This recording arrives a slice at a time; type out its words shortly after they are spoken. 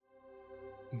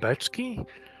beczki,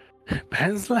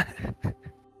 pędzle,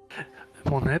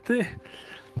 monety.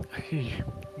 I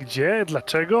gdzie?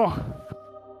 Dlaczego?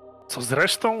 Co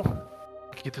zresztą?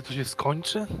 Kiedy to się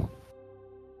skończy?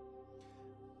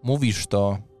 Mówisz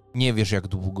to, nie wiesz jak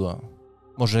długo.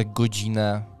 Może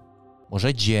godzinę,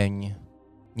 może dzień.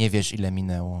 Nie wiesz ile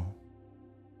minęło.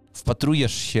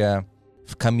 Wpatrujesz się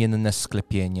w kamienne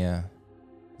sklepienie.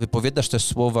 Wypowiadasz te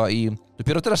słowa i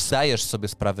dopiero teraz zdajesz sobie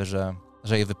sprawę,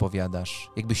 że je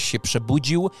wypowiadasz. Jakbyś się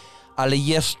przebudził, ale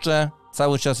jeszcze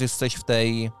cały czas jesteś w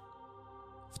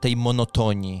tej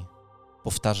monotonii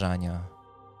powtarzania.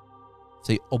 W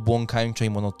tej obłąkańczej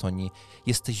monotonii.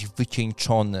 Jesteś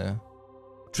wycieńczony.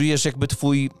 Czujesz, jakby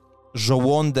twój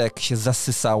żołądek się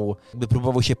zasysał, jakby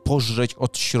próbował się pożreć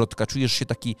od środka. Czujesz się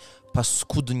taki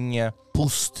paskudnie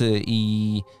pusty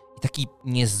i taki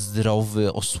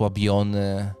niezdrowy,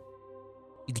 osłabiony.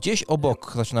 I gdzieś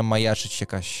obok zaczyna majaczyć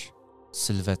jakaś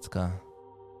sylwetka.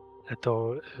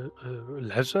 To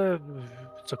leżę,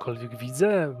 cokolwiek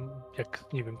widzę, jak,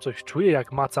 nie wiem, coś czuję,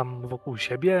 jak macam wokół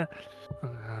siebie,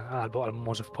 albo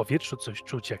może w powietrzu coś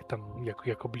czuć, jak tam,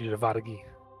 jak obliżę wargi.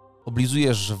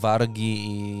 Oblizujesz wargi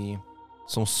i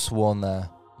są słone,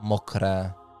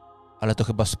 mokre, ale to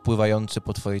chyba spływający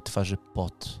po twojej twarzy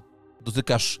pot.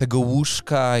 Dotykasz tego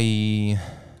łóżka i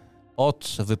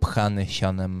wypchany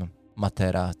sianem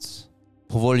materac.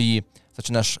 Powoli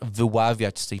zaczynasz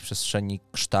wyławiać z tej przestrzeni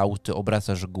kształty,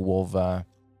 obracasz głowę.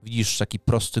 Widzisz taki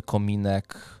prosty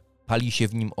kominek, pali się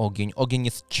w nim ogień. Ogień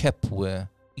jest ciepły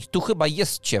i tu chyba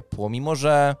jest ciepło, mimo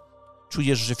że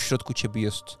czujesz, że w środku ciebie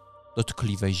jest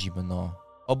dotkliwe zimno.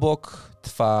 Obok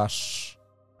twarz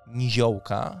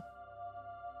niziołka.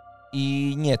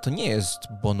 I nie, to nie jest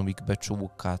Bonwik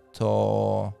Beczułka,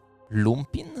 to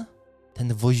Lumpin?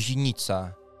 Ten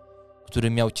woźnica, który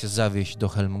miał cię zawieźć do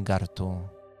Helmgartu.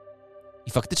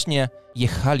 I faktycznie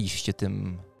jechaliście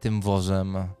tym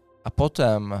wozem, a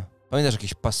potem, pamiętasz,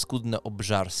 jakieś paskudne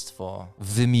obżarstwo,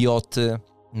 wymioty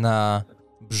na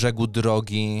brzegu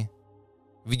drogi.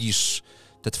 Widzisz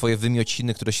te twoje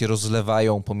wymiociny, które się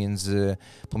rozlewają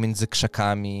pomiędzy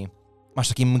krzakami. Masz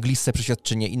takie mgliste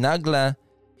przeświadczenie i nagle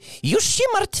już się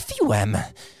martwiłem.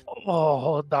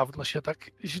 O, dawno się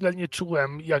tak źle nie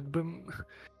czułem,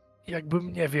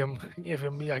 jakbym nie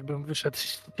wiem, jakbym wyszedł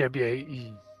z ciebie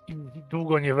i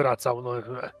długo nie wracał. No.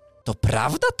 To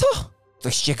prawda to?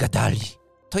 Coście gadali.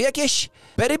 To jakieś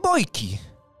berybojki.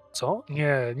 Co?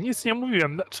 Nie, nic nie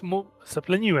mówiłem, znaczy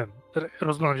zapleniłem.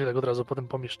 Rozglądam się tak od razu po tym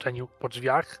pomieszczeniu, po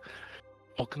drzwiach,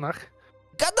 oknach.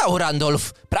 Gadał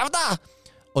Randolph, prawda?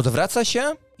 Odwraca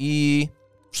się i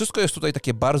wszystko jest tutaj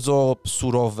takie bardzo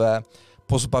surowe,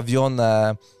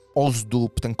 pozbawione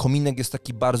ozdób. Ten kominek jest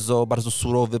taki bardzo, bardzo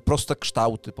surowy, proste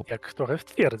kształty. Jak trochę w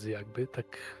twierdzy jakby,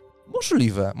 tak.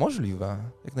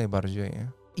 Możliwe, jak najbardziej.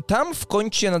 I tam w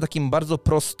kącie na takim bardzo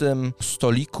prostym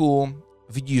stoliku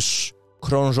widzisz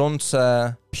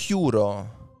krążące pióro,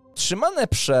 trzymane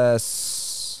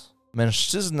przez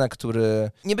mężczyznę,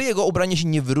 który niby jego ubranie się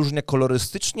nie wyróżnia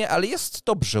kolorystycznie, ale jest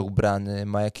dobrze ubrany,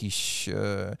 ma jakiś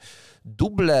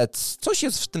dublet, coś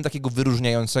jest w tym takiego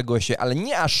wyróżniającego się, ale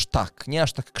nie aż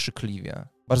tak krzykliwie.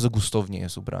 Bardzo gustownie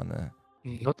jest ubrany.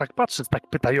 No tak patrzę, tak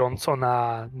pytająco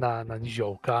na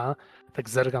niziołka, tak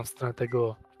zerkam w stronę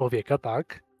tego człowieka,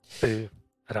 tak?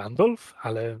 Randolph?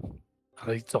 Ale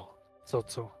i co?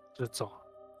 Co?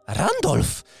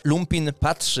 Randolph! Lumpin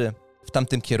patrzy w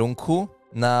tamtym kierunku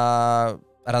na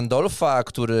Randolfa,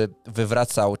 który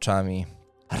wywraca oczami.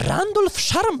 Randolph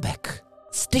Szarmbek!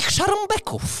 Z tych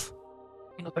Szarmbeków!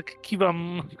 No tak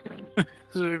kiwam,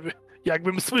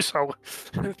 jakbym słyszał.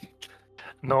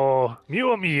 No,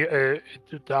 miło mi,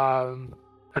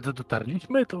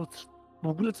 dotarliśmy, to w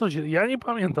ogóle coś, ja nie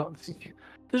pamiętam,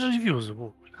 ty żeś wiózł w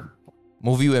ogóle.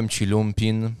 Mówiłem ci,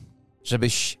 Lumpin,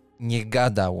 żebyś nie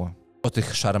gadał o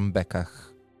tych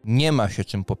Szarmbekach. Nie ma się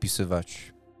czym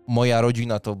popisywać. Moja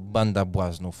rodzina to banda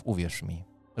błaznów, uwierz mi.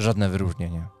 Żadne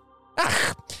wyróżnienie.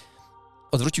 Ach!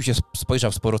 Odwrócił się,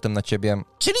 spojrzał z powrotem na ciebie.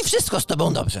 Czyli wszystko z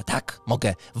tobą dobrze, tak?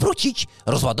 Mogę wrócić,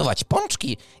 rozładować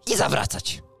pączki i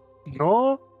zawracać.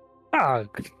 No,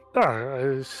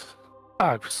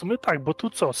 tak, w sumie tak, bo tu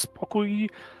co, spokój,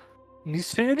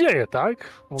 nic się nie dzieje,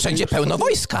 tak? Wszędzie pełno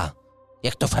wojska,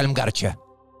 jak to w Helmgarcie.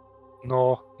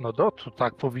 No, tu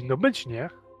tak powinno być, nie?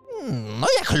 No,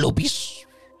 jak lubisz.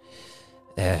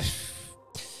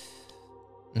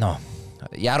 No,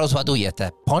 ja rozładuję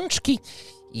te pączki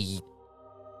i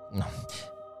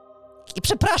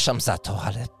przepraszam za to,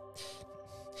 ale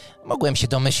mogłem się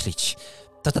domyślić.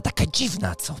 To taka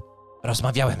dziwna, co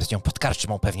rozmawiałem z nią pod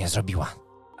karczmą, pewnie zrobiła.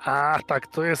 A, tak,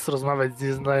 to jest rozmawiać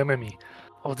z znajomymi.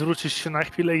 Odwrócisz się na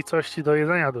chwilę i coś ci do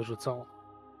jedzenia dorzucą.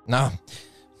 No,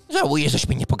 Żałuję,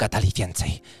 żeśmy nie pogadali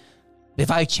więcej.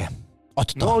 Bywajcie.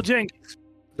 Otto. No, dzięki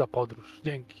za podróż,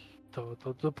 dzięki.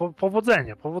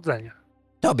 Powodzenia.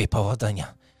 Tobie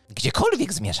powodzenia.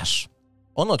 Gdziekolwiek zmierzasz.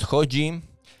 On odchodzi,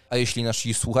 a jeśli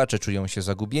nasi słuchacze czują się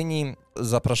zagubieni,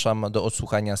 zapraszam do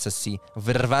odsłuchania sesji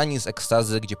Wyrwani z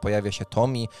ekstazy, gdzie pojawia się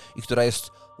Tommy i która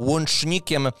jest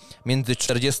łącznikiem między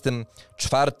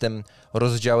 44.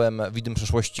 rozdziałem Widm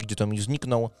Przeszłości, gdzie Tommy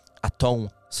zniknął, a tą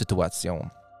sytuacją.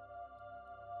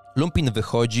 Lumpin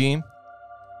wychodzi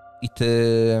i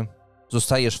ty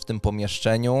zostajesz w tym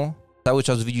pomieszczeniu. Cały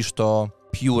czas widzisz to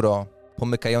pióro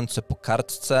pomykające po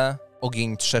kartce,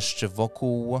 ogień trzeszczy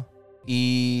wokół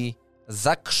i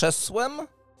za krzesłem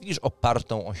widzisz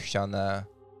opartą o ścianę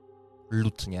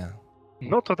lutnię.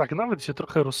 No to tak nawet się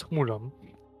trochę rozchmulam,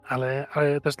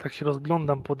 ale też tak się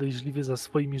rozglądam podejrzliwie za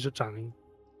swoimi rzeczami.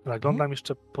 Zaglądam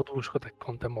jeszcze pod łóżko tak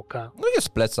kątem oka. No jest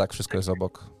plecak, wszystko jest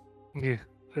obok. Nie,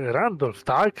 Randolph,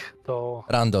 tak? To...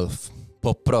 Randolph.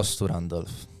 Po prostu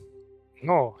Randolph.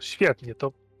 No, świetnie,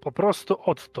 to po prostu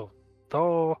Otto.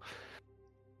 To...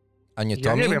 A nie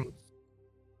Ja Tommy? nie wiem.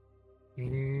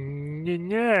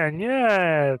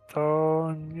 Nie, to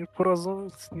nie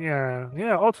porozumieć.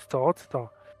 Nie, Otto.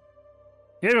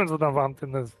 Nie wiem, co tam wam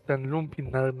ten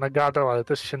lumpin nagadał, ale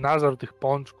też się nażarł tych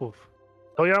pączków.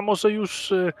 To ja może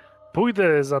już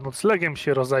pójdę za noclegiem,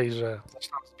 się rozejrzę.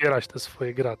 Zaczynam zbierać te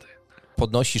swoje graty.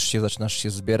 Podnosisz się, zaczynasz się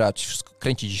zbierać, wszystko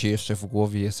kręci ci się jeszcze w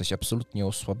głowie, jesteś absolutnie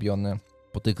osłabiony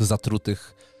po tych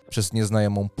zatrutych przez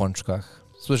nieznajomą pączkach.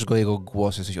 Słyszysz jego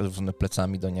głos, jesteś odwrócony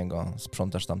plecami do niego,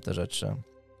 sprzątasz tam te rzeczy.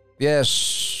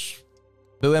 Wiesz,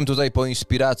 byłem tutaj po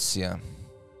inspirację.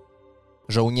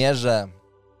 Żołnierze,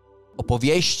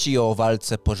 opowieści o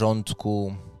walce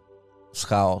porządku z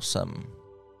chaosem.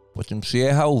 Po czym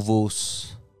przyjechał wóz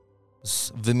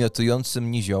z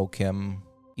wymiotującym niziołkiem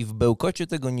i w bełkocie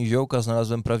tego niziołka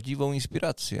znalazłem prawdziwą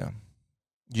inspirację.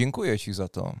 Dziękuję ci za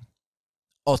to.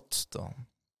 Otto.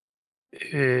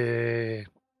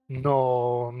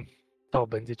 No, to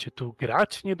będziecie tu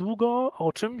grać niedługo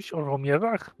o czymś, o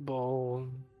żołnierzach, bo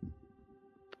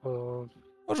to...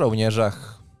 O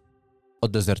żołnierzach, o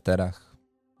dezerterach.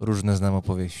 Różne znam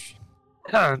opowieści.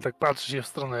 Tak patrzy się w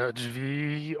stronę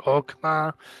drzwi,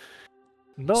 okna.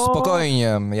 No,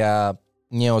 Spokojnie, ja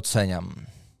nie oceniam.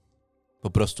 Po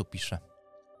prostu piszę.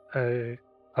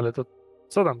 ale to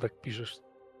co tam tak piszesz?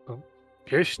 No,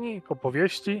 pieśni,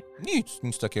 opowieści?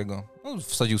 Nic takiego. No,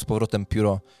 wsadził z powrotem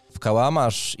pióro w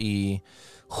kałamarz i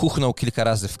chuchnął kilka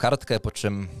razy w kartkę, po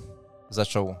czym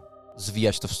zaczął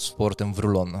zwijać to z powrotem w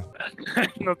rulon.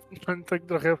 No, tak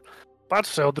trochę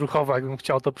patrzę odruchowo, jakbym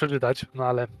chciał to przeczytać, no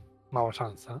ale mała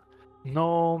szansa.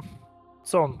 No,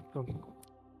 co?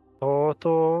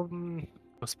 To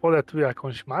gospodę tu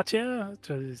jakąś macie?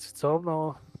 Czy co?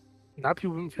 No,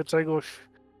 napiłbym się czegoś.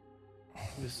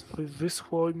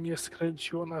 Wyschło i mnie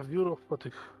skręciło na wióro po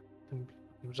tym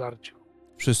żarciu.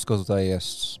 Wszystko tutaj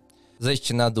jest.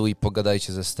 Zejdźcie na dół i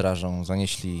pogadajcie ze strażą.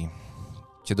 Zanieśli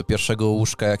cię do pierwszego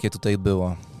łóżka, jakie tutaj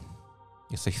było.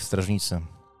 Jesteś w strażnicy.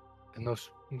 No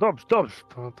dobrze,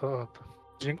 to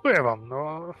dziękuję wam,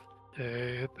 no.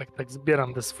 Tak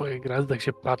zbieram te swoje graty, tak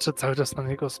się patrzę cały czas na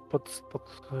niego spod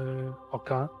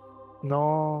oka.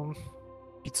 No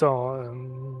i co?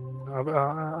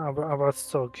 A was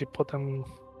co? Gdzie potem,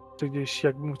 czy gdzieś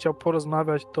jakbym chciał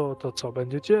porozmawiać, to co?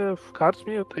 Będziecie w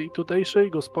karczmie tej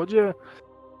tutejszej gospodzie?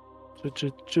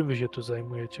 Czym wy się tu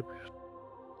zajmujecie?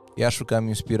 Ja szukam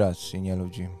inspiracji, nie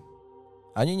ludzi.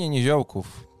 Ani nie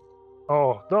niziołków.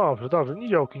 O, dobrze.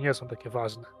 Niziołki nie są takie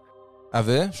ważne. A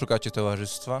wy szukacie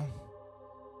towarzystwa?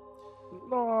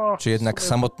 No... Czy jednak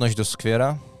samotność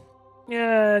doskwiera?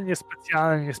 Nie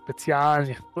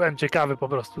specjalnie. Byłem ciekawy po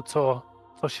prostu,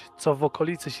 co w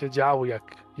okolicy się działo,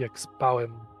 jak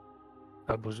spałem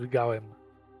albo żygałem.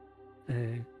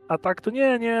 A tak to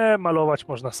nie, malować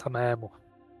można samemu.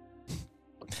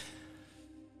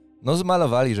 No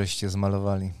zmalowali, żeście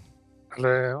zmalowali.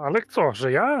 Ale co,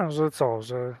 że ja? Że co,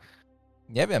 że...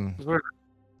 Nie wiem. Że...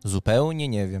 Zupełnie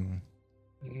nie wiem.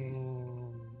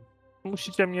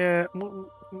 Musicie mnie...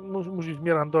 Musisz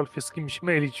mnie, Randolfie, z kimś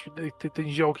mylić. Te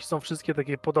niziołki są wszystkie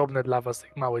takie podobne dla was,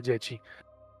 jak małe dzieci.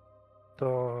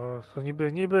 To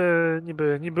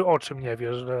niby o czym nie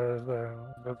wiesz, że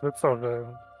co,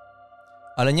 że...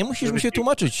 Ale nie musisz mi się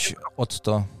tłumaczyć,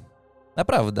 Otto.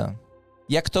 Naprawdę.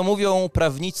 Jak to mówią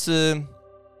prawnicy,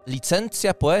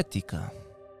 licencja poetica.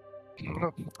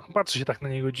 No, patrzy się tak na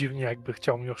niego dziwnie, jakby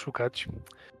chciał mnie oszukać.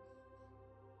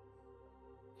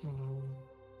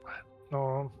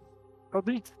 No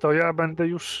nic, to ja będę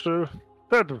już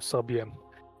szedł sobie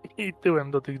i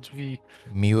tyłem do tych drzwi.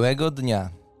 Miłego dnia.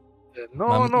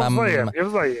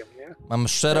 Wzajemnie. Mam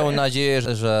szczerą nadzieję,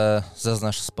 że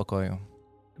zaznasz spokoju.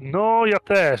 No, ja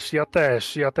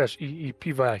też. I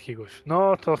piwa jakiegoś.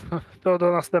 No, to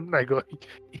do następnego.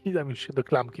 I tam już się do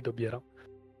klamki dobieram.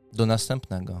 Do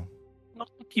następnego. No,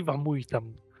 kiwa mój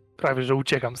tam. Prawie, że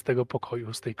uciekam z tego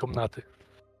pokoju, z tej komnaty.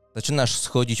 Zaczynasz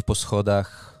schodzić po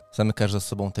schodach, zamykasz za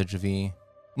sobą te drzwi.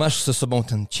 Masz ze sobą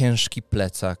ten ciężki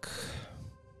plecak.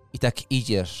 I tak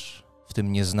idziesz w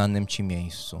tym nieznanym ci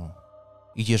miejscu.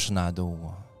 Idziesz na dół.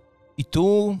 I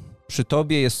tu przy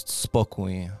tobie jest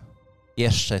spokój.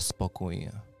 Jeszcze spokój.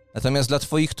 Natomiast dla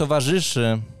twoich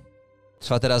towarzyszy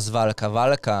trwa teraz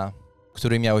walka,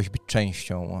 której miałeś być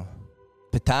częścią.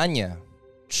 Pytanie,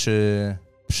 czy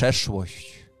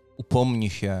przeszłość upomni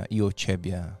się i o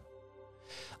ciebie.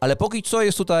 Ale póki co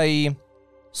jest tutaj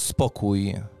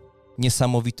spokój.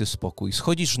 Niesamowity spokój.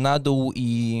 Schodzisz na dół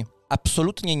i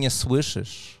absolutnie nie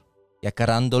słyszysz, jak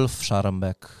Randolph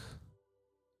Szarmbek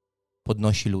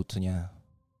podnosi lutnię,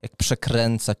 jak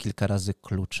przekręca kilka razy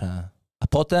klucze, a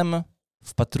potem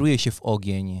wpatruje się w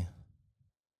ogień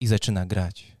i zaczyna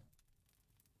grać.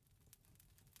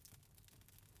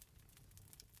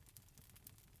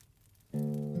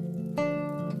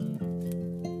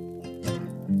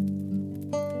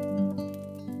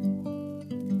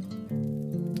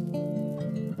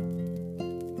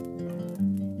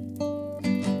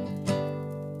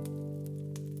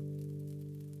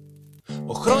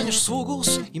 Ochroniarz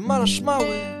sługus i malarz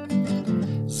mały,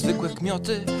 zwykłe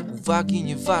kmioty uwagi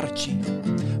nie warci.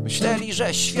 Myśleli,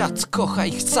 że świat kocha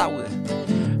ich cały,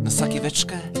 na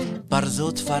sakieweczkę bardzo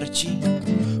otwarci.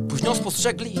 Późno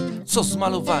spostrzegli, co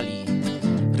zmalowali,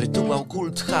 rytuał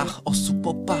kult Chaosu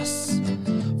po pas.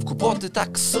 W kłopoty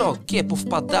tak srogie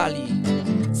powpadali,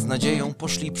 z nadzieją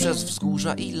poszli przez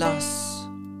wzgórza i las.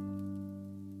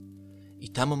 I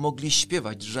tam mogli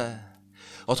śpiewać, że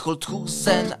od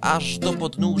Holthusen aż do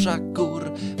podnóża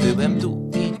gór byłem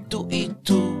tu i tu i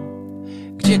tu,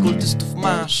 gdzie kultystów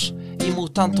masz i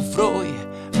mutantów rój.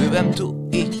 Byłem tu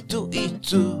i tu i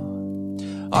tu.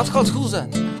 Od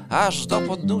Holthusen aż do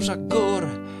podnóża gór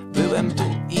byłem tu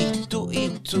i tu i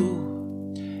tu,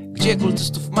 gdzie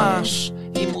kultystów masz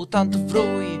i mutantów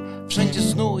rój. Wszędzie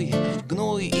znój,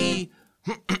 gnój i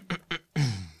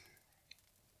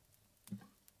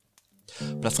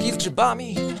plaski z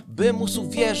grzybami, by móc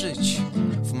uwierzyć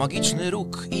w magiczny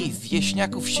róg i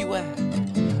wieśniaków siłę.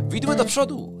 Widły do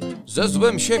przodu, ze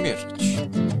złem się mierzyć.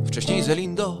 Wcześniej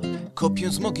Zelindo kopię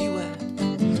z mogiłę.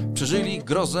 Przeżyli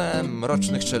grozę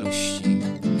mrocznych czeluści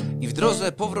i w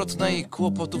drodze powrotnej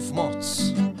kłopotów moc.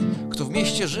 Kto w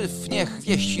mieście żyw, niech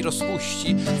wieści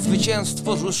rozpuści.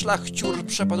 Zwycięstwo zły szlachciur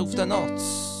przepadł w tę noc.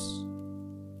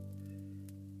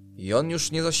 I on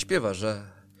już nie zaśpiewa,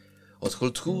 że od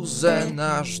Holthusen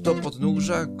aż do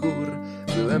podnóża gór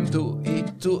byłem tu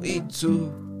i tu i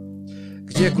tu,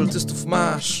 gdzie kultystów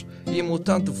masz i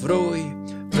mutantów rój.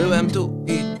 Byłem tu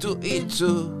i tu i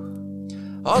tu.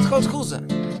 Od Holthusen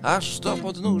aż do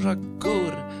podnóża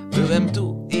gór byłem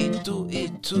tu i tu i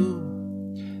tu,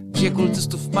 gdzie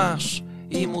kultystów masz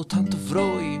i mutantów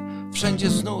rój. Wszędzie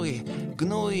znój,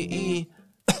 gnój i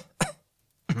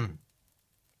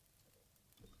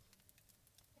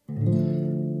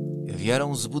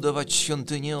wiarą zbudować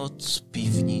świątynię od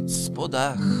piwnic po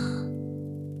dach.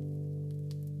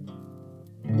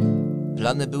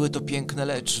 Plany były to piękne,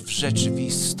 lecz w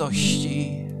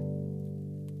rzeczywistości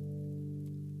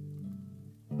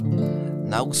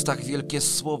na ustach wielkie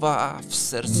słowa, a w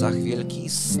sercach wielki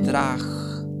strach.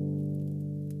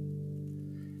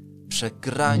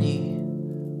 Przegrani,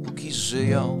 póki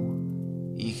żyją,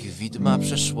 ich widma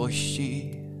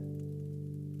przeszłości.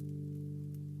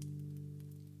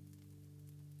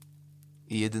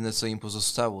 I jedyne, co im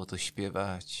pozostało, to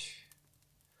śpiewać.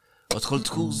 Od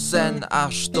Holthusen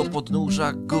aż do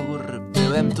podnóża gór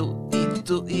byłem tu i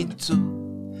tu i tu,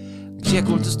 gdzie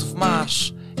kultystów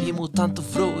masz i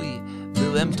mutantów rój.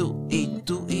 Byłem tu i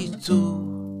tu i tu.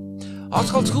 Od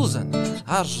Holthusen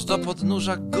aż do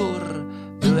podnóża gór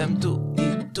byłem tu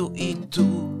i tu i tu,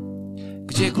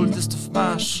 gdzie kultystów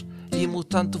masz i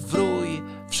mutantów rój.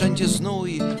 Wszędzie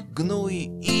znój,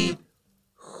 gnój i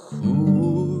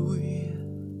chuj.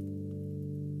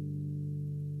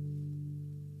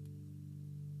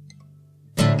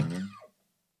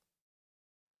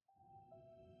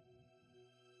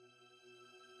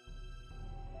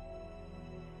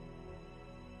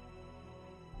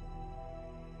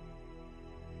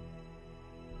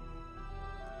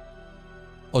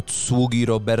 Od sługi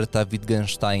Roberta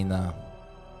Wittgensteina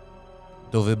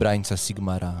do wybrańca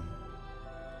Sigmara.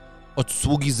 Od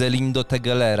sługi Zelindo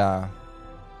Tegelera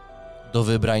do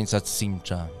wybrańca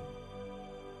Cincha.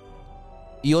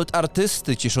 I od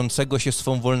artysty cieszącego się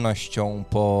swą wolnością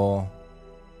po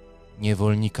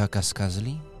niewolnika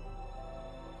Kaskazli?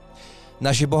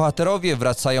 Nasi bohaterowie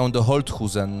wracają do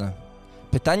Holthusen.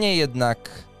 Pytanie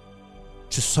jednak,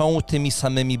 czy są tymi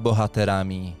samymi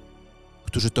bohaterami,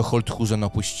 którzy to Holthusen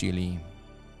opuścili?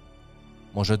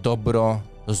 Może dobro,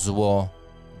 zło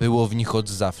było w nich od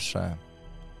zawsze.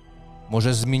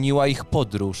 Może zmieniła ich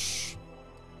podróż,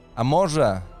 a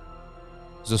może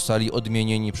zostali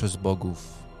odmienieni przez bogów.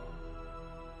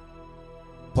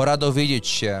 Pora dowiedzieć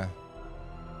się,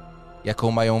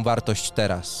 jaką mają wartość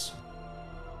teraz.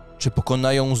 Czy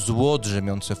pokonają zło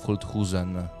drzemiące w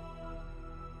Holthusen,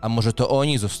 a może to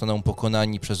oni zostaną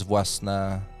pokonani przez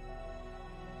własne...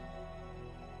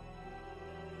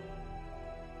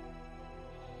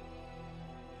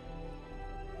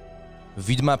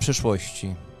 Widma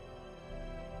Przeszłości.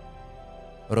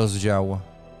 Rozdział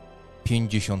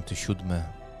 57.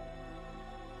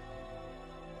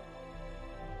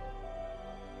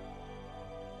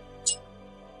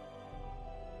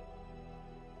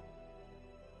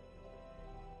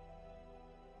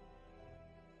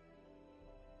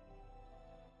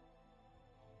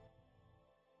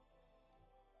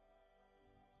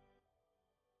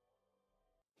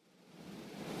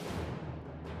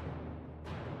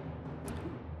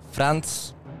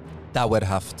 Franz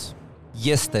Dauerhaft.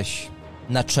 Jesteś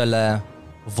na czele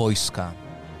wojska.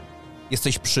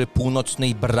 Jesteś przy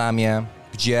północnej bramie,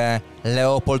 gdzie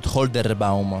Leopold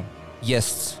Holderbaum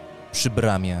jest przy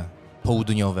bramie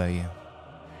południowej.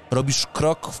 Robisz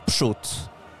krok w przód,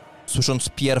 słysząc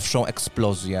pierwszą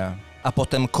eksplozję, a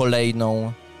potem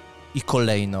kolejną i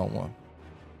kolejną.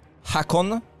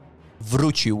 Hakon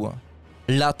wrócił.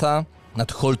 Lata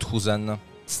nad Holthusen,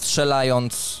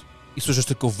 strzelając i słyszysz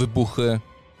tylko wybuchy,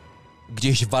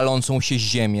 gdzieś walącą się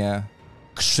ziemię,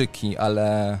 krzyki,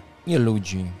 ale nie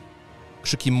ludzi.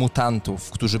 Krzyki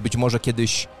mutantów, którzy być może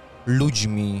kiedyś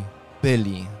ludźmi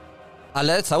byli.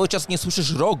 Ale cały czas nie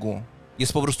słyszysz rogu.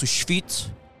 Jest po prostu świt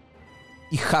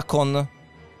i Hakon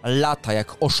lata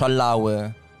jak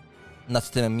oszalały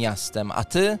nad tym miastem, a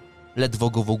ty ledwo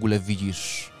go w ogóle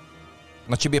widzisz.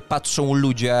 Na ciebie patrzą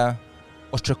ludzie,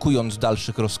 oczekując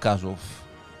dalszych rozkazów,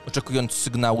 oczekując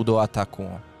sygnału do ataku.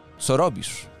 Co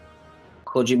robisz?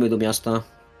 Chodzimy do miasta,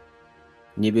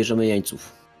 nie bierzemy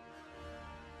jeńców.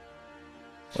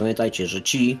 Pamiętajcie, że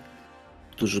ci,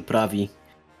 którzy prawi,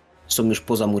 są już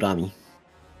poza murami.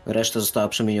 Reszta została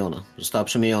przemieniona. Została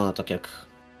przemieniona tak jak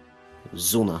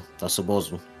Zuna, ta z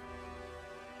obozu.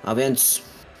 A więc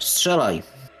strzelaj.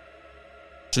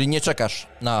 Czyli nie czekasz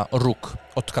na róg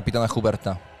od kapitana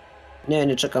Huberta?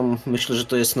 Nie czekam. Myślę, że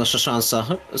to jest nasza szansa.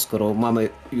 Skoro mamy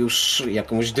już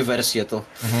jakąś dywersję, to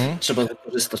trzeba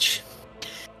wykorzystać.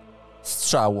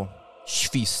 Strzał,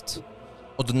 świst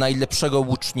od najlepszego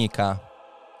łucznika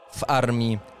w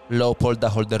armii Leopolda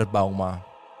Holderbauma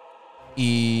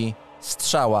i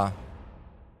strzała,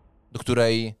 do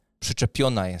której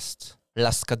przyczepiona jest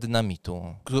laska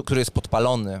dynamitu, który jest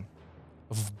podpalony,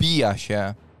 wbija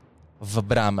się w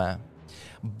bramę.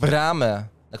 Bramę,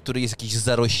 na której jest jakieś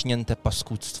zarośnięte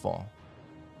paskudztwo.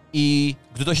 I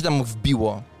gdy to się tam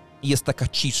wbiło i jest taka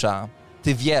cisza,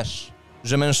 ty wiesz,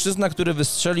 że mężczyzna, który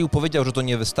wystrzelił, powiedział, że to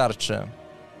nie wystarczy.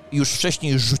 I już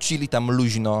wcześniej rzucili tam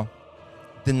luźno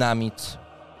dynamit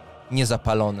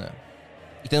niezapalony.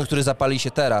 I ten, który zapali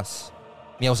się teraz,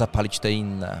 miał zapalić te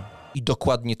inne. I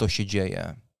dokładnie to się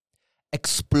dzieje.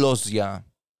 Eksplozja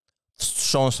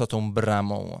wstrząsa tą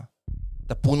bramą.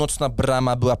 Ta północna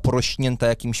brama była porośnięta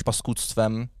jakimś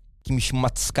paskudztwem, jakimiś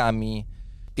mackami,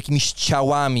 jakimiś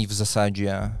ciałami w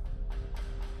zasadzie.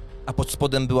 A pod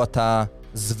spodem była ta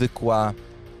zwykła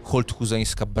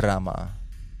holthuseńska brama.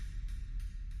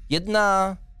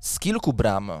 Jedna z kilku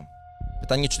bram.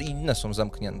 Pytanie, czy inne są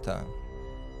zamknięte.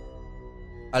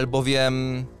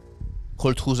 Albowiem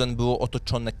Holthusen było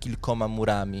otoczone kilkoma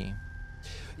murami.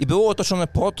 I było otoczone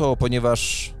po to,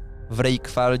 ponieważ w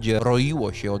Reykjaldzie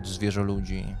roiło się od zwierzę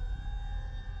ludzi.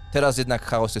 Teraz jednak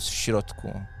chaos jest w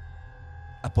środku,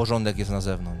 a porządek jest na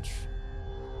zewnątrz.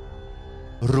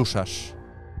 Ruszasz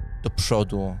do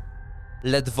przodu.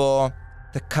 Ledwo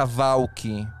te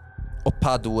kawałki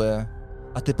opadły,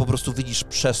 a ty po prostu widzisz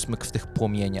przesmyk w tych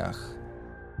płomieniach.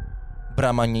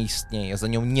 Brama nie istnieje, za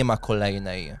nią nie ma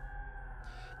kolejnej.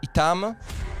 I tam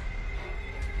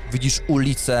widzisz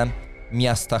ulicę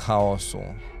miasta Chaosu.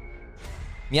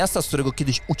 Miasta, z którego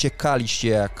kiedyś uciekaliście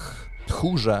jak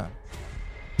tchórze,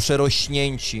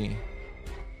 przerośnięci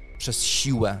przez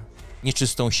siłę,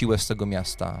 nieczystą siłę z tego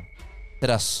miasta.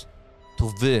 Teraz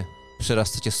to wy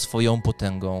przerastacie swoją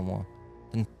potęgą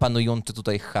ten panujący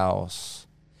tutaj chaos.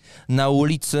 Na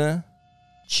ulicy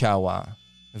ciała,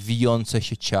 wijące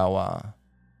się ciała,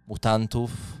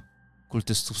 mutantów,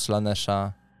 kultystów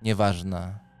Slanesha,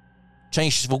 nieważne.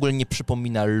 Część w ogóle nie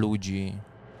przypomina ludzi.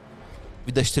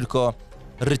 Widać tylko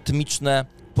rytmiczne,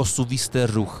 posuwiste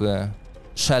ruchy,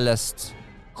 szelest,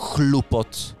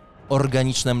 chlupot,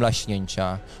 organiczne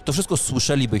mlaśnięcia. To wszystko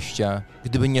słyszelibyście,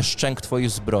 gdyby nie szczęk twojej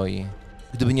zbroi,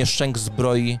 gdyby nie szczęk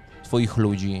zbroi twoich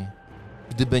ludzi,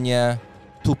 gdyby nie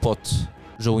tupot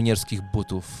żołnierskich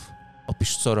butów.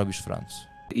 Opisz, co robisz,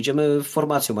 Franz. Idziemy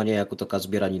formacją, a nie jako taka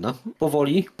zbieranina.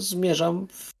 Powoli zmierzam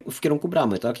w kierunku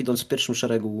bramy, tak? Idąc w pierwszym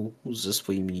szeregu ze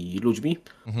swoimi ludźmi.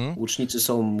 Łucznicy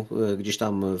są gdzieś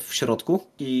tam w środku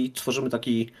i tworzymy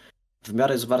taki w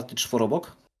miarę zwarty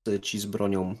czworobok. Ci z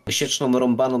bronią sieczną,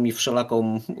 rąbaną i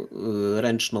wszelaką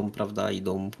ręczną, prawda,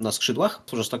 idą na skrzydłach.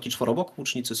 Tworząc taki czworobok,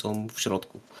 łucznicy są w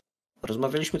środku.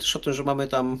 Rozmawialiśmy też o tym, że mamy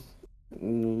tam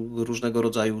różnego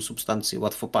rodzaju substancje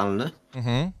łatwopalne.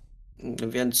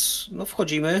 Więc no,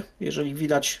 wchodzimy, jeżeli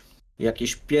widać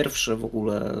jakieś pierwsze w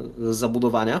ogóle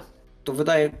zabudowania, to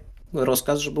wydaje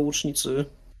rozkaz, żeby łucznicy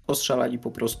postrzelali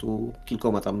po prostu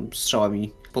kilkoma tam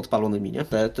strzałami podpalonymi, nie?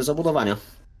 Te zabudowania.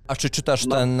 A czy czytasz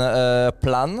ten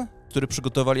plan, który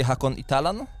przygotowali Hakon i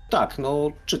Talan? Tak, no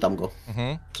czytam go.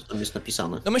 Co tam jest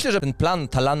napisane. No myślę, że ten plan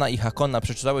Talana i Hakona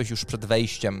przeczytałeś już przed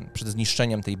wejściem, przed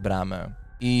zniszczeniem tej bramy.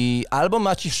 I albo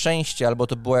macie szczęście, albo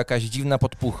to była jakaś dziwna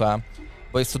podpucha,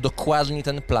 bo jest to dokładnie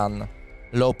ten plan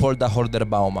Leopolda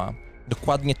Holderbauma.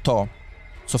 Dokładnie to,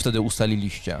 co wtedy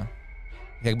ustaliliście.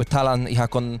 Jakby Talan i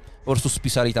Hakon po prostu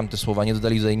spisali tam te słowa, nie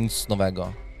dodali tutaj nic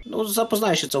nowego. No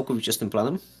zapoznaję się całkowicie z tym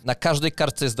planem. Na każdej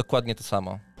kartce jest dokładnie to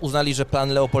samo. Uznali, że plan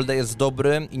Leopolda jest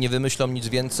dobry i nie wymyślą nic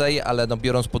więcej, ale no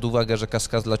biorąc pod uwagę, że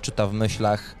Kaskazla czyta w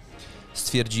myślach,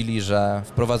 stwierdzili, że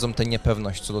wprowadzą tę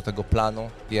niepewność co do tego planu,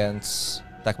 więc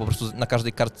tak po prostu na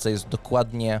każdej kartce jest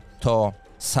dokładnie to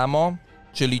samo,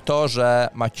 czyli to, że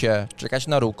macie czekać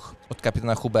na róg od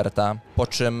kapitana Huberta, po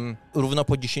czym równo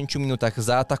po 10 minutach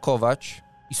zaatakować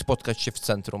i spotkać się w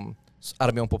centrum z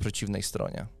armią po przeciwnej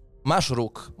stronie. Masz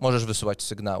róg, możesz wysyłać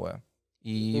sygnały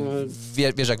i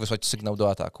wiesz jak wysłać sygnał do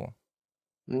ataku.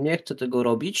 Nie chcę tego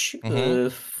robić.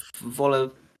 Wolę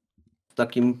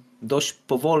takim dość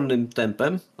powolnym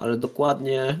tempem, ale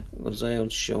dokładnie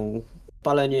zająć się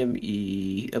paleniem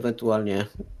i ewentualnie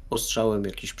ostrzałem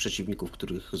jakichś przeciwników,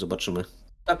 których zobaczymy.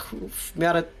 Tak w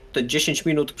miarę te 10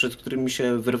 minut, przed którymi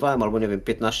się wyrwałem, albo nie wiem,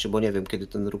 15, bo nie wiem kiedy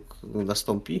ten róg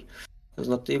nastąpi z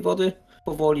nad tej wody,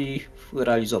 powoli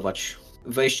realizować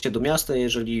wejście do miasta.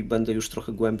 Jeżeli będę już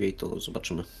trochę głębiej, to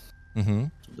zobaczymy,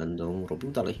 co będę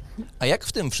robił dalej. A jak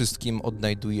w tym wszystkim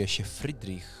odnajduje się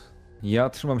Friedrich? Ja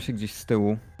trzymam się gdzieś z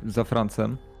tyłu, za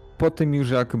Francem. Po tym już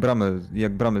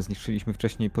jak bramę zniszczyliśmy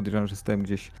wcześniej, podejrzewam, że stałem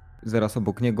gdzieś zaraz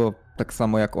obok niego. Tak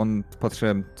samo jak on,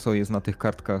 patrzyłem co jest na tych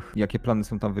kartkach, jakie plany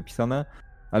są tam wypisane.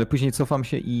 Ale później cofam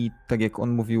się i tak jak on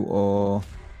mówił o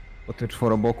tym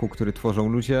czworoboku, który tworzą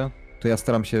ludzie, to ja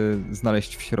staram się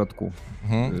znaleźć w środku.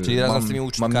 Czyli razem z tymi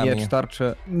łucznikami. Mam miecz,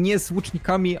 tarczę. Nie z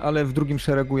łucznikami, ale w drugim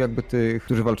szeregu jakby tych,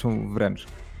 którzy walczą wręcz.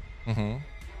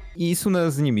 I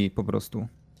sunę z nimi po prostu.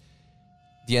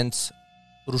 Więc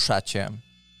ruszacie.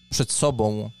 Przed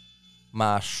sobą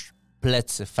masz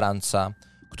plecy Franca,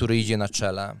 który idzie na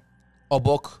czele.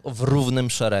 Obok w równym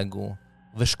szeregu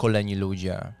wyszkoleni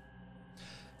ludzie.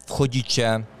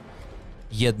 Wchodzicie,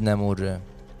 jedne mury,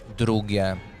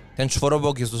 drugie. Ten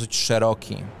czworobok jest dosyć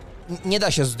szeroki. Nie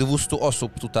da się z 200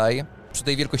 osób tutaj, przy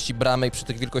tej wielkości bramy i przy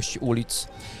tej wielkości ulic,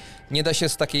 nie da się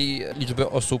z takiej liczby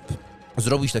osób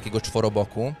zrobić takiego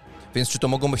czworoboku. Więc czy to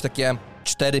mogą być takie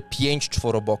 4-5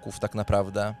 czworoboków tak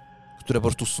naprawdę, które po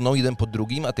prostu suną jeden po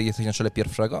drugim, a ty jesteś na czele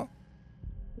pierwszego?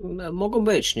 Mogą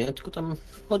być, nie? Tylko tam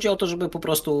chodzi o to, żeby po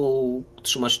prostu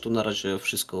trzymać tu na razie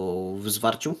wszystko w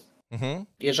zwarciu.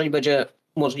 Jeżeli będzie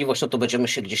możliwość, no to będziemy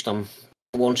się gdzieś tam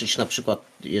łączyć, na przykład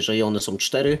jeżeli one są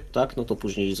 4, tak, no to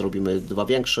później zrobimy 2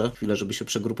 większe, chwilę, żeby się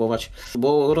przegrupować.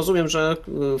 Bo rozumiem, że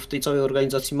w tej całej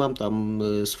organizacji mam tam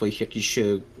swoich jakichś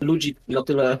ludzi na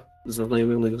tyle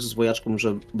zaznajomionych z wojaczką,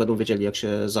 że będą wiedzieli jak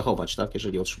się zachować, tak,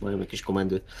 jeżeli otrzymają jakieś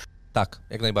komendy. Tak,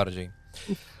 jak najbardziej.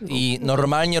 I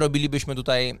normalnie robilibyśmy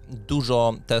tutaj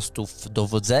dużo testów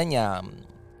dowodzenia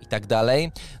i tak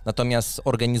dalej, natomiast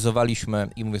organizowaliśmy,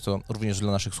 i mówię to również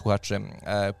dla naszych słuchaczy,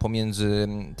 pomiędzy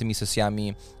tymi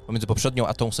sesjami, pomiędzy poprzednią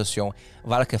a tą sesją,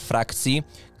 walkę frakcji,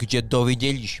 gdzie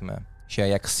dowiedzieliśmy się,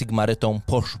 jak Sigmarytom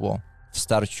poszło w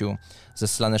starciu ze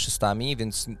Slaneszystami,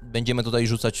 więc będziemy tutaj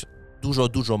rzucać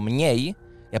dużo mniej.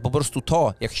 Ja po prostu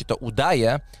to, jak się to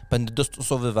udaje, będę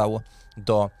dostosowywał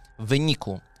do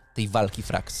wyniku tej walki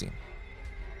frakcji.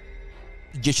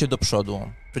 Idziecie do przodu.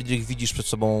 Friedrich, widzisz przed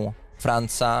sobą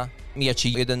Franca. Mija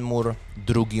ci jeden mur,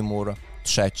 drugi mur,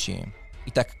 trzeci.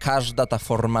 I tak każda ta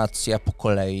formacja po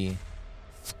kolei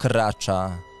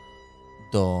wkracza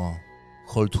do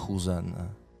Holthusen.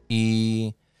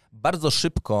 I bardzo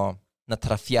szybko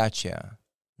natrafiacie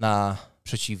na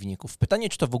przeciwników. Pytanie,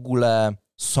 czy to w ogóle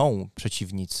są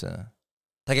przeciwnicy?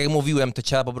 Tak jak mówiłem, te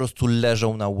ciała po prostu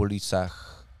leżą na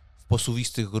ulicach, w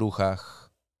posuwistych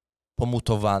ruchach,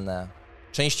 pomutowane.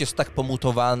 Część jest tak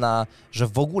pomutowana, że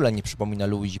w ogóle nie przypomina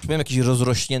ludzi. Przypominam jakieś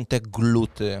rozrośnięte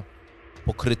gluty,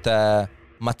 pokryte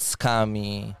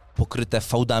mackami, pokryte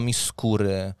fałdami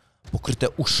skóry, pokryte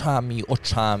uszami,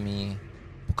 oczami,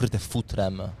 pokryte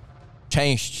futrem.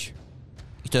 Część,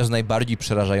 i to jest najbardziej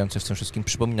przerażające w tym wszystkim,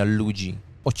 przypomina ludzi.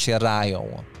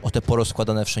 Ocierają o te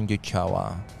porozkładane wszędzie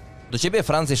ciała. Do ciebie,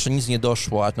 Franz, jeszcze nic nie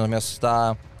doszło, natomiast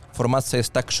ta formacja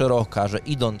jest tak szeroka, że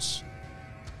idąc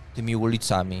tymi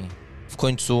ulicami, w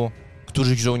końcu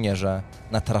któryś żołnierze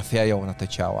natrafiają na te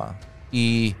ciała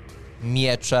i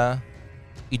miecze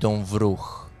idą w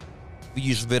ruch.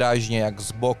 Widzisz wyraźnie, jak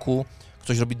z boku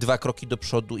ktoś robi 2 kroki do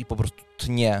przodu i po prostu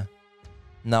tnie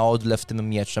na odlew tym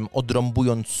mieczem,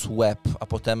 odrąbując łeb, a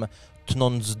potem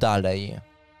tnąc dalej.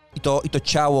 I to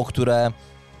ciało, które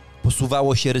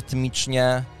posuwało się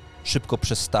rytmicznie, szybko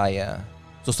przestaje.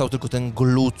 Został tylko ten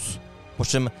glut, po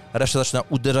czym reszta zaczyna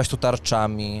uderzać to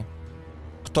tarczami.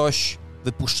 Ktoś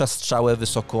wypuszcza strzałę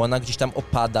wysoko, ona gdzieś tam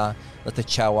opada na te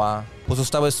ciała.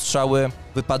 Pozostałe strzały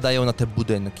wypadają na te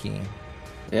budynki.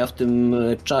 Ja w tym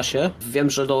czasie wiem,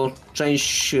 że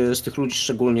część z tych ludzi,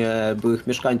 szczególnie byłych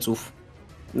mieszkańców,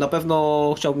 na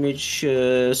pewno chciałbym mieć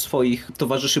swoich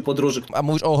towarzyszy podróży. A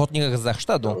mówisz o ochotnikach z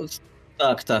Zachsztadu?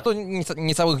 Tak, tak. To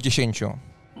niecałych 10.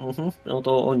 No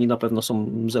to oni na pewno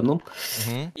są ze mną.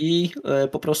 I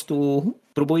po prostu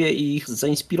próbuję ich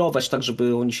zainspirować tak,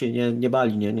 żeby oni się nie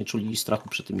bali, nie czuli strachu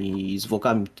przed tymi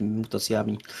zwłokami, tymi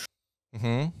mutacjami.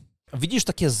 Widzisz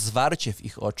takie zwarcie w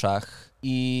ich oczach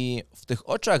i w tych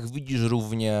oczach widzisz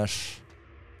również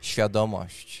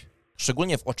świadomość.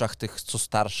 Szczególnie w oczach tych, co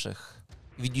starszych.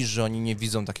 Widzisz, że oni nie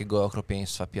widzą takiego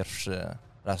okropieństwa pierwszy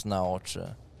raz na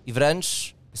oczy. I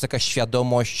wręcz jest jakaś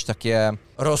świadomość, takie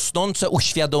rosnące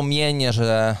uświadomienie,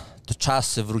 że te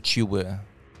czasy wróciły.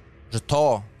 Że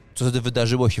to, co wtedy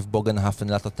wydarzyło się w Bogenhafen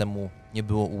lata temu, nie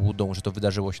było ułudą, że to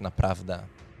wydarzyło się naprawdę.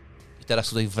 I teraz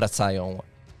tutaj wracają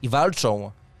i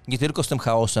walczą nie tylko z tym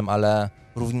chaosem, ale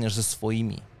również ze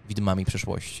swoimi widmami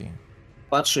przeszłości.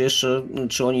 Patrzę jeszcze,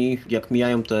 czy oni, jak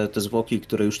mijają te zwłoki,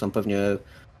 które już tam pewnie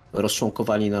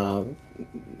rozczłonkowali na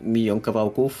milion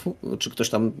kawałków, czy ktoś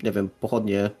tam, nie wiem,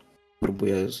 pochodnie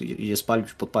próbuje je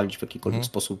spalić, podpalić w jakikolwiek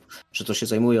sposób, czy to się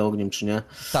zajmuje ogniem, czy nie.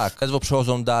 Tak, ledwo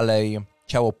przechodzą dalej,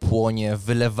 ciało płonie,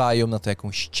 wylewają na to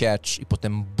jakąś ciecz i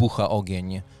potem bucha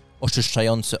ogień,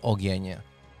 oczyszczający ogień.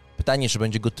 Pytanie, czy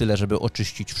będzie go tyle, żeby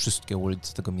oczyścić wszystkie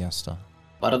ulice tego miasta.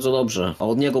 Bardzo dobrze, a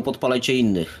od niego podpalajcie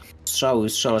innych.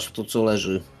 Strzelać w to, co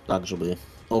leży, tak, żeby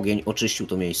ogień oczyścił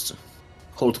to miejsce.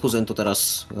 Holthusen to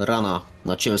teraz rana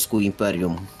na cielsku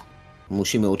imperium.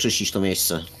 Musimy oczyścić to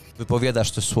miejsce.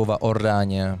 Wypowiadasz te słowa o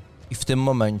ranie i w tym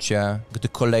momencie, gdy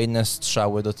kolejne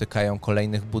strzały dotykają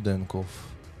kolejnych budynków,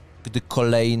 gdy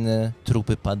kolejne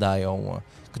trupy padają,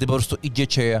 gdy po prostu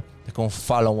idziecie taką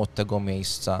falą od tego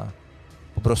miejsca,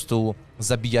 po prostu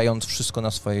zabijając wszystko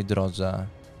na swojej drodze.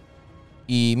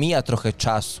 I mija trochę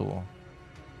czasu,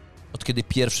 od kiedy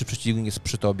pierwszy przeciwnik jest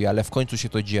przy tobie, ale w końcu się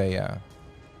to dzieje.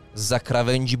 Zza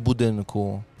krawędzi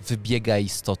budynku wybiega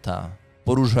istota.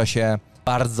 Porusza się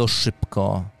bardzo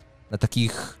szybko. Na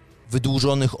takich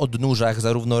wydłużonych odnóżach,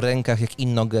 zarówno rękach, jak i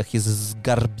nogach jest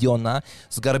zgarbiona.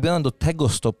 Zgarbiona do tego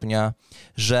stopnia,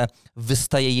 że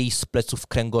wystaje jej z pleców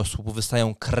kręgosłup,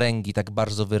 wystają kręgi tak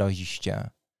bardzo wyraziście.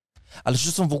 Ale czy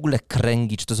to są w ogóle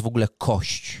kręgi, czy to jest w ogóle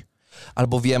kość?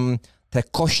 Albowiem te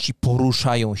kości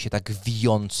poruszają się tak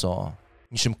wijąco,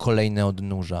 niczym kolejne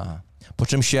odnóża. Po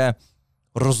czym się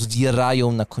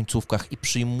rozwierają na końcówkach i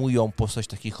przyjmują postać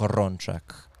takich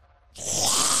rączek.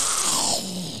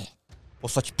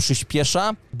 Postać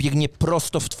przyspiesza, biegnie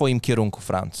prosto w twoim kierunku,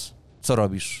 Franz. Co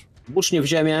robisz? Bucznie w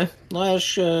ziemię, no ja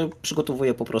się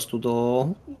przygotowuję po prostu do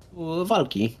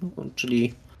walki,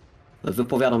 czyli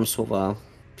wypowiadam słowa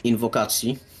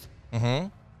inwokacji,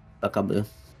 tak aby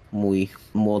mój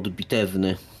młot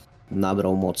bitewny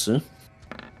nabrał mocy.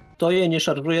 To je nie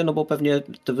szarżuję, no bo pewnie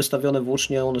te wystawione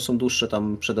włócznie, one są dłuższe,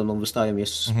 tam przede mną wystają,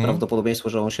 jest prawdopodobieństwo,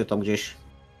 że on się tam gdzieś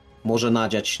może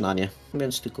nadziać na nie,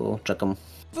 więc tylko czekam.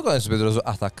 Wykonaj sobie od razu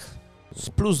atak z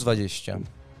plus 20.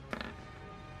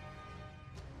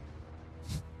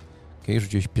 Okej,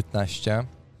 rzuciłeś 15.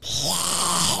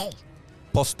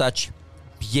 Postać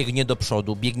biegnie do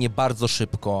przodu, biegnie bardzo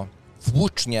szybko.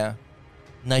 Włócznie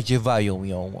nadziewają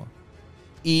ją.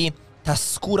 I ta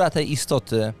skóra tej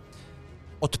istoty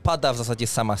odpada w zasadzie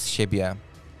sama z siebie.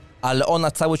 ale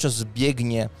ona cały czas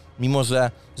biegnie, mimo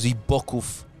że z jej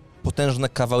boków potężne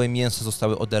kawały mięsa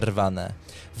zostały oderwane.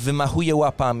 Wymachuje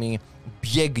łapami,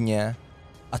 biegnie,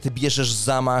 a ty bierzesz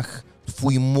zamach,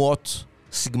 twój młot,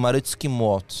 sigmarycki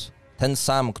młot, ten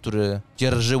sam, który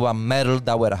dzierżyła Merl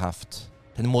Dauerhaft.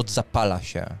 Ten młot zapala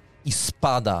się i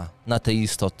spada na tę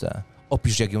istotę.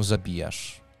 Opisz, jak ją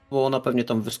zabijasz. Bo ona pewnie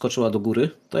tam wyskoczyła do góry,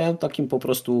 to ja takim po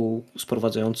prostu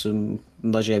sprowadzającym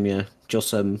na ziemię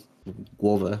ciosem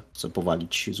głowę chcę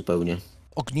powalić zupełnie.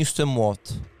 Ognisty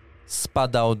młot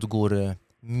spada od góry,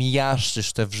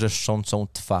 miażdżysz tę wrzeszczącą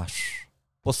twarz.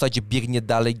 Postać biegnie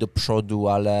dalej do przodu,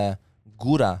 ale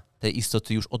góra tej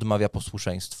istoty już odmawia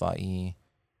posłuszeństwa i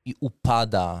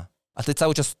upada. A ty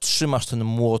cały czas trzymasz ten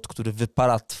młot, który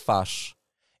wypala twarz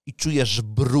i czujesz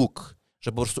bruk,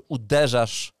 że po prostu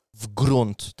uderzasz w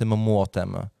grunt tym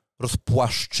młotem.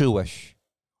 Rozpłaszczyłeś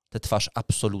tę twarz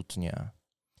absolutnie.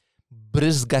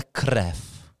 Bryzga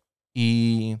krew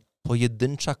i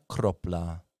pojedyncza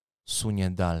kropla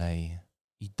sunie dalej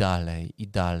i dalej i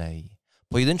dalej.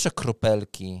 Pojedyncze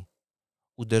kropelki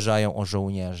uderzają o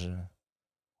żołnierzy,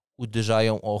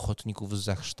 uderzają o ochotników z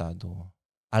Zachsztadu.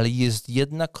 Ale jest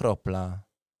jedna kropla,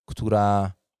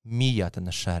 która mija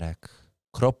ten szereg.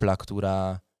 Kropla,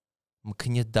 która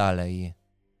mknie dalej,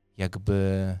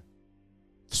 jakby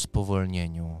w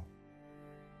spowolnieniu.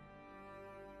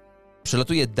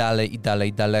 Przelatuje dalej i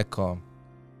dalej, daleko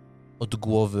od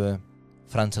głowy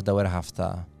Franza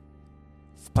Dauerhafta.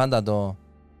 Wpada do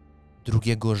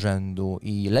drugiego rzędu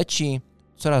i leci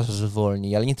coraz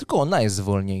wolniej, ale nie tylko ona jest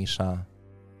wolniejsza.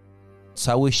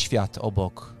 Cały świat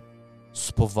obok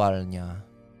spowalnia.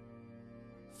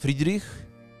 Friedrich,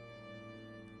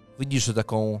 widzisz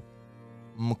taką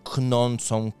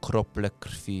mknącą kroplę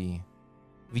krwi.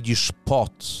 Widzisz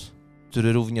pot,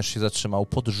 który również się zatrzymał,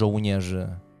 pot żołnierzy,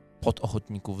 pot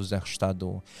ochotników z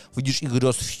Zachsztadu. Widzisz ich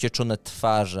rozwścieczone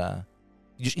twarze.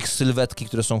 Widzisz ich sylwetki,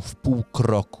 które są w pół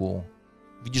kroku.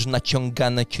 Widzisz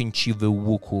naciągane cięciwy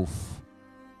łuków,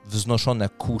 wznoszone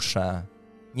kusze,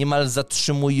 niemal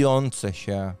zatrzymujące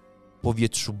się w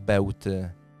powietrzu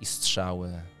bełty i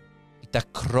strzały. I ta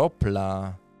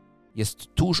kropla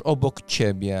jest tuż obok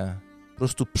ciebie, po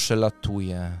prostu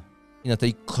przelatuje. I na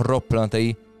tej krople, na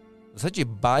tej w zasadzie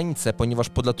bańce, ponieważ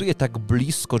podlatuje tak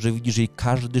blisko, że widzisz jej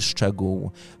każdy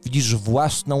szczegół. Widzisz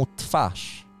własną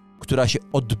twarz, która się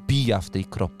odbija w tej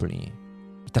kropli.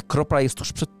 I ta kropla jest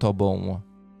tuż przed tobą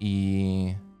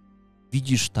i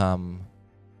widzisz tam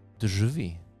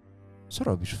drzwi. Co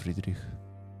robisz, Friedrich?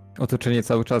 Otoczenie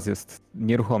cały czas jest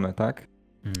nieruchome, tak?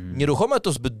 Nieruchome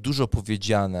to zbyt dużo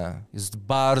powiedziane. Jest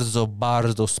bardzo,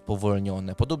 bardzo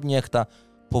spowolnione. Podobnie jak ta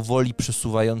powoli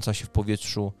przesuwająca się w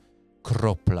powietrzu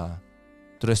kropla,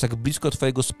 która jest tak blisko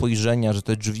twojego spojrzenia, że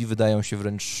te drzwi wydają się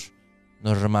wręcz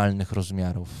normalnych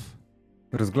rozmiarów.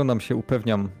 Rozglądam się,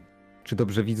 upewniam, czy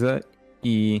dobrze widzę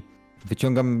i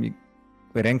wyciągam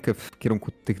rękę w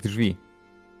kierunku tych drzwi.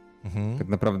 Tak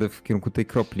naprawdę w kierunku tej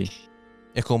kropli.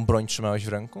 Jaką broń trzymałeś w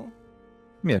ręku?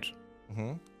 Miecz.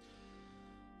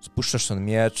 Spuszczasz ten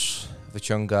miecz,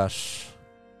 wyciągasz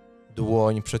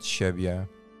dłoń przed siebie,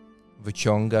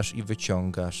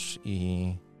 wyciągasz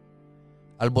i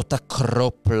albo ta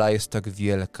kropla jest tak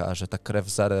wielka, że ta krew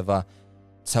zalewa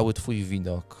cały twój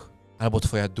widok, albo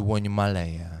twoja dłoń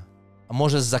maleje. A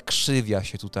może zakrzywia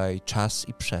się tutaj czas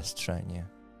i przestrzeń.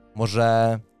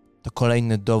 Może to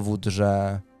kolejny dowód,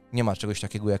 że nie ma czegoś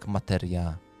takiego jak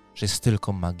materia, że jest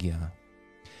tylko magia.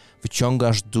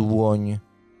 Wyciągasz dłoń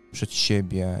przed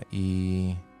siebie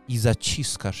i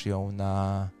zaciskasz ją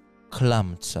na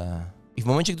klamce. I w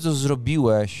momencie, gdy to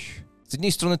zrobiłeś, z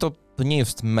jednej strony to nie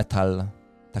jest metal,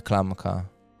 ta klamka,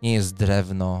 nie jest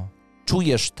drewno.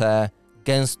 Czujesz tę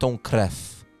gęstą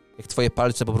krew, jak twoje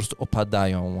palce po prostu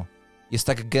opadają. Jest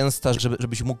tak gęsta,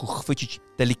 żebyś mógł chwycić,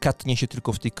 delikatnie się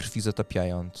tylko w tej krwi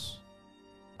zatapiając.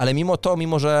 Ale mimo to,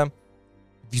 mimo że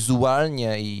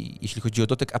wizualnie i jeśli chodzi o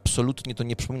dotyk, absolutnie to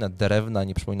nie przypomina drewna,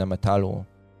 nie przypomina metalu,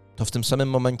 to w tym samym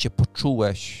momencie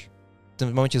poczułeś, w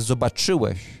tym momencie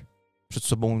zobaczyłeś przed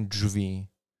sobą drzwi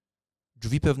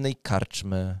pewnej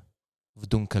karczmy w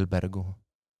Dunkelbergu.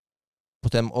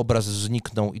 Potem obraz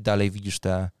zniknął i dalej widzisz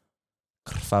te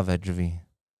krwawe drzwi.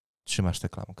 Trzymasz tę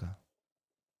klamkę.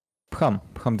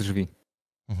 Pcham drzwi.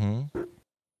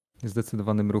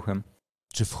 Zdecydowanym ruchem.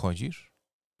 Czy wchodzisz?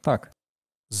 Tak.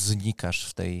 Znikasz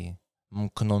w tej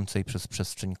mknącej przez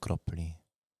przestrzeń kropli.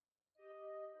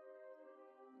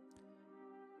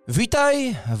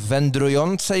 Witaj w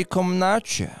wędrującej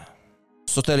komnacie.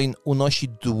 Sotelin unosi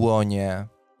dłonie,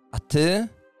 a ty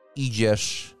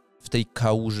idziesz w tej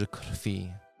kałuży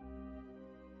krwi.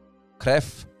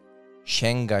 Krew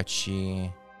sięga ci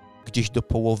gdzieś do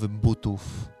połowy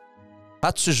butów.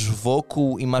 Patrzysz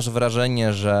wokół i masz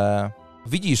wrażenie, że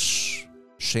widzisz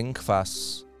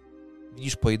szynkwas,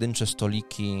 widzisz pojedyncze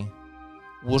stoliki,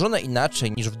 ułożone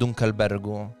inaczej niż w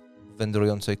Dunkelbergu, w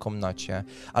wędrującej komnacie,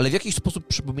 ale w jakiś sposób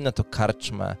przypomina to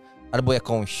karczmę albo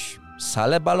jakąś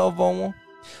salę balową.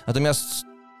 Natomiast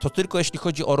to tylko jeśli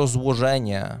chodzi o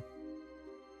rozłożenie,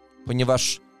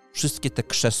 ponieważ wszystkie te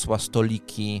krzesła,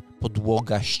 stoliki,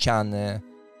 podłoga, ściany,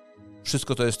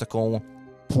 wszystko to jest taką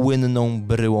płynną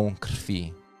bryłą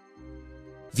krwi.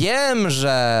 Wiem,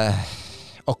 że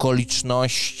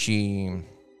okoliczności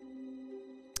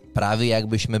prawie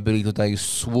jakbyśmy byli tutaj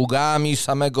sługami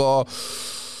samego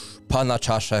pana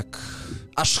czaszek.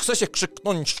 Aż chce się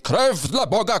krzyknąć krew dla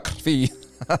Boga krwi.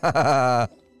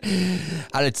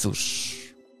 Ale cóż,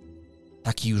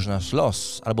 taki już nasz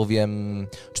los, albowiem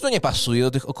czy to nie pasuje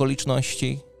do tych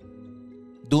okoliczności?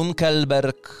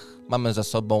 Dunkelberg mamy za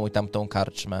sobą i tamtą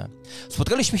karczmę.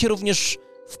 Spotkaliśmy się również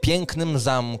w pięknym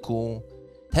zamku.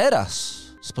 Teraz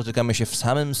spotykamy się w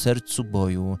samym sercu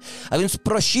boju. A więc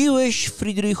prosiłeś,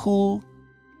 Friedrichu,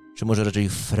 czy może raczej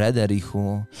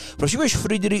Frederichu, prosiłeś,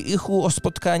 Friedrichu, o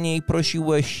spotkanie i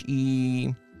prosiłeś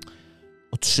i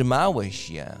otrzymałeś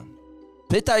je.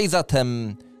 Pytaj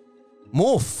zatem,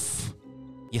 mów,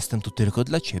 jestem tu tylko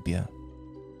dla ciebie.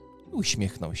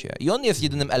 Uśmiechnął się. I on jest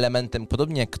jedynym elementem,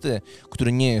 podobnie jak ty,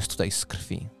 który nie jest tutaj z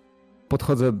krwi.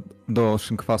 Podchodzę do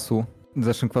szynkwasu.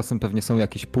 Za szynkwasem pewnie są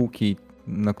jakieś półki,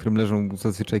 na którym leżą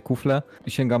zazwyczaj kufle.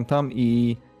 Sięgam tam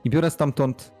i biorę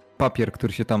stamtąd papier,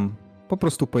 który się tam po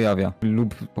prostu pojawia.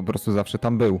 Lub po prostu zawsze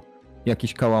tam był.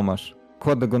 Jakiś kałamarz.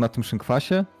 Kładę go na tym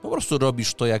szynkwasie. Po prostu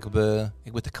robisz to, jakby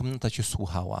ta komnata cię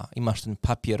słuchała. I masz ten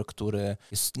papier, który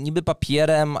jest niby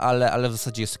papierem, ale w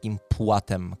zasadzie jest takim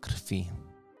płatem krwi.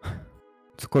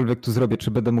 Cokolwiek tu zrobię,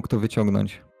 czy będę mógł to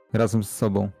wyciągnąć razem z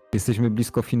sobą. Jesteśmy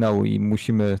blisko finału i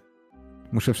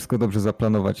muszę wszystko dobrze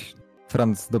zaplanować.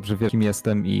 Franz dobrze wie, kim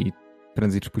jestem i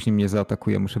prędzej czy później mnie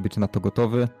zaatakuje. Muszę być na to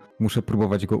gotowy. Muszę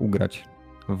próbować go ugrać.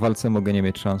 W walce mogę nie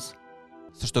mieć szans.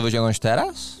 Chcesz to wyciągnąć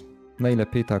teraz?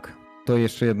 Najlepiej tak. To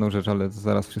jeszcze jedną rzecz, ale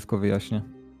zaraz wszystko wyjaśnię.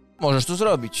 Możesz to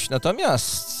zrobić,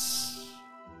 natomiast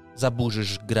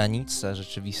zaburzysz granice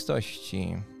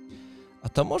rzeczywistości. A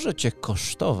to może cię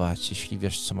kosztować, jeśli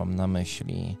wiesz, co mam na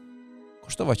myśli.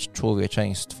 Kosztować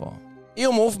człowieczeństwo. I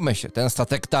umówmy się, ten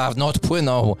statek dawno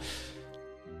odpłynął.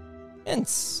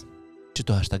 Więc czy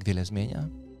to aż tak wiele zmienia?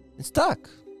 Więc tak,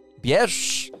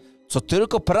 bierz, co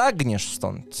tylko pragniesz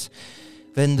stąd.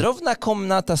 Wędrowna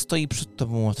komnata stoi przed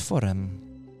tobą otworem.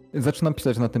 Zaczynam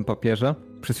pisać na tym papierze.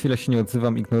 Przez chwilę się nie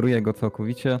odzywam, ignoruję go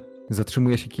całkowicie.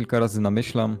 Zatrzymuję się kilka razy,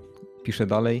 namyślam, piszę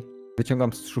dalej.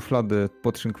 Wyciągam z szuflady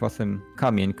pod szynkwasem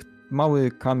kamień.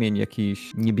 Mały kamień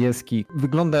jakiś niebieski.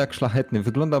 Wygląda jak szlachetny.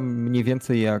 Wygląda mniej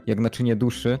więcej jak naczynie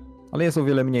duszy, ale jest o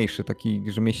wiele mniejszy,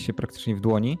 taki, że mieści się praktycznie w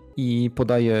dłoni. I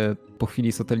podaję po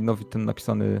chwili Sotelinowi ten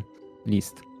napisany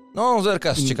list. No,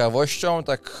 zerka z ciekawością,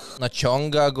 tak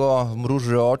naciąga go,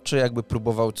 mruży oczy, jakby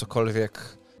próbował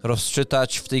cokolwiek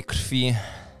rozczytać w tej krwi.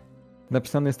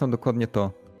 Napisane jest tam dokładnie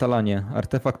to. Talanie,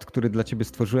 artefakt, który dla ciebie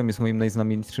stworzyłem, jest moim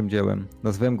najznamienitszym dziełem.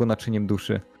 Nazwałem go naczyniem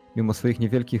duszy. Mimo swoich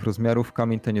niewielkich rozmiarów,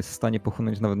 kamień ten jest w stanie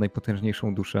pochłonąć nawet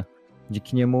najpotężniejszą duszę.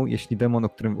 Dzięki niemu, jeśli demon, o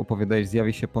którym opowiadałeś,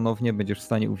 zjawi się ponownie, będziesz w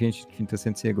stanie uwięzić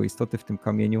kwintesencję jego istoty w tym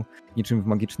kamieniu, niczym w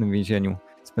magicznym więzieniu,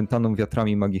 spętaną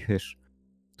wiatrami magii Hysz.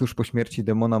 Tuż po śmierci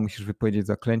demona musisz wypowiedzieć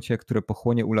zaklęcie, które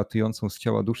pochłonie ulatującą z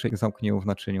ciała duszę i zamknie ją w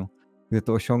naczyniu. Gdy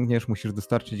to osiągniesz, musisz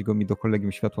dostarczyć go mi do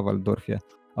Kolegium Światła w Waldorfie,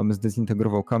 abym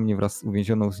zdezintegrował kamień wraz z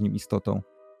uwięzioną z nim istotą.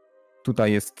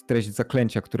 Tutaj jest treść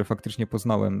zaklęcia, które faktycznie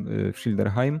poznałem w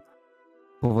Schilderheim.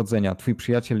 Powodzenia, twój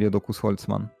przyjaciel Jodokus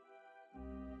Holtzman.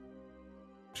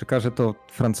 Przekażę to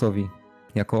Francowi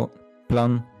jako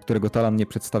plan, którego Talan nie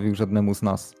przedstawił żadnemu z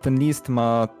nas. Ten list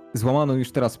ma złamaną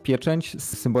już teraz pieczęć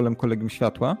z symbolem Kolegium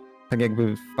Światła, tak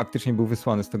jakby faktycznie był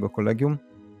wysłany z tego kolegium.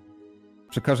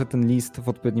 Przekażę ten list w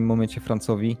odpowiednim momencie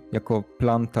Francowi jako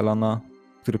plan Talana,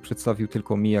 który przedstawił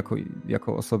tylko mi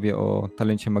jako osobie o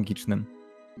talencie magicznym.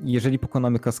 Jeżeli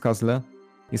pokonamy Kaskazle,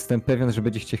 jestem pewien, że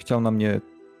będziecie chciał na mnie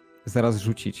zaraz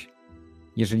rzucić.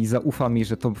 Jeżeli zaufa mi,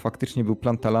 że to faktycznie był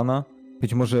plan Talana,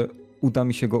 być może uda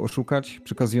mi się go oszukać,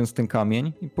 przekazując ten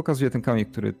kamień. I pokazuję ten kamień,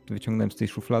 który wyciągnąłem z tej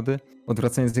szuflady,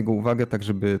 odwracając jego uwagę tak,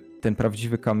 żeby ten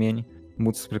prawdziwy kamień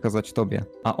móc przekazać tobie.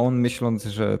 A on, myśląc,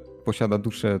 że posiada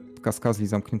duszę Kaskazli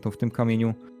zamkniętą w tym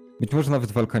kamieniu, być może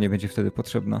nawet walka nie będzie wtedy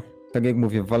potrzebna. Tak jak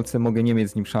mówię, w walce mogę nie mieć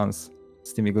z nim szans.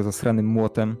 Z tym jego zasranym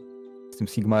młotem, z tym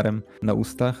Sigmarem na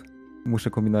ustach. Muszę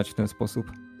kombinować w ten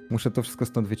sposób. Muszę to wszystko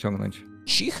stąd wyciągnąć.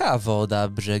 Cicha woda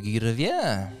brzegi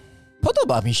rwie.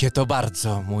 Podoba mi się to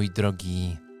bardzo, mój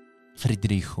drogi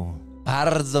Friedrichu.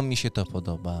 Bardzo mi się to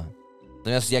podoba.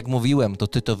 Natomiast jak mówiłem, to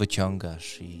ty to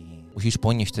wyciągasz i musisz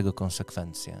ponieść tego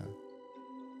konsekwencje.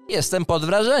 Jestem pod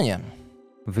wrażeniem.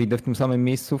 Wyjdę w tym samym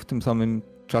miejscu, w tym samym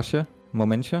czasie,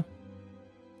 momencie?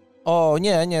 O,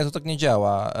 nie, to tak nie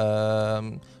działa.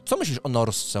 Co myślisz o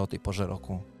Norsce o tej porze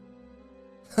roku?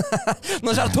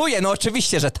 No żartuję, no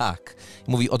oczywiście, że tak.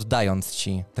 Mówi, oddając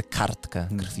ci tę kartkę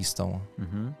krwistą.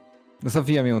 Mhm.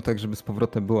 Zawijam ją tak, żeby z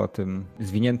powrotem była tym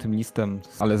zwiniętym listem,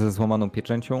 ale ze złamaną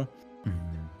pieczęcią.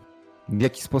 W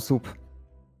jaki sposób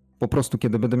po prostu,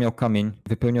 kiedy będę miał kamień,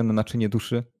 wypełnione naczynie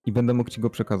duszy i będę mógł ci go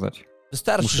przekazać.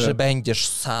 Wystarczy, że będziesz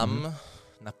sam,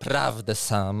 naprawdę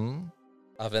sam,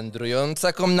 a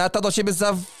wędrująca komnata do ciebie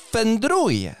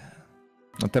zawędruje.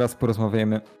 No teraz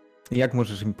porozmawiajmy, jak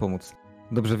możesz mi pomóc.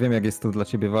 Dobrze wiem, jak jest to dla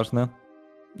ciebie ważne.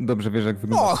 Dobrze wiesz, jak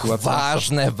wygląda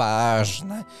sytuacja.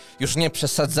 Ważne. Już nie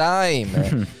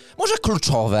przesadzajmy. Może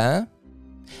kluczowe?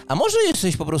 A może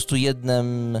jesteś po prostu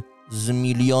jednym z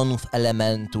milionów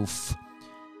elementów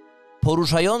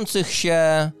poruszających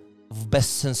się w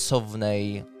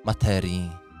bezsensownej materii,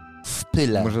 w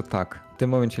pyle. Może tak. W tym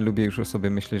momencie lubię już o sobie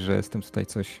myśleć, że jestem tutaj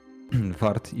coś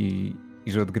wart i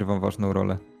że odgrywam ważną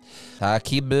rolę.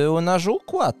 Taki był nasz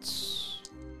układ,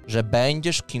 że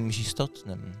będziesz kimś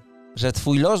istotnym, że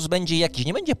twój los będzie jakiś,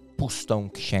 nie będzie pustą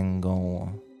księgą,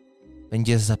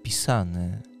 będzie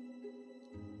zapisany.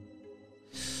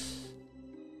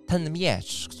 Ten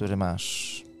miecz, który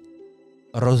masz,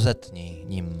 rozetnij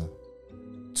nim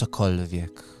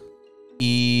cokolwiek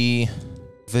i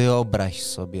wyobraź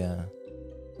sobie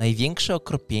największe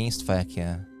okropieństwa,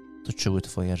 jakie toczyły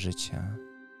twoje życie.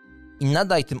 I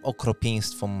nadaj tym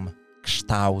okropieństwom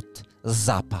kształt,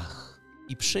 zapach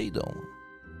i przyjdą.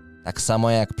 Tak samo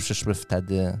jak przyszły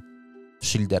wtedy w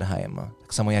Schilderheim,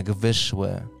 tak samo jak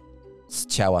wyszły z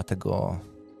ciała tego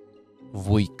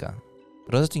wujka.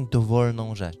 Rozetnij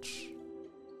dowolną rzecz.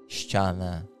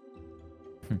 Ścianę,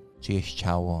 czyjeś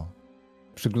ciało.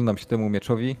 Przyglądam się temu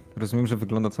mieczowi. Rozumiem, że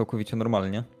wygląda całkowicie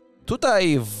normalnie.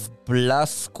 Tutaj w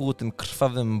blasku, tym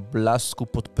krwawym blasku,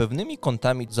 pod pewnymi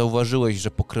kątami zauważyłeś,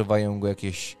 że pokrywają go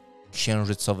jakieś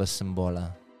księżycowe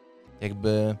symbole.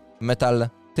 Jakby metal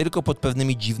tylko pod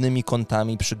pewnymi dziwnymi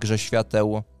kątami przy grze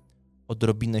świateł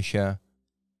odrobinę się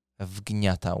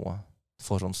wgniatał,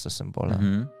 tworząc te symbole.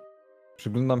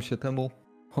 Przyglądam się temu,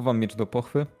 chowam miecz do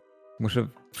pochwy. Muszę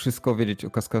wszystko wiedzieć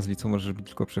o Kaskazji, co możesz mi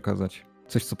tylko przekazać.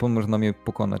 Coś, co pomoże nam je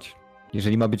pokonać.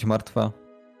 Jeżeli ma być martwa,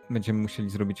 będziemy musieli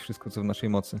zrobić wszystko, co w naszej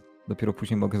mocy. Dopiero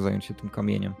później mogę zająć się tym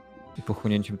kamieniem i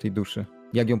pochłonięciem tej duszy.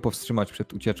 Jak ją powstrzymać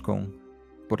przed ucieczką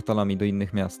portalami do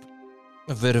innych miast?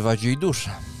 Wyrwać jej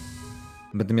duszę.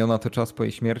 Będę miał na to czas po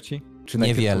jej śmierci? Czy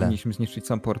najpierw Niewiele. powinniśmy zniszczyć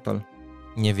sam portal?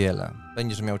 Niewiele.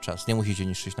 Będziesz miał czas. Nie musicie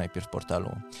niszczyć najpierw portalu.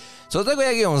 Co do tego,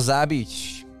 jak ją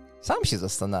zabić, sam się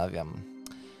zastanawiam.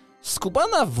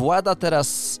 Skubana włada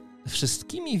teraz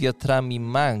wszystkimi wiatrami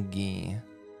magii.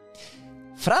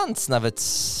 Franz nawet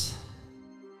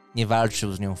nie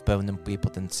walczył z nią w pełnym jej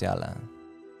potencjale.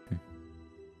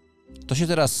 To się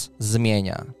teraz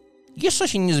zmienia. Jeszcze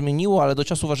się nie zmieniło, ale do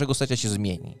czasu waszego starcia się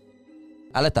zmieni.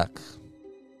 Ale tak,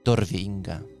 dorwie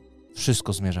Inga.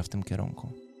 Wszystko zmierza w tym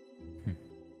kierunku.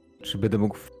 Czy będę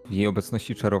mógł w jej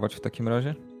obecności czarować w takim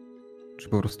razie? Czy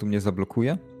po prostu mnie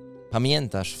zablokuje?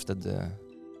 Pamiętasz wtedy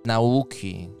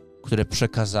nauki, które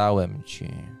przekazałem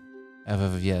ci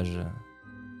w wieży,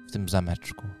 w tym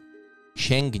zameczku.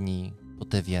 Sięgnij po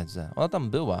tę wiedzę. Ona tam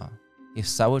była.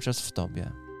 Jest cały czas w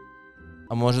tobie.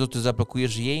 A może to ty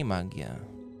zablokujesz jej magię?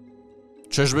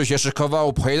 Czyżby się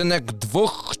szykował pojedynek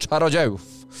dwóch czarodziejów?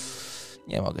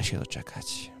 Nie mogę się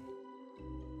doczekać.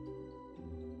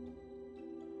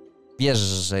 Wiesz,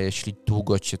 że jeśli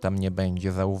długo cię tam nie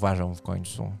będzie, zauważą w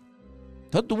końcu.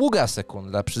 To długa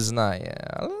sekunda,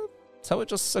 przyznaję, ale cały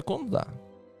czas sekunda.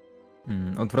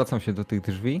 Odwracam się do tych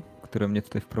drzwi, które mnie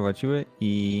tutaj wprowadziły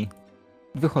i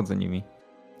wychodzę nimi.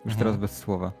 Już teraz bez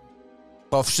słowa.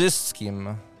 Po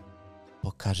wszystkim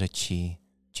pokażę ci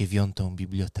 9.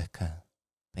 bibliotekę.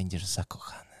 Będziesz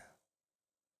zakochany.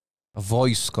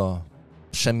 Wojsko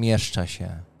przemieszcza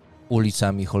się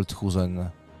ulicami Holthusen.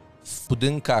 W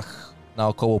budynkach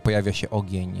naokoło pojawia się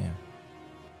ogień.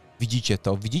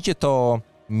 Widzicie to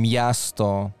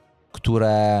miasto,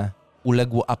 które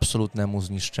uległo absolutnemu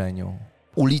zniszczeniu.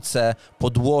 Ulice,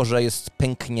 podłoże jest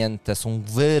pęknięte, są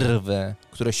wyrwy,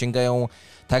 które sięgają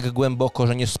tak głęboko,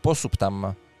 że nie sposób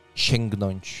tam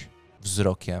sięgnąć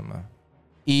wzrokiem.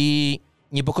 I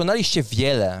nie pokonaliście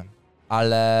wiele,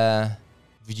 ale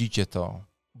widzicie to.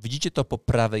 Widzicie to po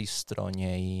prawej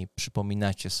stronie i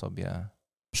przypominacie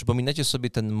sobie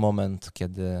ten moment,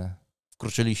 kiedy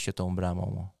wkroczyliście tą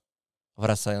bramą,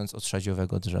 wracając od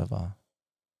szadziowego drzewa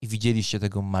i widzieliście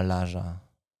tego malarza,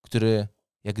 który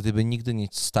jak gdyby nigdy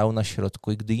nic, stał na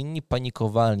środku i gdy inni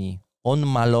panikowali, on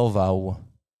malował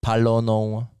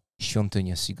paloną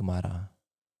świątynię Sigmara.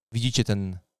 Widzicie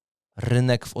ten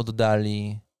rynek w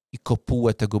oddali i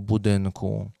kopułę tego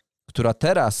budynku, która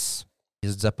teraz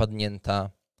jest zapadnięta.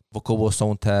 Wokoło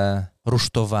są te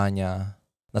rusztowania.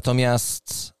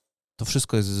 Natomiast to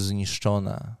wszystko jest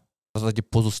zniszczone. W zasadzie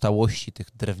pozostałości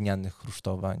tych drewnianych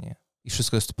rusztowań. I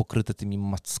wszystko jest pokryte tymi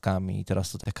mackami. I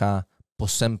teraz to taka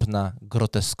posępna,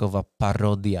 groteskowa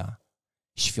parodia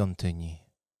świątyni.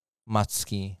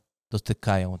 Macki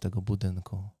dotykają tego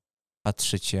budynku.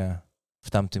 Patrzycie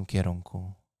w tamtym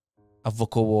kierunku. A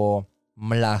wokoło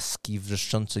mlaski,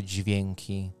 wrzeszczące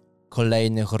dźwięki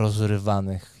kolejnych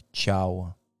rozrywanych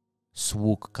ciał,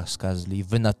 sług kaskazli,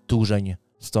 wynaturzeń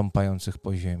stąpających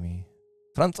po ziemi.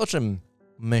 Franz, o czym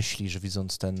myślisz,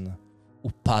 widząc ten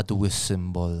upadły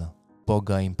symbol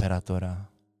Boga Imperatora?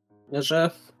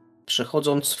 Że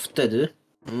przechodząc wtedy,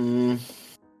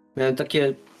 miałem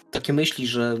takie myśli,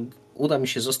 że uda mi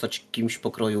się zostać kimś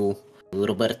pokroju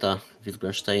Roberta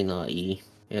Wittgensteina i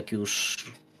jak już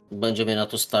będzie mnie na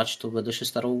to stać, to będę się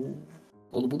starał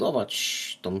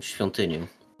odbudować tą świątynię.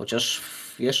 Chociaż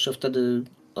jeszcze wtedy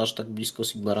aż tak blisko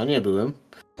Sigmara nie byłem,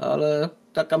 ale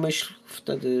taka myśl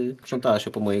wtedy krzątała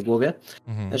się po mojej głowie,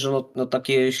 że no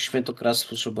takie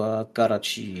świętokradztwo trzeba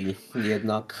karać i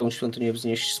jednak tą świątynię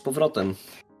wznieść z powrotem.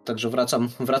 Także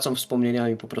wracam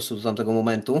wspomnieniami po prostu do tamtego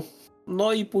momentu.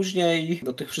 No i później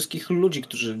do tych wszystkich ludzi,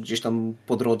 którzy gdzieś tam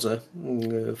po drodze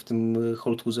w tym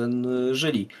Holthusen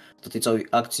żyli. Do tej całej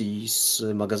akcji z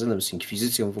magazynem, z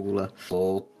Inkwizycją w ogóle,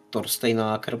 do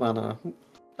Thorsteina Ackermana.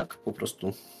 Tak po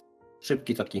prostu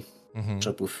szybki taki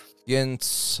przepływ.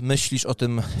 Więc myślisz o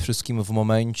tym wszystkim w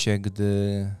momencie,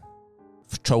 gdy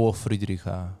w czoło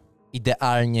Friedricha,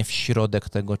 idealnie w środek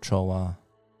tego czoła,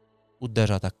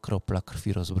 uderza ta kropla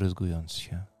krwi, rozbryzgując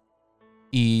się.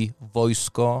 I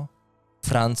wojsko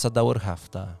Franza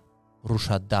Dauerhafta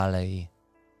rusza dalej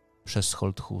przez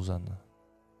Holthusen.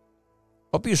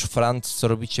 Opisz, Franz, co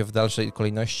robicie w dalszej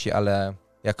kolejności, ale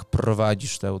jak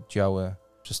prowadzisz te oddziały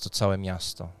przez to całe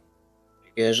miasto.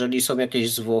 Jeżeli są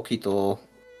jakieś zwłoki, to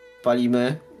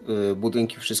palimy,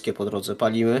 budynki wszystkie po drodze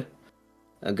palimy.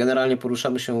 Generalnie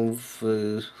poruszamy się w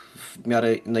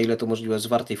miarę, na ile to możliwe,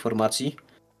 zwartej formacji.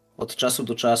 Od czasu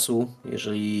do czasu,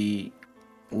 jeżeli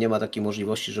nie ma takiej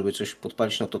możliwości, żeby coś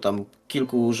podpalić, no to tam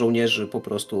kilku żołnierzy po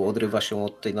prostu odrywa się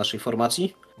od tej naszej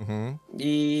formacji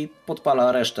i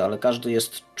podpala resztę, ale każdy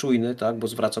jest czujny, tak, bo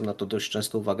zwracam na to dość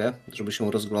często uwagę, żeby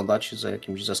się rozglądać za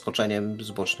jakimś zaskoczeniem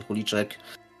z bocznych uliczek,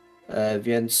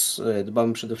 więc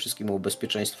dbamy przede wszystkim o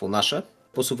bezpieczeństwo nasze.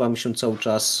 Posuwamy się cały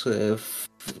czas.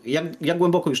 Jak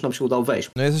głęboko już nam się udało wejść?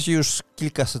 No jesteście już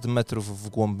kilkaset metrów w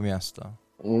głąb miasta.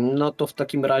 No to w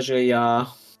takim razie ja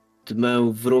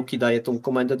dmę w róg i daję tą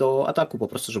komendę do ataku po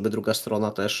prostu, żeby druga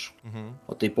strona też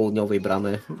od tej południowej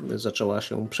bramy zaczęła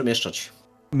się przemieszczać.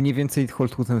 Mniej więcej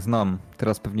Holthusen znam.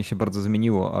 Teraz pewnie się bardzo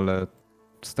zmieniło, ale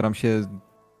staram się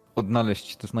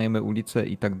odnaleźć te znajome ulice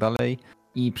i tak dalej.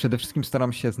 I przede wszystkim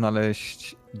staram się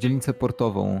znaleźć dzielnicę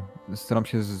portową. Staram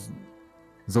się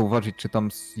zauważyć, czy tam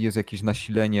jest jakieś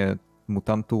nasilenie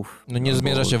mutantów. No nie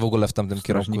zmierzacie w ogóle w tamtym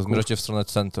kierunku, strażników. zmierzacie w stronę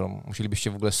centrum.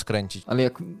 Musielibyście w ogóle skręcić. Ale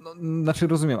jak, znaczy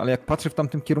rozumiem, ale jak patrzę w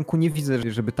tamtym kierunku, nie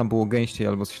widzę, żeby tam było gęściej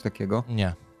albo coś takiego.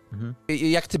 Nie.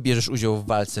 Jak ty bierzesz udział w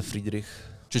walce, Friedrich?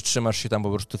 Czy trzymasz się tam po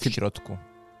prostu w środku?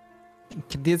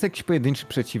 Kiedy jest jakiś pojedynczy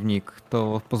przeciwnik,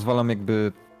 to pozwalam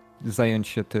jakby zająć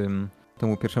się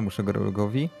temu pierwszemu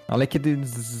szeregowi, ale kiedy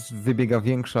wybiega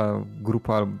większa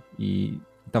grupa i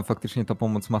tam faktycznie ta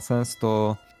pomoc ma sens,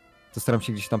 to staram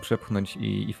się gdzieś tam przepchnąć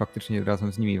i faktycznie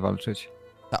razem z nimi walczyć.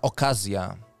 Ta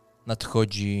okazja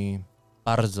nadchodzi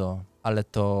bardzo, ale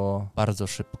to bardzo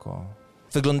szybko.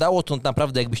 Wyglądało to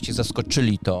naprawdę, jakbyście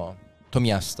zaskoczyli to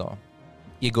miasto,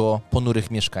 jego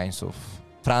ponurych mieszkańców.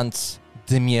 Franz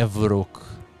dmie wróg,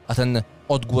 a ten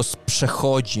odgłos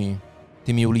przechodzi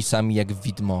tymi ulicami jak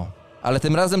widmo. Ale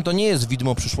tym razem to nie jest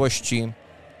widmo przyszłości,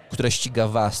 które ściga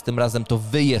was. Tym razem to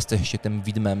wy jesteście tym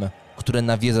widmem, które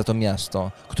nawiedza to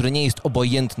miasto, które nie jest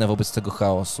obojętne wobec tego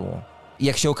chaosu. I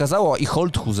jak się okazało, i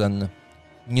Holthusen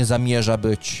nie zamierza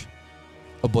być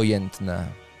obojętne.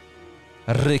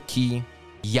 Ryki,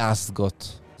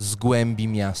 jazgot z głębi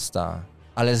miasta,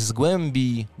 ale z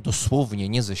głębi dosłownie,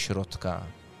 nie ze środka,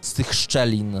 z tych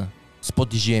szczelin, z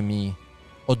podziemi,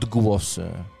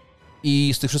 odgłosy.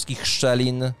 I z tych wszystkich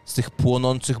szczelin, z tych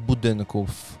płonących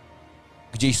budynków,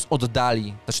 gdzieś z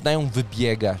oddali zaczynają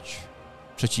wybiegać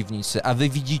przeciwnicy, a wy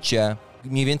widzicie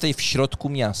mniej więcej w środku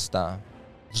miasta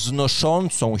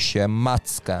wznoszącą się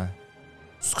mackę,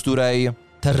 z której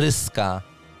tryska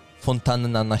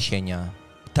fontanna nasienia.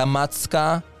 Ta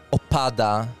macka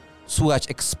opada,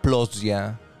 słychać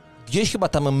eksplozję. Gdzieś chyba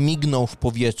tam mignął w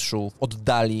powietrzu, w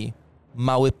oddali,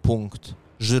 mały punkt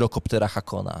żyrokoptera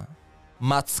Hakona.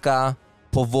 Macka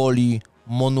powoli,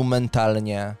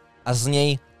 monumentalnie, a z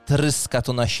niej tryska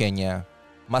to nasienie.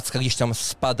 Macka gdzieś tam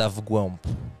spada w głąb.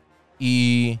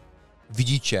 I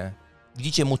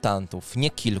widzicie mutantów, nie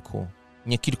kilku,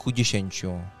 nie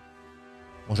kilkudziesięciu,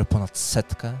 może ponad 100,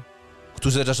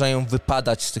 którzy zaczynają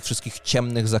wypadać z tych wszystkich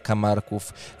ciemnych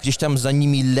zakamarków. Gdzieś tam za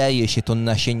nimi leje się to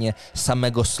nasienie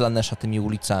samego Slanesha tymi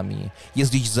ulicami.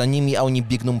 Jest gdzieś za nimi, a oni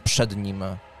biegną przed nim.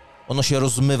 Ono się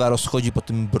rozmywa, rozchodzi po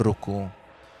tym bruku,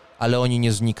 ale oni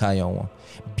nie znikają.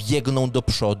 Biegną do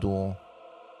przodu,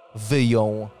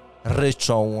 wyją,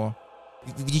 ryczą.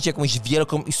 Widzicie jakąś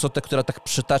wielką istotę, która tak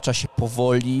przytacza się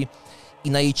powoli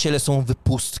i na jej ciele są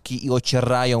wypustki i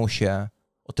ocierają się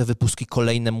o te wypustki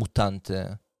kolejne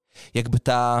mutanty. Jakby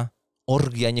ta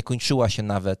orgia nie kończyła się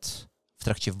nawet w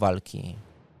trakcie walki.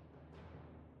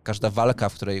 Każda walka,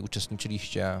 w której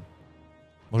uczestniczyliście,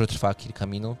 może trwała kilka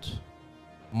minut,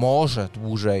 może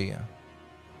dłużej.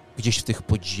 Gdzieś w tych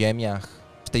podziemiach,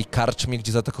 w tej karczmie,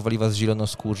 gdzie zaatakowali was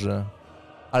zielonoskórzy.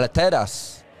 Ale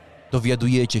teraz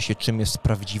dowiadujecie się, czym jest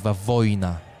prawdziwa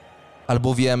wojna.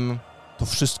 Albowiem to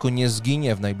wszystko nie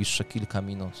zginie w najbliższe kilka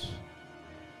minut.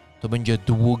 To będzie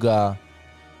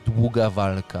długa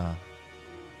walka.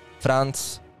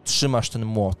 Franz, trzymasz ten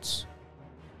młot.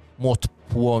 Młot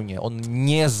płonie, on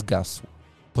nie zgasł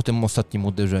po tym ostatnim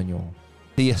uderzeniu.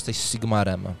 Ty jesteś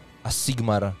Sigmarem, a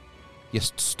Sigmar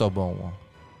jest z tobą.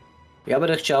 Ja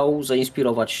będę chciał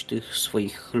zainspirować tych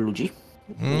swoich ludzi,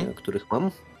 których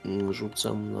mam.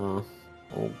 Rzucam na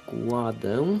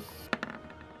ogładę.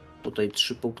 Tutaj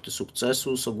 3 punkty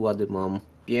sukcesu, z ogłady mam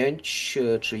 5,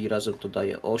 czyli razem to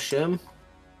daje 8.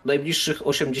 Najbliższych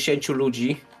 80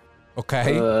 ludzi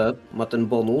ma ten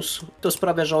bonus. To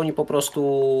sprawia, że oni po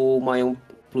prostu mają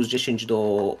plus 10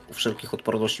 do wszelkich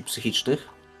odporności psychicznych.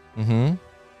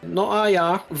 No a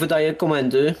ja wydaję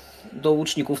komendy do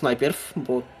łuczników najpierw,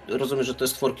 bo rozumiem, że te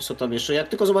stworki są tam jeszcze. Jak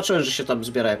tylko zobaczyłem, że się tam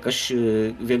zbiera jakaś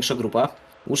większa grupa.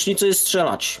 Łucznicy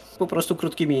strzelać. Po prostu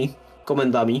krótkimi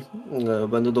komendami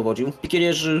będę dowodził.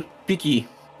 Pikierzy, piki.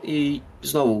 I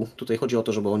znowu tutaj chodzi o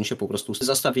to, żeby oni się po prostu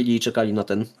zastawili i czekali na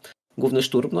ten główny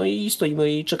szturm. No i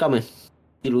stoimy i czekamy.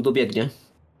 Ilu dobiegnie.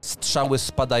 Strzały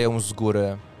spadają z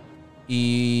góry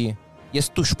i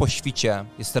jest tuż po świcie,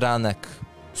 jest ranek.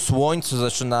 Słońce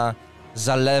zaczyna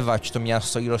zalewać to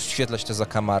miasto i rozświetlać te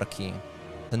zakamarki.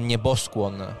 Ten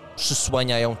nieboskłon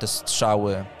przysłaniają te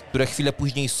strzały, które chwilę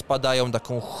później spadają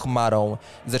taką chmarą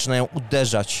i zaczynają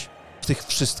uderzać w tych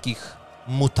wszystkich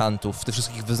mutantów, w tych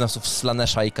wszystkich wyznawców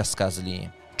Slanesha i Kaskazli.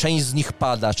 Część z nich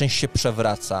pada, część się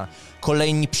przewraca,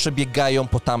 kolejni przebiegają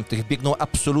po tamtych, biegną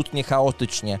absolutnie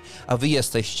chaotycznie, a wy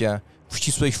jesteście w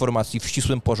ścisłej formacji, w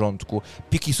ścisłym porządku.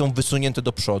 Piki są wysunięte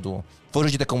do przodu,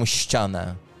 tworzycie taką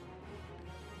ścianę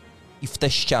i w tę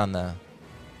ścianę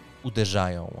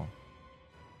uderzają.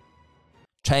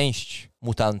 Część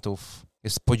mutantów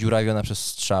jest podziurawiona przez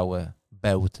strzały,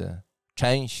 bełty,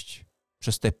 część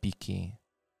przez te piki.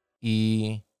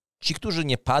 I ci, którzy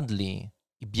nie padli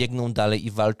i biegną dalej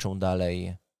i walczą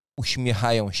dalej,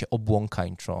 uśmiechają się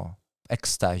obłąkańczo, w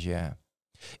ekstazie.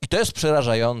 I to jest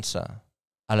przerażające,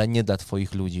 ale nie dla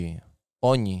twoich ludzi.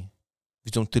 Oni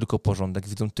widzą tylko porządek,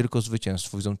 widzą tylko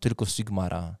zwycięstwo, widzą tylko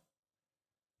Sigmara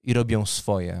i robią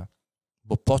swoje,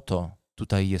 bo po to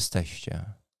tutaj jesteście.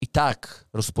 I tak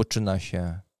rozpoczyna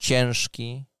się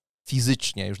ciężki,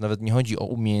 fizycznie, już nawet nie chodzi o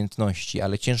umiejętności,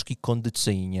 ale ciężki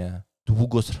kondycyjnie,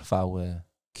 długotrwały,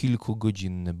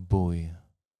 kilkugodzinny bój.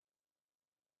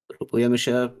 Próbujemy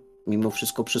się mimo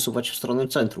wszystko przesuwać w stronę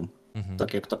centrum.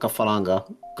 Tak jak taka falanga,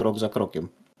 krok za krokiem.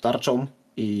 Tarczą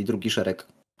i drugi szereg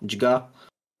dźga,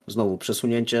 znowu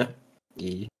przesunięcie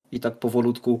i tak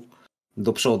powolutku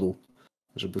do przodu,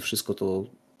 żeby wszystko to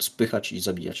spychać i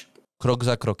zabijać. Krok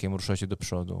za krokiem ruszacie do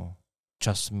przodu.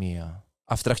 Czas mija.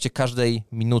 A w trakcie każdej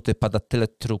minuty pada tyle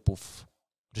trupów,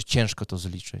 że ciężko to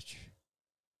zliczyć.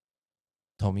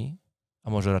 Tommy? A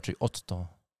może raczej Otto?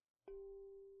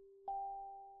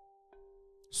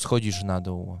 Schodzisz na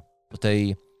dół po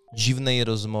tej dziwnej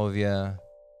rozmowie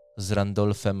z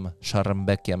Randolfem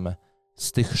Szarmbekiem,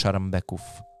 z tych Szarmbeków,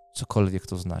 cokolwiek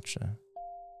to znaczy.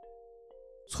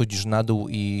 Schodzisz na dół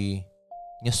i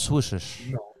nie słyszysz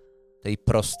tej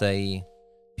prostej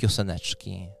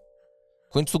pioseneczki.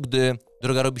 W końcu, gdy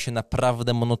droga robi się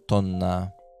naprawdę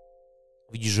monotonna,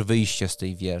 widzisz wyjście z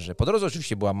tej wieży. Po drodze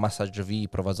oczywiście była masa drzwi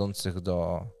prowadzących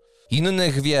do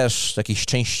innych wież, jakiejś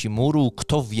części muru,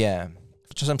 kto wie.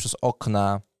 Czasem przez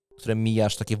okna, które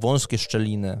mijasz, takie wąskie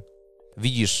szczeliny.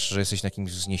 Widzisz, że jesteś na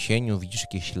jakimś wzniesieniu, widzisz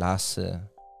jakieś lasy.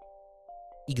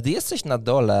 I gdy jesteś na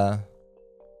dole,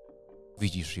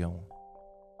 widzisz ją.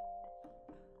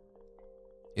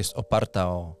 Jest oparta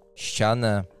o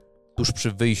ścianę tuż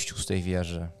przy wyjściu z tej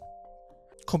wieży.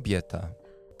 Kobieta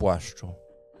w płaszczu.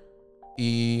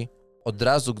 I od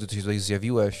razu, gdy ty się tutaj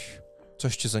zjawiłeś,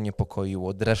 coś cię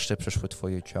zaniepokoiło, dreszcze przeszły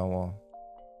twoje ciało.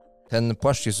 Ten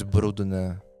płaszcz jest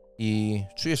brudny i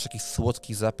czujesz taki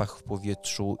słodki zapach w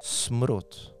powietrzu,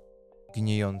 smród,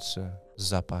 gniejący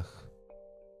zapach.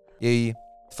 Jej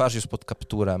twarz jest pod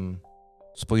kapturem,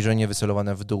 spojrzenie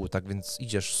wycelowane w dół, tak więc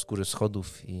idziesz z góry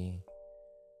schodów i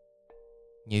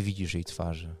nie widzisz jej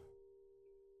twarzy.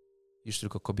 Widzisz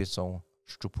tylko kobiecą,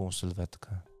 szczupłą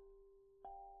sylwetkę.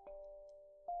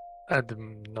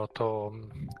 No to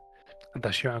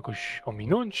da się jakoś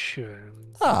ominąć?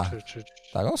 A, Czy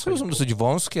Tak, one są dosyć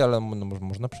wąskie, ale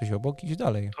można przejść obok i iść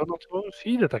dalej. no to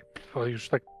idę tak, już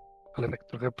tak, ale tak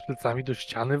trochę plecami do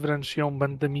ściany wręcz ją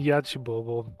będę mijać,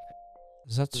 bo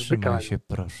Zatrzymaj się,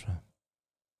 proszę.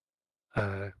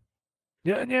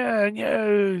 nie,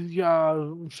 ja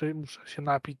muszę się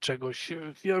napić czegoś,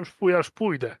 ja już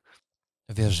pójdę.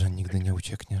 Wiesz, że nigdy nie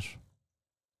uciekniesz.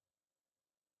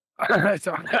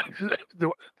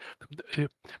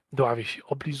 Dławi się,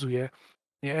 oblizuje.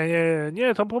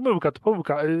 Nie, to pomyłka.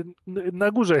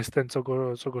 Na górze jest ten, co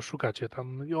go szukacie.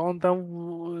 On tam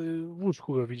w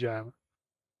łóżku go widziałem.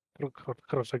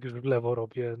 Kroczek już w lewo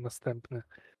robię, następny.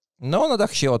 No, ona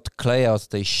tak się odkleja od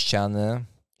tej ściany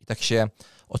i tak się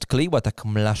odkleiła tak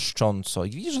mlaszcząco. I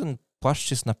widzisz, że ten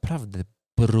płaszcz jest naprawdę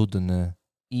brudny.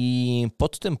 I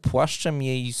pod tym płaszczem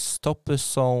jej stopy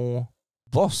są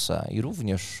bose i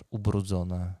również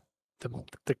ubrudzone.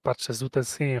 Tak patrzę z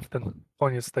utęsknieniem w ten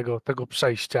koniec tego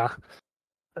przejścia.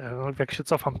 Jak się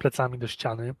cofam plecami do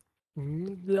ściany.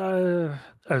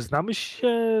 Znamy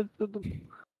się?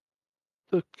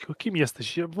 Kim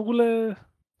jesteś? Ja w ogóle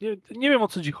nie wiem, o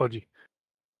co ci chodzi.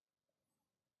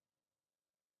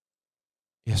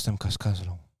 Jestem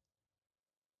kaskazlą.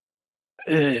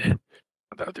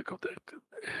 Tylko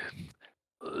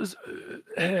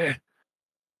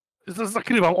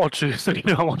zakrywam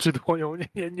oczy dłonią,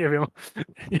 nie wiem.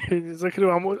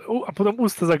 Zakrywam, a potem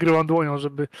usta zakrywam dłonią,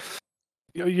 żeby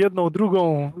jedną,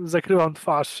 drugą zakrywam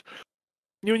twarz.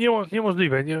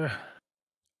 Niemożliwe, nie.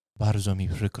 Bardzo mi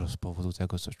przykro z powodu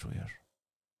tego, co czujesz.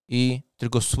 I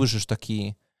tylko słyszysz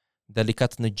taki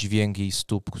delikatny dźwięk jej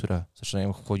stóp, które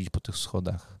zaczynają wchodzić po tych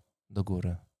schodach do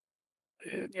góry.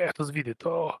 Nie, to z widy,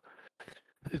 to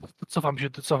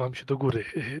cofam się do góry.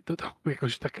 To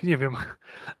jakoś tak, nie wiem.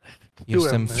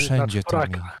 Jestem Tyłem, wszędzie, na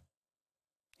czworaka. Tommy.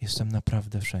 Jestem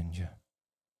naprawdę wszędzie.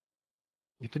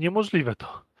 I to niemożliwe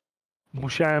to.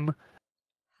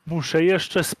 Muszę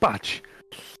jeszcze spać.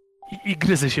 I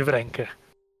gryzę się w rękę.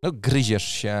 No gryziesz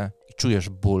się i czujesz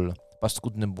ból,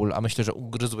 paskudny ból, a myślę, że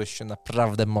ugryzłeś się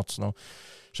naprawdę mocno,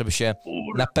 żeby się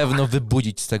na pewno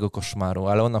wybudzić z tego koszmaru,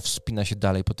 ale ona wspina się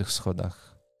dalej po tych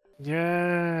schodach.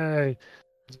 Nie,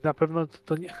 na pewno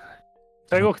to nie.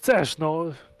 Czego chcesz? No,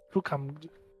 szukam.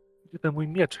 Gdzie ten mój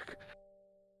mieczek?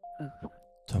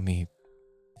 To mi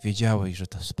wiedziałeś, że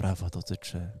ta sprawa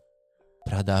dotyczy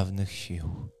pradawnych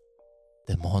sił,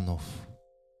 demonów,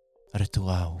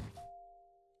 rytuałów.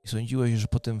 I sądziłeś, że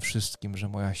po tym wszystkim, że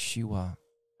moja siła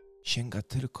sięga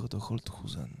tylko do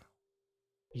Holthusen.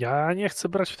 Ja nie chcę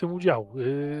brać w tym udziału.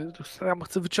 Ja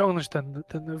chcę wyciągnąć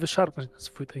wyszarpnąć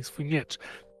ten swój miecz.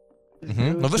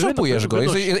 No wyszarpujesz go.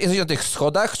 Jesteś na tych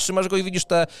schodach, trzymasz go i widzisz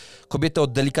tę kobietę o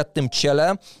delikatnym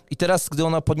ciele i teraz, gdy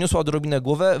ona podniosła odrobinę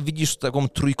głowę, widzisz taką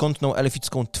trójkątną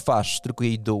elficką twarz, tylko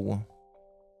jej dół.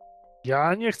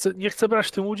 Ja nie chcę brać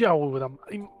w tym udziału.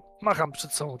 I macham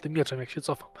przed sobą tym mieczem, jak się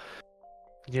cofam.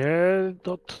 Nie,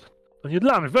 to nie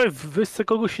dla mnie. Weź sobie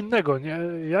kogoś innego. Nie,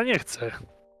 ja nie chcę.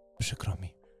 Przykro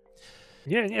mi.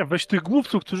 Nie, weź tych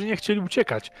głupców, którzy nie chcieli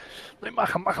uciekać. No i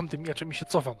macham tym mieczem i się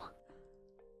cofam.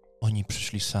 Oni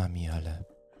przyszli sami, ale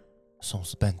są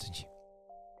zbędni.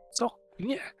 Co?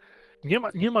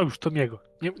 Nie ma już Tomiego.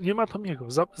 Nie ma Tomiego.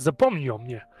 Zapomnij o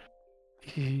mnie.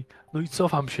 No i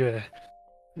cofam się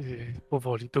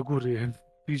powoli do góry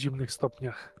w tych zimnych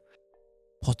stopniach.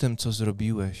 Po tym, co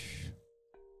zrobiłeś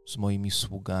z moimi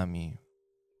sługami,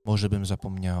 może bym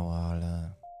zapomniała,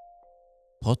 ale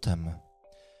potem,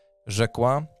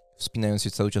 rzekła, wspinając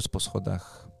się cały czas po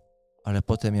schodach, ale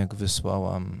potem jak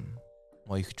wysłałam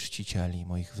moich czcicieli,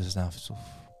 moich wyznawców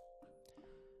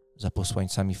za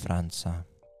posłańcami Franca,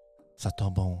 za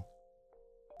tobą,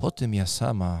 po tym ja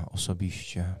sama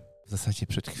osobiście, w zasadzie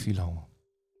przed chwilą,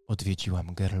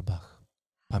 odwiedziłam Gerlbach.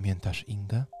 Pamiętasz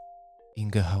Ingę?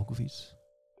 Ingę Haugwitz?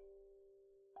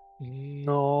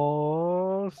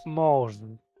 No, może.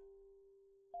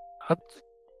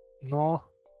 No,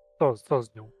 co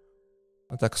z nią?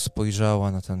 No tak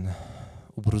spojrzała na ten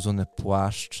ubrudzony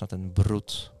płaszcz, na ten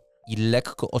brud i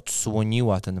lekko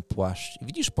odsłoniła ten płaszcz. I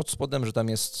widzisz pod spodem, że tam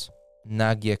jest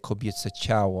nagie kobiece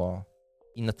ciało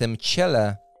i na tym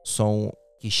ciele są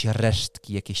jakieś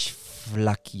resztki, jakieś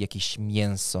flaki, jakieś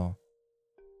mięso.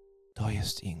 To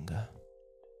jest Inga.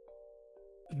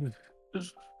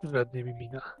 Żadnie mi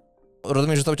mina.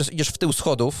 Rozumiem, że cały czas idziesz w tył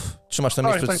schodów, trzymasz ten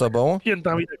miecz przed sobą.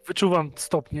 Piętami tak wyczuwam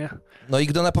stopnie. No i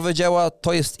gdy ona powiedziała,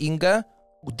 to jest Inga,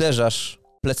 uderzasz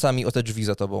plecami o te drzwi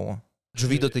za tobą.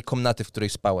 Drzwi do tej komnaty, w której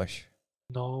spałeś.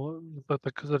 No, to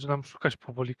tak zaczynam szukać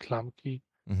powoli klamki.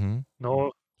 Mhm.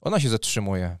 No, Ona się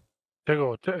zatrzymuje.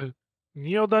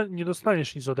 nie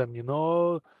dostaniesz nic ode mnie.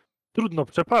 No, trudno,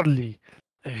 przepadli.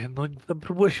 No, tam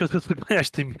próbuję się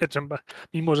odganiać tym mieczem,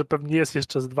 mimo że pewnie jest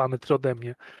jeszcze z 2 metry ode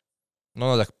mnie.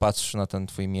 No ona tak patrzy na ten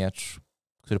twój miecz,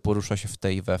 który porusza się w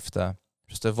tej i we w te.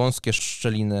 Przez te wąskie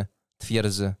szczeliny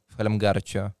twierdzy w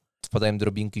Helmgarcie wpadają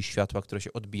drobinki światła, które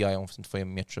się odbijają w tym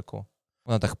twoim mieczyku.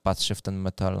 Ona tak patrzy w ten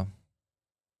metal.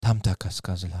 Tamta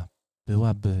kaskazla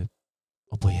byłaby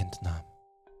obojętna.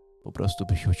 Po prostu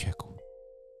byś uciekł.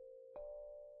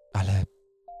 Ale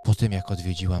po tym, jak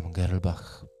odwiedziłam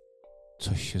Gerlbach,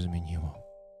 coś się zmieniło.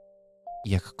 I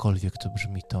jakkolwiek to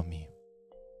brzmi, Tomi,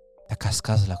 ta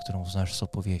kaskazla, którą znasz z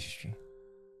opowieści,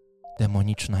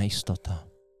 demoniczna istota,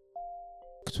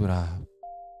 która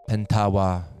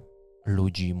pętała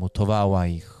ludzi, mutowała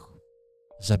ich,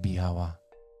 zabijała,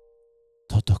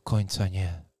 to do końca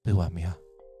nie byłam ja.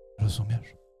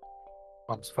 Rozumiesz?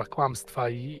 Kłamstwa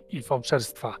i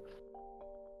fałszerstwa.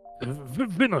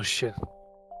 Wynoś się.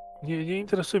 Nie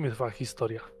interesuje mnie twoja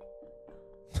historia.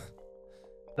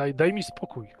 Daj mi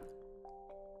spokój.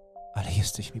 Ale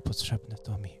jesteś mi potrzebny,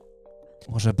 Tomi.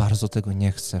 Może bardzo tego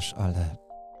nie chcesz, ale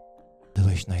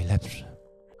byłeś najlepszy.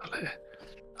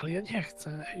 Ale ja nie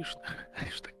chcę.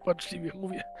 Już tak płaczliwie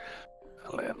mówię.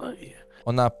 Ale no i...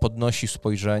 Ona podnosi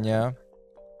spojrzenie,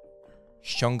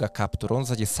 ściąga kaptur, on w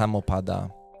zasadzie sam opada.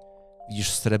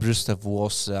 Widzisz srebrzyste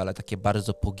włosy, ale takie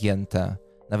bardzo pogięte.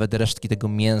 Nawet resztki tego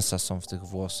mięsa są w tych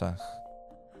włosach.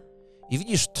 I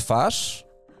widzisz twarz,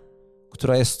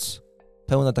 która jest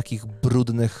pełna takich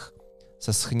brudnych,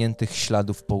 zaschniętych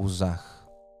śladów po łzach.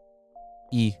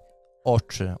 I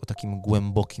oczy o takim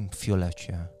głębokim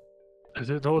fiolecie.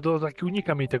 No, tak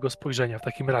unikam jej tego spojrzenia w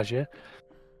takim razie.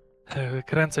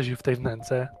 Kręcę się w tej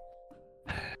wnęce.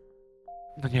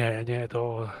 No nie,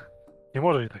 to nie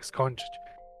może się tak skończyć.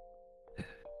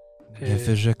 Nie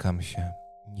wyrzekam się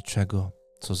niczego,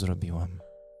 co zrobiłam.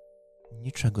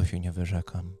 Niczego się nie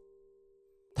wyrzekam.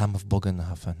 Tam w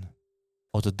Bogenhafen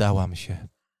oddałam się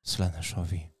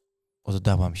Slaneszowi.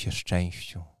 Oddałam się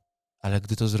szczęściu. Ale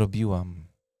gdy to zrobiłam,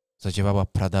 zadziałała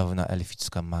pradawna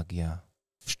elficka magia,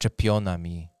 wszczepiona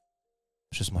mi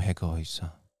przez mojego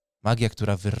ojca. Magia,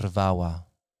 która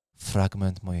wyrwała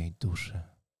fragment mojej duszy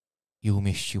i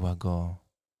umieściła go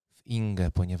w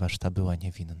Ingę, ponieważ ta była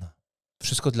niewinna.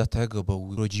 Wszystko dlatego, bo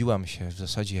urodziłam się w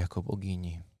zasadzie jako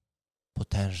bogini.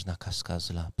 Potężna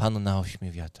kaskazla, panna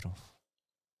 8 wiatrów.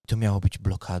 I to miało być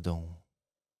blokadą,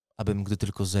 abym, gdy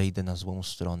tylko zejdę na złą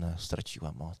stronę,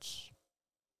 straciła moc.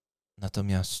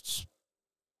 Natomiast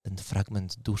ten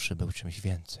fragment duszy był czymś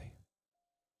więcej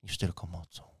niż tylko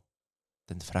mocą.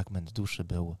 Ten fragment duszy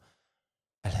był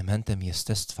elementem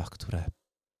jestestwa,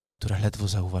 które ledwo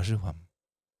zauważyłam.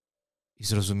 I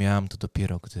zrozumiałam to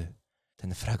dopiero, gdy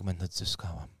ten fragment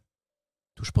odzyskałam.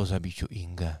 Tuż po zabiciu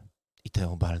Ingę i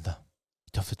Teobalda.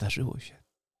 I to wydarzyło się.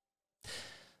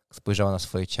 Spojrzała na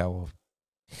swoje ciało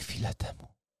chwilę temu.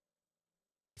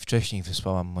 Wcześniej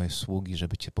wysłałam moje sługi,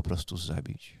 żeby cię po prostu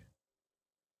zabić.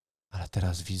 Ale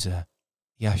teraz widzę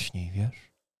jaśniej,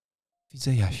 wiesz?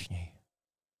 Widzę jaśniej.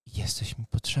 I jesteś mi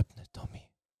potrzebny, Tomi.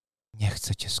 Nie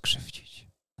chcę cię skrzywdzić.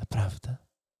 Naprawdę.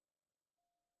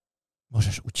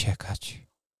 Możesz uciekać,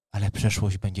 ale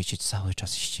przeszłość będzie cię cały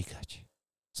czas ścigać.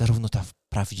 Zarówno ta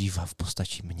prawdziwa w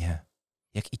postaci mnie,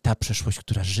 jak i ta przeszłość,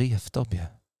 która żyje w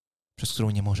tobie, przez którą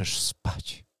nie możesz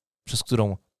spać, przez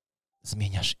którą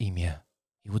zmieniasz imię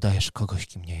i udajesz kogoś,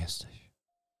 kim nie jesteś.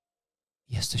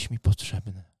 Jesteś mi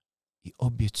potrzebny i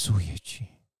obiecuję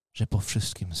ci, że po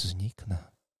wszystkim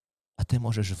zniknę, a ty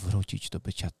możesz wrócić do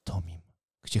bycia Tomim,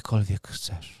 gdziekolwiek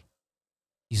chcesz.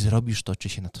 I zrobisz to, czy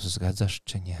się na to zgadzasz,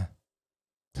 czy nie.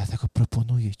 Dlatego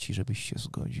proponuję ci, żebyś się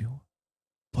zgodził,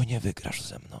 bo nie wygrasz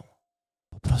ze mną.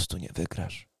 Po prostu nie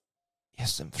wygrasz.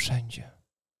 Jestem wszędzie.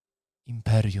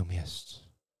 Imperium jest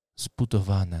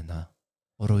zbudowane na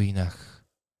ruinach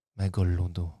mego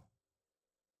ludu.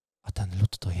 A ten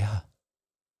lud to ja.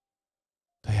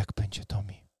 To jak będzie,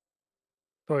 Tomi?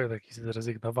 Stoję taki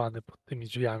zrezygnowany pod tymi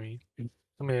drzwiami.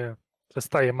 W sumie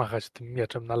przestaję machać tym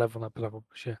mieczem na lewo, na prawo,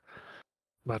 bo się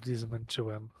bardziej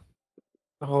zmęczyłem.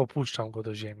 Opuszczam go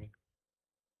do ziemi.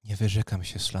 Nie wyrzekam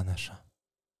się Slanesza.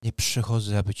 Nie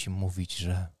przychodzę, aby ci mówić,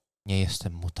 że nie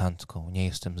jestem mutantką, nie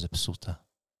jestem zepsuta.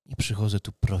 Nie przychodzę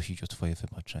tu prosić o twoje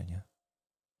wybaczenie.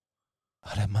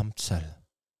 Ale mam cel.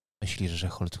 Myślisz, że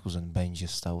Holthusen będzie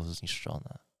stało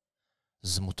zniszczone,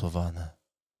 zmutowane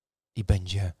i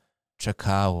będzie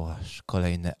czekało, aż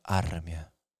kolejne armie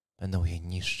będą je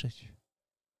niszczyć?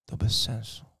 To bez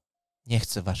sensu. Nie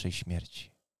chcę waszej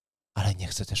śmierci, ale nie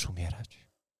chcę też umierać.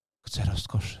 Chcę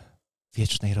rozkoszy,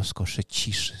 wiecznej rozkoszy,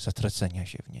 ciszy, zatracenia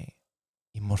się w niej.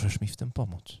 I możesz mi w tym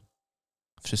pomóc.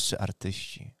 Wszyscy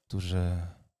artyści, którzy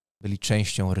byli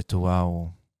częścią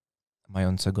rytuału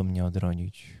mającego mnie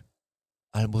odrodzić,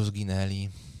 albo zginęli,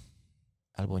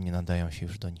 albo nie nadają się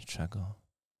już do niczego.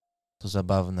 To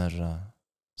zabawne, że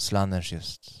Slanesh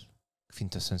jest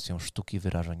kwintesencją sztuki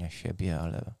wyrażania siebie,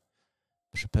 ale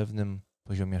przy pewnym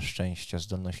poziomie szczęścia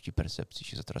zdolności percepcji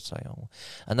się zatracają.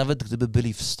 A nawet gdyby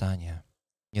byli w stanie,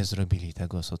 nie zrobili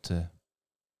tego, co ty.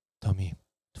 Tommy,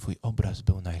 twój obraz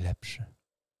był najlepszy.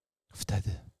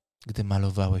 Wtedy, gdy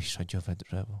malowałeś szadziowe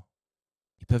drzewo.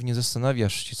 I pewnie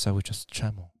zastanawiasz się cały czas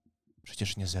czemu.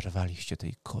 Przecież nie zerwaliście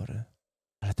tej kory.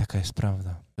 Ale taka jest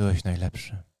prawda. Byłeś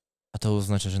najlepszy. A to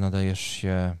oznacza, że nadajesz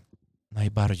się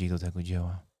najbardziej do tego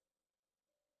dzieła.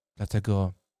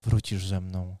 Dlatego wrócisz ze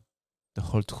mną do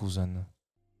Holthusen.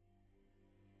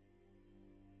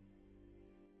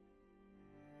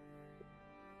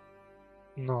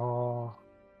 No,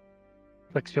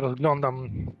 tak się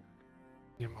rozglądam.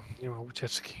 Nie ma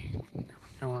ucieczki.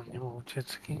 Nie ma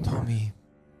ucieczki. Tommy,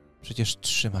 przecież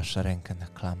trzymasz rękę na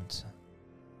klamce.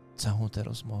 Całą tę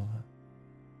rozmowę.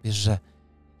 Wiesz, że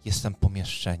jest tam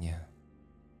pomieszczenie.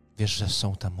 Wiesz, że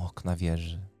są tam okna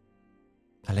wieży.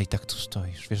 Ale i tak tu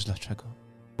stoisz. Wiesz dlaczego?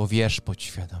 Bo wiesz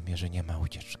podświadomie, że nie ma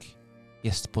ucieczki.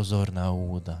 Jest pozorna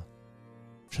obłuda.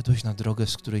 Wszedłeś na drogę,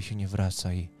 z której się nie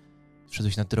wraca i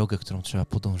wszedłeś na drogę, którą trzeba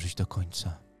podążyć do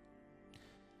końca.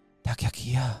 Tak jak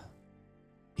i ja.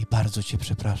 I bardzo cię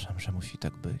przepraszam, że musi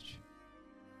tak być.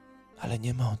 Ale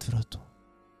nie ma odwrotu.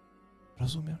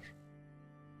 Rozumiesz?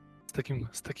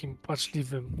 Z takim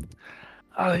płaczliwym.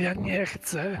 Ale ja nie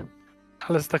chcę.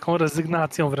 Ale z taką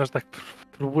rezygnacją wręcz tak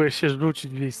próbuję się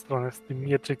rzucić w jej stronę z tym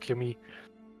mieczykiem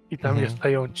i tam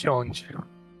jeszcze ją ciąć.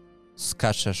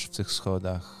 Skaczesz w tych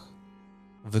schodach.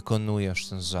 Wykonujesz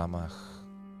ten zamach.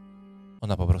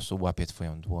 Ona po prostu łapie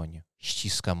twoją dłoń.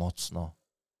 Ściska mocno.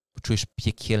 Poczujesz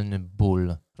piekielny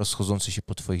ból rozchodzący się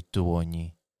po twojej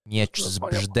dłoni. Miecz z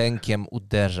brzdękiem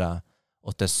uderza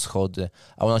o te schody,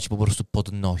 a ona cię po prostu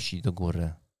podnosi do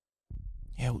góry.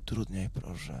 Nie utrudniaj,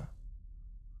 proszę.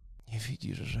 Nie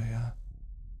widzisz, że ja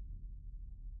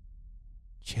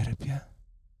cierpię?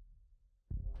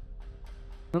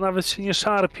 No nawet się nie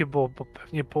szarpie, bo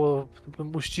pewnie po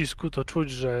tym uścisku to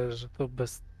czuć, że to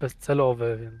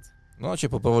bezcelowe, więc... No cię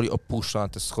powoli opuszcza na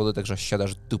te schody, także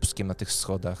siadasz dupskiem na tych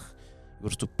schodach. Po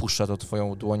prostu puszcza to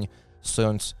twoją dłoń,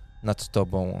 stojąc nad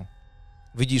tobą.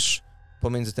 Widzisz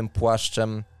pomiędzy tym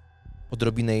płaszczem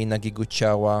odrobinę jej nagiego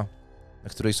ciała, na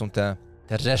której są te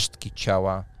resztki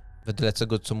ciała, wedle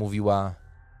tego, co mówiła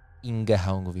Inge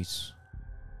Haugwitz.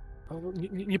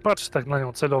 Nie patrzę tak na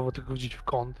nią celowo, tylko gdzieś w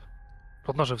kąt.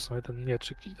 Podnoszę w sumie ten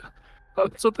mieczyk i... Ale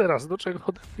co teraz? Do czego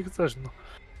ode mnie chcesz, no?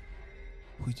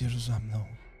 Pójdziesz za mną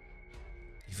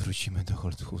i wrócimy do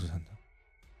Holthusen.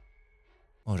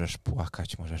 Możesz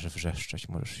płakać, możesz wrzeszczeć,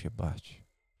 możesz się bać.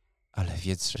 Ale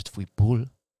wiedz, że twój ból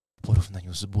w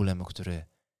porównaniu z bólem, który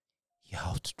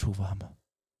ja odczuwam,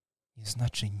 nie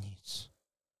znaczy nic.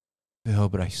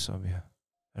 Wyobraź sobie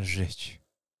żyć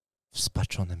w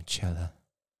spaczonym ciele.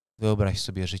 Wyobraź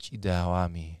sobie żyć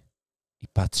ideałami i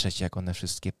patrzeć, jak one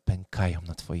wszystkie pękają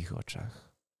na twoich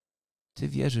oczach. Ty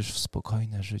wierzysz w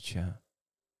spokojne życie,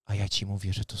 a ja ci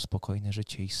mówię, że to spokojne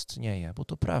życie istnieje, bo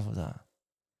to prawda.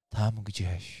 Tam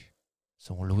gdzieś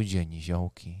są ludzie,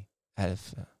 niziołki,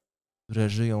 elfy, które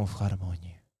żyją w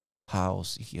harmonii.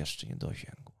 Chaos ich jeszcze nie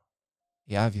dosięgł.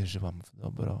 Ja wierzyłam w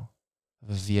dobro,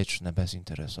 w wieczne,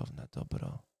 bezinteresowne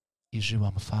dobro i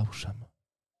żyłam fałszem.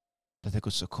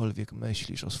 Dlatego cokolwiek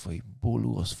myślisz o swoim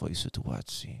bólu, o swojej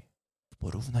sytuacji, w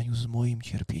porównaniu z moim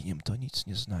cierpieniem to nic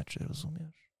nie znaczy,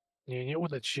 rozumiesz? Nie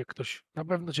uda ci się, ktoś na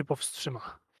pewno cię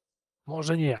powstrzyma.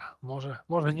 Może nie ja,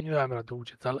 może nie dałem rady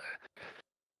uciec,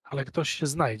 ale ktoś się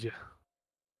znajdzie.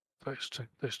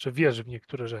 To jeszcze wierzy w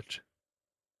niektóre rzeczy.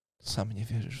 Sam nie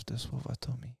wierzysz w te słowa,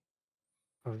 Tommy.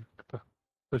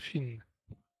 Ktoś inny,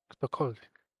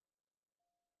 ktokolwiek.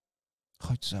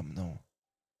 Chodź za mną.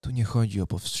 Tu nie chodzi o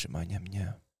powstrzymanie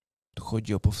mnie. Tu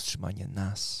chodzi o powstrzymanie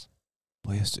nas,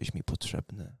 bo jesteś mi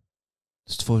potrzebny.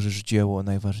 Stworzysz dzieło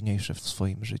najważniejsze w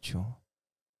swoim życiu.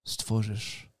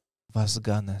 stworzysz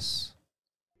Wasganes.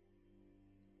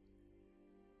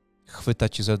 Chwyta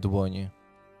cię za dłoń,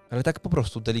 ale tak po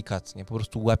prostu delikatnie, po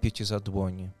prostu łapie cię za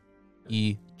dłoń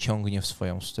i ciągnie w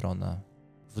swoją stronę,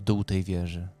 w dół tej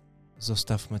wieży.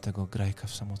 Zostawmy tego Grajka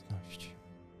w samotności.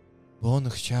 Bo on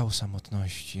chciał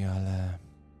samotności, ale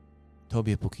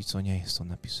tobie póki co nie jest to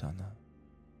napisane.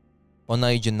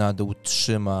 Ona idzie na dół,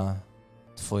 trzyma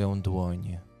twoją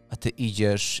dłoń, a ty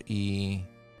idziesz i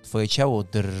twoje ciało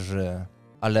drży,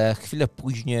 ale chwilę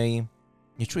później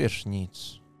nie czujesz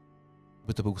nic,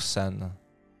 by to był sen.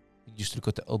 Widzisz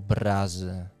tylko te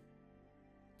obrazy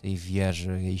tej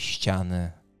wieży, jej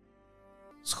ściany.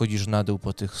 Schodzisz na dół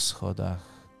po tych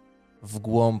schodach, w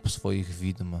głąb swoich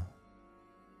widm.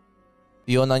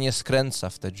 I ona nie skręca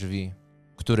w te drzwi,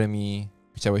 którymi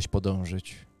chciałeś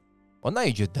podążyć. Ona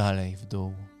idzie dalej w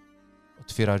dół.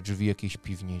 Otwiera drzwi jakiejś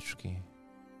piwniczki.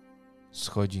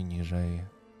 Schodzi niżej.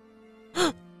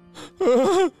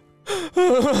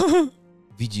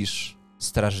 Widzisz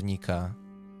strażnika.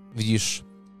 Widzisz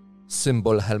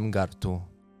symbol Helmgartu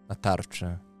na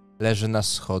tarczy. Leży na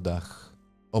schodach,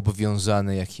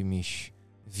 obwiązany jakimiś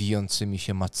wijącymi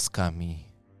się mackami.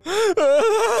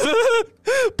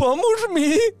 Pomóż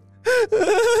mi!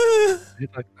 I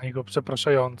tak na niego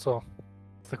przepraszająco,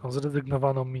 z taką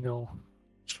zrezygnowaną miną,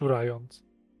 szurając.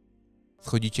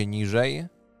 Wchodzicie niżej.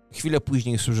 Chwilę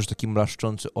później słyszysz taki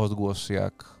mlaszczący odgłos,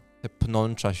 jak te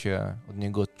pnącza się od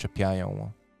niego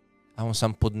odczepiają. A on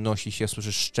sam podnosi się,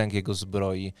 słyszysz szczęk jego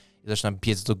zbroi i zaczyna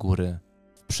biec do góry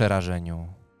w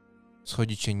przerażeniu.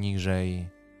 Schodzicie niżej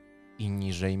i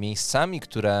niżej, miejscami,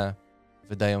 które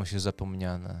wydają się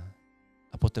zapomniane.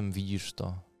 A potem widzisz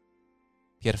to.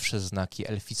 Pierwsze znaki,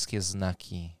 elfickie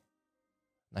znaki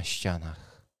na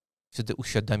ścianach. Wtedy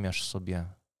uświadamiasz sobie,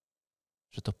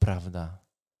 że to prawda,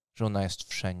 że ona jest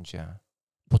wszędzie,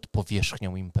 pod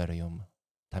powierzchnią Imperium.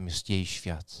 Tam jest jej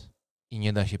świat i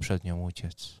nie da się przed nią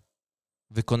uciec.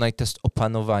 Wykonaj test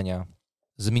opanowania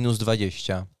z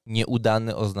 -20.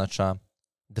 Nieudany oznacza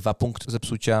 2 punkty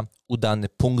zepsucia, udany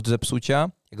punkt zepsucia.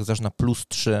 Jak zdasz na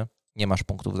 +3, nie masz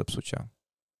punktów zepsucia.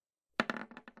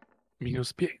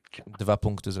 -5. 2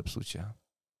 punkty zepsucia.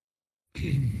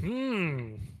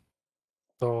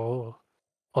 To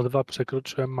o 2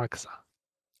 przekroczyłem maksa.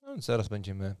 No, zaraz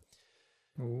będziemy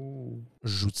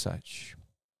rzucać.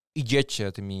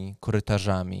 Idziecie tymi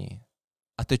korytarzami,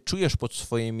 a ty czujesz pod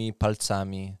swoimi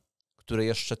palcami, które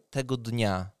jeszcze tego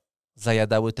dnia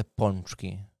zajadały te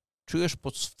pączki. Czujesz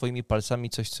pod swoimi palcami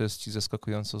coś, co jest ci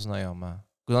zaskakująco znajome.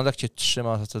 Wygląda, jak cię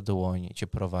trzyma za te dłonie i cię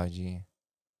prowadzi.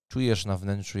 Czujesz na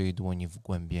wnętrzu jej dłoni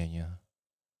wgłębienie.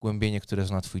 Głębienie, które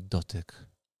zna twój dotyk.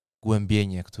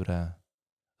 Głębienie, które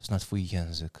zna twój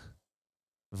język.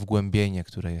 Wgłębienie,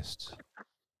 które jest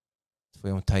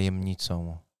twoją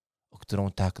tajemnicą, o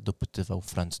którą tak dopytywał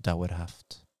Franz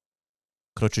Dauerhaft.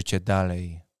 Kroczycie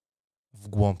dalej w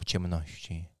głąb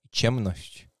ciemności.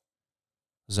 Ciemność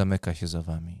zamyka się za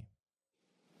wami.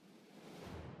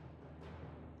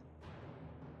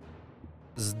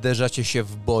 Zderzacie się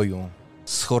w boju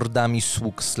z hordami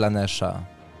sług Slanesha.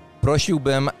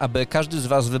 Prosiłbym, aby każdy z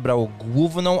was wybrał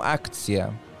główną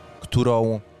akcję,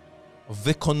 którą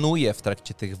wykonuje w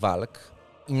trakcie tych walk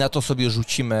i na to sobie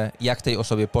rzucimy, jak tej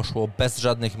osobie poszło, bez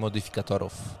żadnych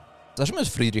modyfikatorów. Zacznijmy od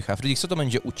Friedricha. Friedrich, co to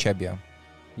będzie u ciebie?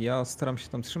 Ja staram się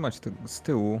tam trzymać z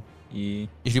tyłu i...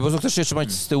 Jeśli po prostu chcesz się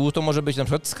trzymać z tyłu, to może być na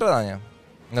przykład skradanie.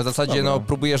 Na zasadzie, Dobra.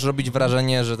 próbujesz robić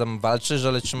wrażenie, że tam walczysz,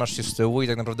 ale trzymasz się z tyłu i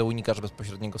tak naprawdę unikasz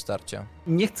bezpośredniego starcia.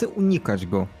 Nie chcę unikać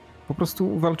go. Po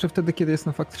prostu walczę wtedy, kiedy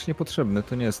jestem faktycznie potrzebny.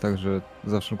 To nie jest tak, że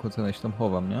za wszelką cenę się tam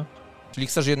chowam, nie? Czyli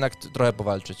chcesz jednak trochę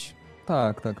powalczyć.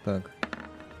 Tak.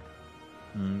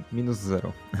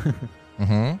 -0.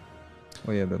 Mhm.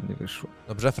 O 1 nie wyszło.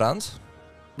 Dobrze, Franz?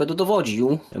 Będę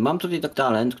dowodził. Mam tutaj tak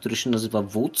talent, który się nazywa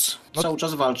wódz. No. Cały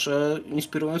czas walczę,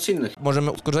 inspirując innych.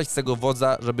 Możemy skorzystać z tego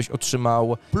wodza, żebyś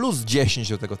otrzymał +10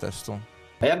 do tego testu.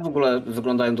 A jak w ogóle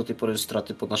wyglądają do tej pory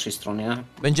straty po naszej stronie?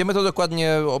 Będziemy to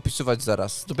dokładnie opisywać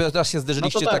zaraz. Dopiero teraz się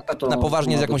zderzyliście No to tak, to na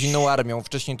poważnie z ma jakąś być- inną armią.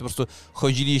 Wcześniej to po prostu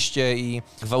chodziliście i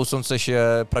gwałcące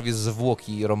się prawie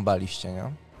zwłoki rąbaliście,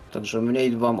 nie? Także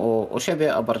mniej dbam o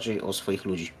siebie, a bardziej o swoich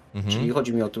ludzi. Mhm. Czyli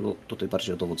chodzi mi tutaj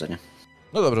bardziej o dowodzenie.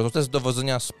 No dobra, to test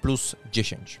dowodzenia z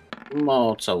 +10.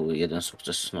 No, cały jeden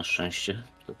sukces na szczęście.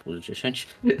 To +10.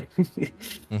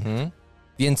 Mhm.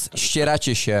 Więc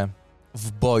ścieracie się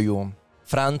w boju.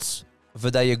 Franz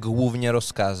wydaje głównie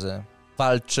rozkazy.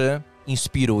 Walczy,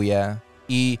 inspiruje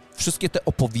i wszystkie te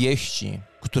opowieści,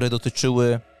 które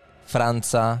dotyczyły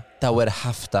Franza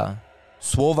Dauerhafta,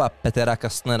 słowa Petera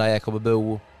Kastnera, jakoby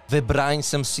był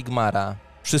wybrańcem Sigmara,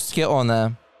 wszystkie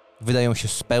one wydają się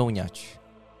spełniać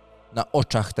na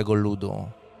oczach tego ludu.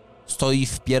 Stoi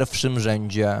w pierwszym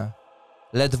rzędzie.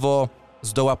 Ledwo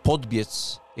zdoła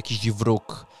podbiec jakiś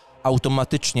wróg.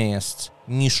 Automatycznie jest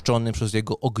niszczony przez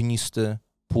jego ognisty,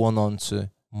 płonący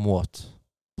młot.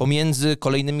 Pomiędzy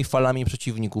kolejnymi falami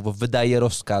przeciwników wydaje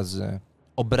rozkazy.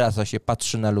 Obraca się,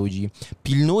 patrzy na ludzi.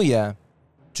 Pilnuje,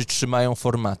 czy trzymają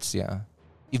formację.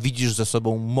 I widzisz za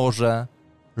sobą morze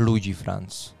ludzi,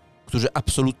 Franz, którzy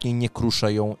absolutnie nie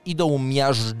kruszają. Idą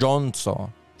miażdżąco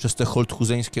przez te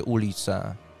holthuseńskie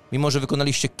ulice. Mimo że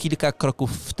wykonaliście kilka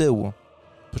kroków w tył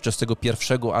podczas tego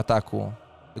pierwszego ataku,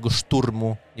 tego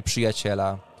szturmu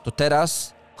nieprzyjaciela, to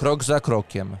teraz krok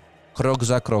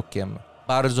za krokiem,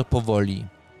 bardzo powoli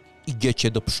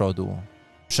idziecie do przodu,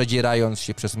 przedzierając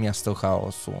się przez miasto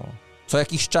chaosu. Co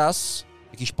jakiś czas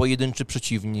jakiś pojedynczy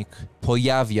przeciwnik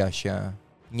pojawia się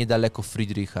niedaleko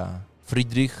Friedricha.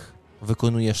 Friedrich,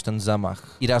 wykonujesz ten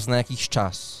zamach i raz na jakiś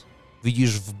czas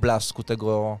widzisz w blasku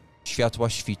tego światła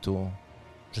świtu,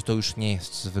 że to już nie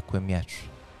jest zwykły miecz.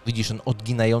 Widzisz ten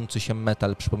odginający się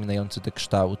metal przypominający te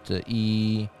kształty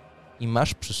i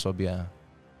masz przy sobie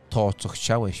to, co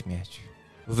chciałeś mieć.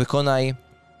 Wykonaj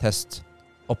test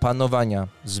opanowania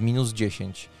z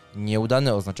 -10.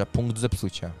 Nieudany oznacza punkt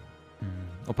zepsucia.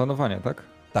 Opanowanie, tak?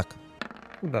 Tak.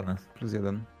 Udane.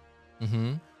 +1.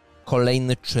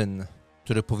 Kolejny czyn,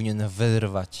 który powinien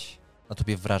wyrwać na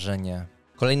tobie wrażenie.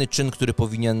 Kolejny czyn, który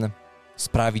powinien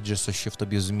sprawić, że coś się w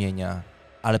tobie zmienia.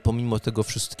 Ale pomimo tego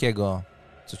wszystkiego,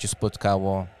 co cię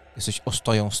spotkało, jesteś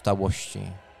ostoją stałości.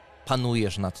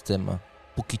 Panujesz nad tym,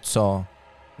 póki co,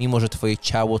 mimo że twoje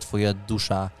ciało, twoja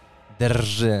dusza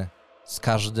drży z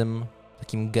każdym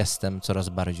takim gestem coraz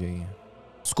bardziej.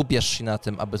 Skupiasz się na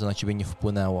tym, aby to na ciebie nie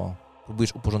wpłynęło.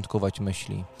 Próbujesz uporządkować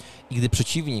myśli. I gdy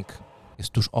przeciwnik jest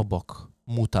tuż obok,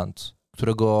 mutant,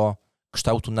 którego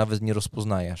kształtu nawet nie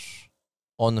rozpoznajesz,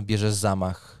 on bierze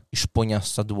zamach i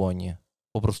szponiasta dłoń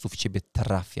po prostu w ciebie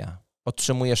trafia.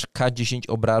 Otrzymujesz K10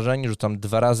 obrażeń, rzucam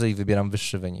 2 razy i wybieram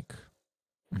wyższy wynik.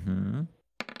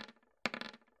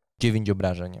 9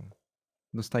 obrażeń.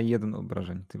 Dostaję 1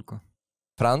 obrażeń tylko.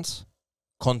 Franz,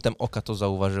 kątem oka to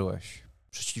zauważyłeś.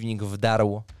 Przeciwnik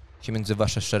wdarł się między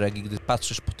wasze szeregi. Gdy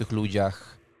patrzysz po tych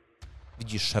ludziach,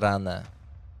 widzisz ranę.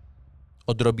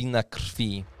 Odrobina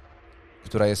krwi,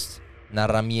 która jest na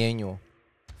ramieniu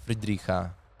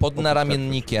Friedricha. Pod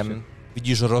naramiennikiem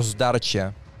widzisz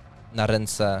rozdarcie na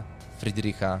ręce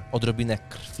Friedricha. Odrobinę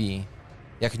krwi.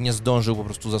 Jak nie zdążył po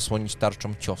prostu zasłonić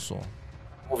tarczą ciosu.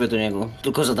 Mówię do niego,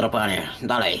 tylko zadrapanie,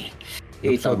 dalej.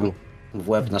 I tam w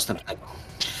łeb następnego.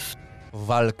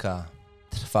 Walka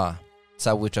trwa.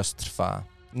 Cały czas trwa.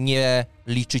 Nie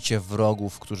liczycie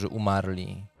wrogów, którzy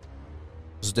umarli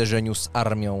w zderzeniu z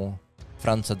armią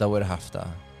Franza Dauerhafta.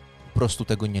 Po prostu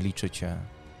tego nie liczycie.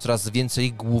 Coraz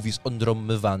więcej głów jest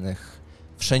odrąbywanych.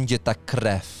 Wszędzie ta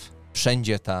krew,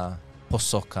 wszędzie ta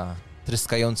posoka,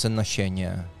 tryskające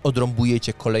nasienie.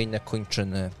 Odrąbujecie kolejne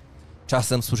kończyny.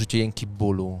 Czasem słyszycie jęki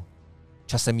bólu,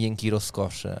 czasem jęki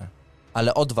rozkoszy.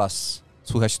 Ale od was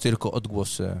słychać tylko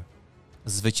odgłosy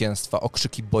zwycięstwa,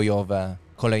 okrzyki bojowe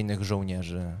kolejnych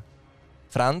żołnierzy.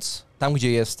 Franz, tam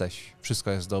gdzie jesteś,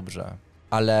 wszystko jest dobrze.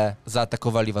 Ale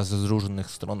zaatakowali was z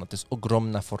różnych stron, to jest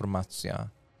ogromna formacja.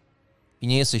 I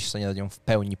nie jesteś w stanie nad nią w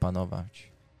pełni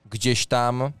panować. Gdzieś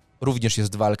tam również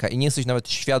jest walka i nie jesteś nawet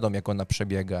świadom, jak ona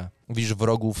przebiega. Widzisz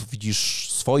wrogów,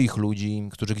 widzisz swoich ludzi,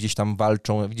 którzy gdzieś tam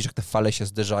walczą, widzisz, jak te fale się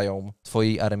zderzają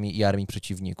twojej armii i armii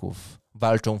przeciwników.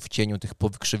 Walczą w cieniu tych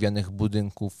powykrzywionych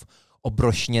budynków,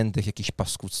 obrośniętych jakimś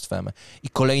paskudztwem. I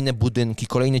kolejne budynki,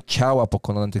 kolejne ciała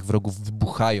pokonane tych wrogów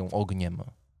wybuchają ogniem.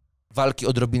 Walki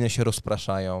odrobinę się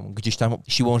rozpraszają, gdzieś tam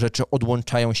siłą rzeczy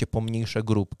odłączają się pomniejsze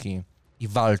grupki i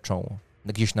walczą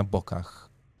gdzieś na bokach.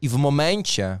 I w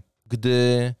momencie,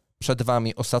 gdy przed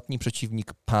wami ostatni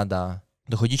przeciwnik pada,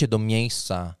 dochodzicie do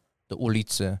miejsca, do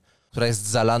ulicy, która jest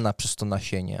zalana przez to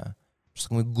nasienie, przez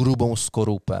taką grubą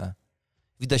skorupę.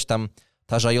 Widać tam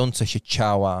tarzające się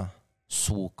ciała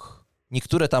sług.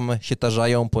 Niektóre tam się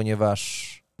tarzają,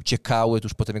 ponieważ uciekały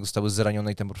tuż potem, jak zostały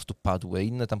zranione i tam po prostu padły.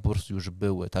 Inne tam po prostu już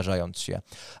były, tarzając się.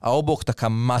 A obok taka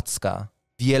macka,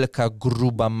 wielka,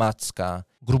 gruba macka,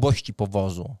 grubości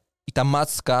powozu. I ta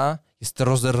macka jest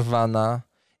rozerwana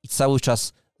i cały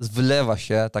czas wylewa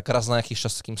się, tak raz na jakiś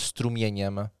czas takim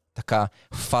strumieniem, taka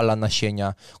fala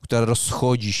nasienia, która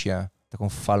rozchodzi się taką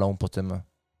falą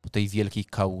po tej wielkiej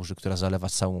kałuży, która zalewa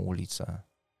całą ulicę.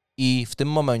 I w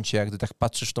tym momencie, jak gdy tak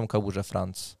patrzysz w tą kałużę,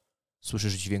 Franz,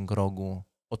 słyszysz dźwięk rogu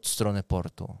od strony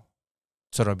portu.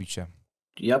 Co robicie?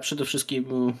 Ja przede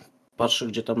wszystkim patrzę,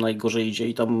 gdzie tam najgorzej idzie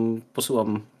i tam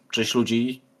posyłam część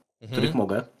ludzi, których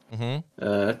mogę.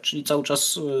 Czyli cały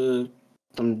czas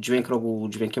tam dźwięk rogu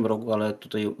dźwiękiem rogu, ale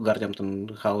tutaj ogarniam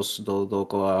ten chaos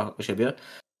dookoła siebie.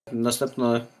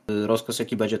 Następny rozkaz,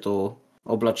 jaki będzie, to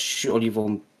oblać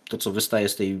oliwą to, co wystaje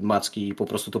z tej macki i po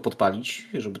prostu to podpalić,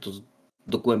 żeby to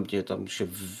dogłębnie tam się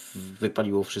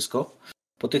wypaliło wszystko.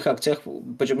 Po tych akcjach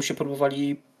będziemy się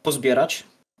próbowali pozbierać.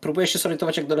 Próbuję się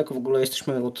zorientować, jak daleko w ogóle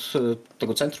jesteśmy od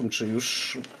tego centrum, czy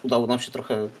już udało nam się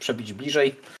trochę przebić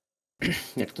bliżej.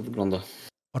 Jak to wygląda?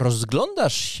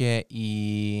 Rozglądasz się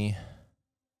i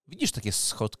widzisz takie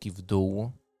schodki w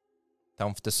dół.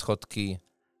 Tam w te schodki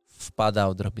wpada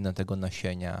odrobina tego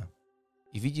nasienia.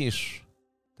 I widzisz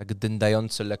tak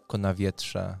dyndający lekko na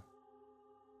wietrze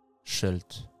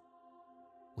szyld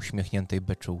uśmiechniętej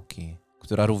beczułki,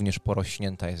 która również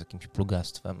porośnięta jest jakimś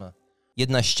plugastwem.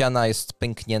 Jedna ściana jest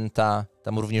pęknięta,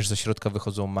 tam również ze środka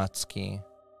wychodzą macki.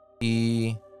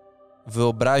 I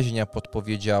wyobraźnia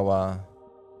podpowiedziała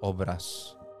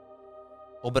obraz.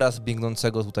 Obraz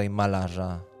biegnącego tutaj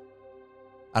malarza,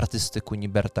 artysty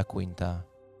Kuniberta Quinta,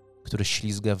 który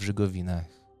ślizga w żygowinach,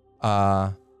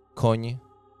 a koń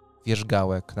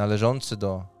wierzgałek należący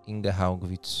do Inge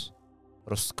Haugwitz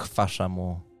rozkwasza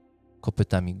mu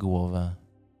kopytami głowę.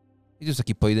 I to jest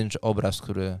taki pojedynczy obraz,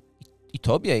 który i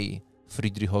tobie, i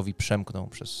Friedrichowi przemknął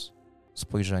przez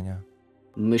spojrzenia.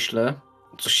 Myślę,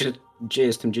 co się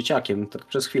dzieje z tym dzieciakiem, tak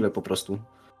przez chwilę po prostu.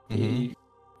 I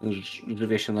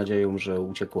żywię się nadzieją, że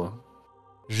uciekła.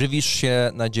 Żywisz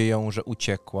się nadzieją, że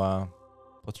uciekła,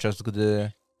 podczas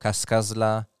gdy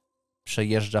Kaskazla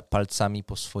przejeżdża palcami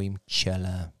po swoim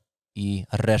ciele i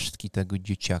resztki tego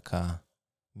dzieciaka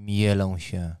mielą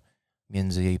się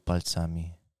między jej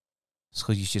palcami.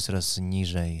 Schodzicie coraz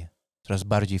niżej, coraz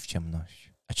bardziej w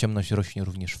ciemność, a ciemność rośnie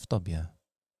również w tobie.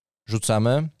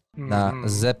 Rzucamy na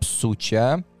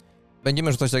zepsucie.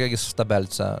 Będziemy rzucać tak, jak jest w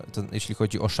tabelce, jeśli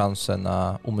chodzi o szansę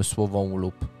na umysłową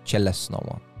lub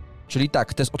cielesną. Czyli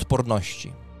tak, test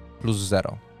odporności plus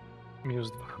 0. -2.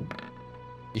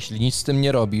 Jeśli nic z tym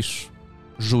nie robisz,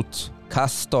 rzut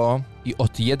K100 i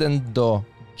od 1 do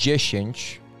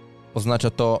 10 oznacza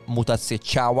to mutację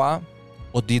ciała,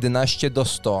 od 11 do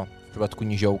 100 w przypadku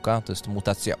niziołka to jest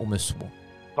mutacja umysłu.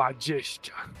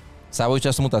 20. Cały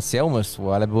czas mutacja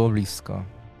umysłu, ale było blisko.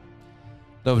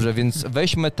 Dobrze, więc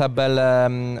weźmy tabelę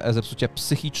zepsucia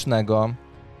psychicznego.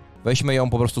 Weźmy ją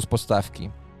po prostu z podstawki.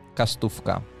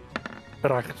 K100.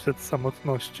 Strach przed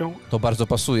samotnością. To bardzo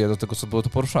pasuje do tego, co było to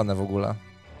poruszane w ogóle.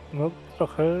 No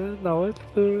trochę nawet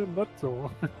bardzo.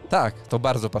 Tak, to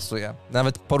bardzo pasuje.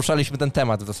 Nawet poruszaliśmy ten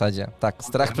temat w zasadzie. Tak,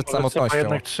 strach przed Trzeba samotnością.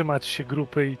 jednak trzymać się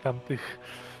grupy i tamtych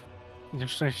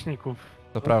nieszczęśników.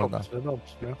 To prawda.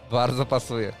 Dobrze. Bardzo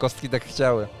pasuje. Kostki tak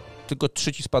chciały. Tylko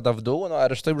 3 ci spada w dół, no a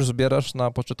resztę już zbierasz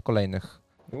na poczet kolejnych.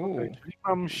 Okay, czyli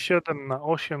mam 7 na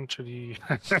 8, czyli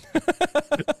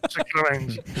 3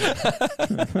 krawędzi.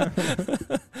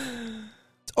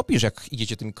 Opisz, jak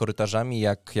idziecie tymi korytarzami,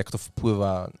 jak to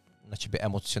wpływa na ciebie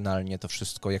emocjonalnie, to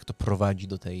wszystko, jak to prowadzi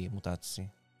do tej mutacji.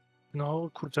 No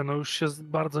kurczę, no już się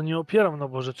bardzo nie opieram, no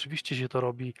bo rzeczywiście się to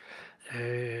robi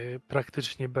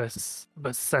praktycznie bez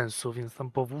sensu, więc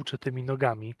tam powłóczę tymi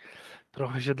nogami.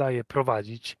 Trochę się daje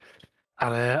prowadzić,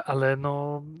 ale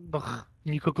no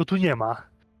nikogo tu nie ma,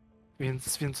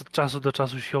 więc od czasu do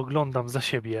czasu się oglądam za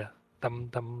siebie,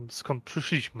 tam skąd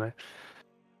przyszliśmy.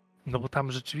 No bo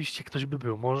tam rzeczywiście ktoś by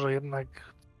był, może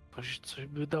jednak coś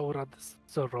by dał radę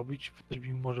zrobić, ktoś by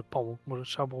mi może pomógł, może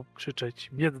trzeba było krzyczeć,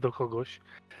 biec do kogoś.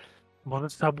 Może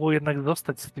trzeba było jednak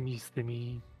zostać z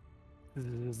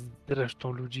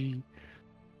resztą ludzi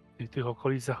w tych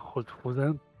okolicach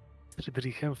Holthusen, z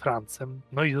Friedrichem, Francem.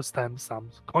 No i zostałem sam.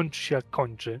 Kończy się jak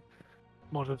kończy.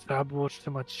 Może trzeba było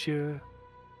trzymać się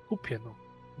w kupie, no.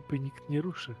 Kupy nikt nie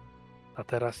ruszy. A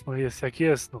teraz no jest jak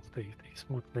jest, no w tej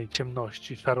smutnej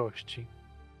ciemności, szarości.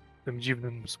 W tym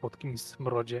dziwnym, słodkim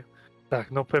smrodzie.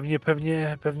 Tak, no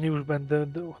pewnie już będę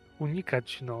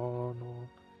unikać, no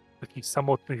takich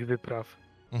samotnych wypraw.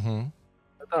 Mhm.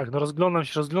 Tak, no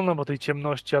rozglądam po tej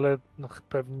ciemności, ale no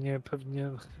pewnie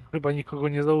chyba nikogo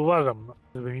nie zauważam, no,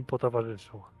 żeby mi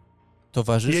potowarzyszył.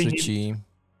 Towarzyszy ci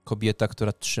kobieta,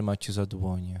 która trzyma cię za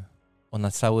dłonie.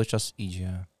 Ona cały czas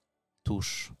idzie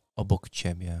tuż obok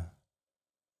ciebie.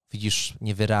 Widzisz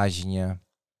niewyraźnie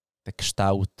te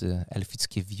kształty,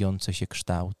 elfickie wijące się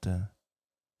kształty.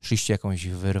 Szliście jakąś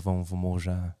wyrwą w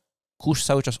murze. Kurz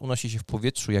cały czas unosi się w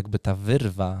powietrzu, jakby ta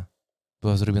wyrwa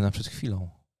była zrobiona przed chwilą.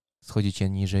 Schodzicie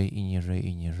niżej i niżej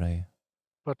i niżej.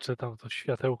 Patrzę tam to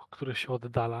światełko, które się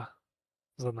oddala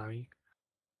za nami.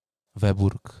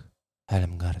 Weburg,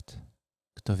 Helmgard.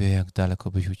 Kto wie, jak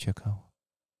daleko byś uciekał.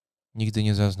 Nigdy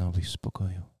nie zaznałbyś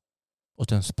spokoju. O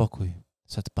ten spokój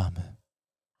zadbamy.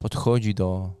 Podchodzi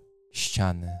do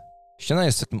ściany. Ściana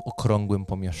jest w takim okrągłym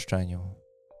pomieszczeniu.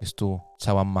 Jest tu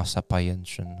cała masa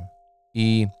pajęczyn.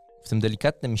 I w tym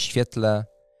delikatnym świetle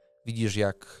Widzisz,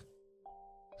 jak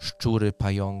szczury,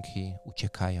 pająki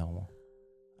uciekają.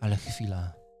 Ale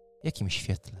chwila, w jakim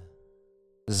świetle?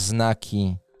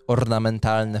 Znaki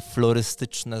ornamentalne,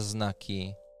 florystyczne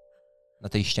znaki na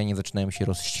tej ścianie zaczynają się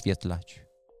rozświetlać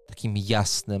takim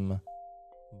jasnym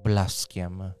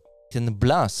blaskiem. Ten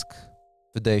blask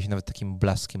wydaje się nawet takim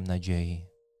blaskiem nadziei.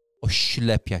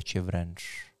 Oślepia cię wręcz.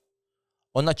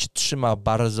 Ona cię trzyma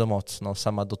bardzo mocno,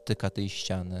 sama dotyka tej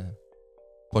ściany,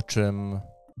 po czym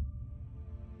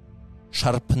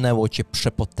szarpnęło cię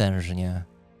przepotężnie.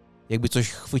 Jakby coś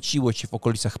chwyciło cię w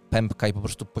okolicach pępka i po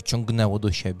prostu pociągnęło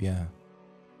do siebie.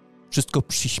 Wszystko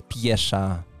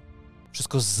przyspiesza,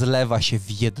 wszystko zlewa się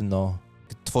w jedno,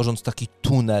 tworząc taki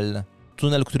tunel,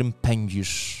 którym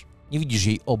pędzisz. Nie widzisz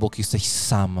jej obok, jesteś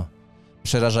sam,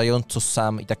 przerażająco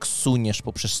sam i tak suniesz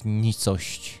poprzez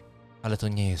nicość, ale to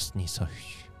nie jest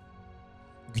nicość.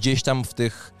 Gdzieś tam w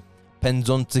tych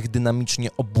pędzących dynamicznie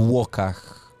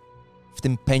obłokach, w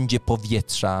tym pędzie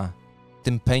powietrza, w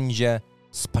tym pędzie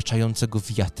spaczającego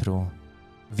wiatru,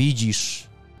 widzisz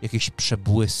jakieś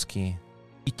przebłyski.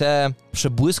 I te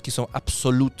przebłyski są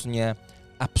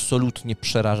absolutnie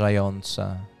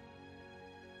przerażające.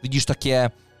 Widzisz takie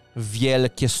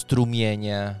wielkie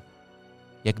strumienie,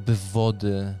 jakby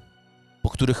wody, po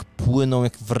których płyną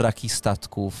jak wraki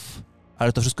statków,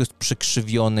 ale to wszystko jest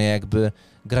przekrzywione, jakby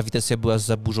grawitacja była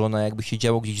zaburzona, jakby się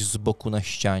działo gdzieś z boku na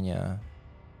ścianie.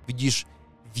 Widzisz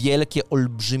wielkie,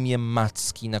 olbrzymie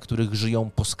macki, na których żyją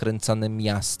poskręcane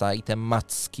miasta i te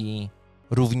macki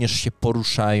również się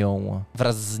poruszają,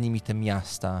 wraz z nimi te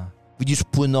miasta. Widzisz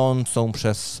płynącą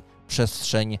przez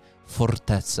przestrzeń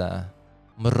fortecę,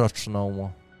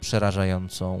 mroczną,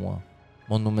 przerażającą,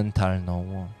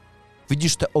 monumentalną.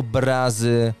 Widzisz te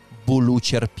obrazy bólu,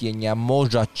 cierpienia,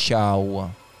 morza ciał,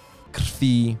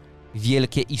 krwi,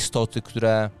 wielkie istoty,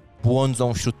 które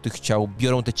błądzą wśród tych ciał,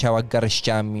 biorą te ciała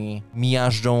garściami,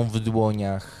 miażdżą w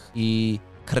dłoniach i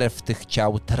krew tych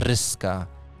ciał tryska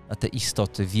na te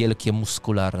istoty wielkie,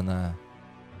 muskularne.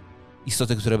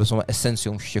 Istoty, które są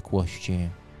esencją wściekłości.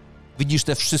 Widzisz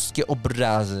te wszystkie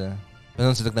obrazy,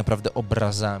 będące tak naprawdę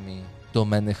obrazami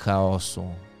domeny chaosu.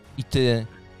 I ty,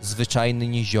 zwyczajny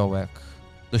niziołek,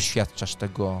 doświadczasz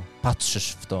tego,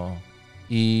 patrzysz w to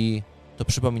i to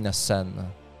przypomina sen,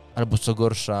 albo co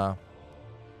gorsza,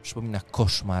 przypomina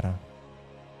koszmar.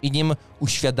 I nim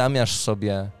uświadamiasz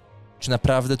sobie, czy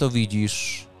naprawdę to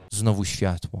widzisz, znowu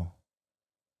światło.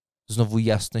 Znowu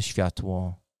jasne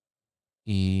światło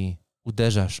i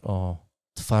uderzasz o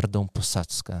twardą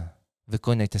posadzkę.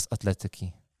 Wykonaj test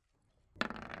atletyki.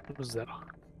 0.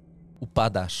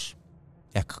 Upadasz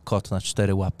jak kot na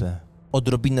 4 łapy.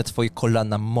 Odrobinę twoje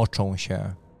kolana moczą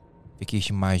się w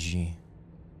jakiejś mazi.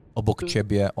 Obok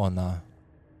ciebie ona.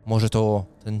 Może to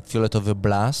ten fioletowy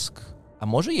blask, a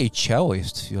może jej ciało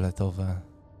jest fioletowe.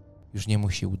 Już nie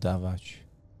musi udawać.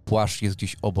 Płaszcz jest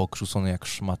gdzieś obok, rzucony jak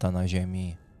szmata na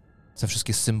ziemi. Te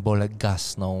wszystkie symbole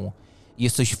gasną.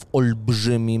 Jesteś w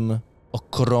olbrzymim,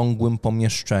 okrągłym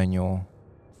pomieszczeniu,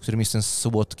 w którym jest ten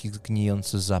słodki,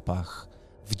 gnijący zapach.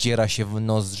 Wdziera się w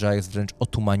nozdrza, jest wręcz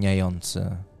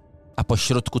otumaniający. A po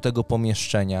środku tego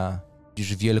pomieszczenia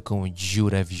widzisz wielką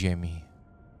dziurę w ziemi.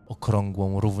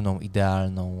 Okrągłą, równą,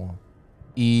 idealną.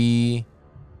 I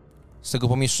z tego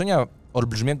pomieszczenia,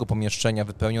 olbrzymiego pomieszczenia,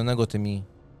 wypełnionego tymi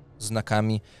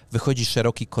znakami, wychodzi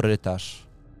szeroki korytarz.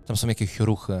 Tam są jakieś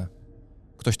ruchy.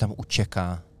 Ktoś tam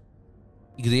ucieka.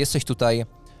 I gdy jesteś tutaj,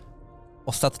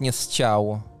 ostatnie z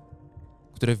ciał,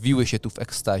 które wiły się tu w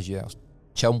ekstazie,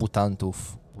 ciał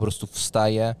mutantów, po prostu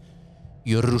wstaje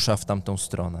i rusza w tamtą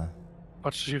stronę.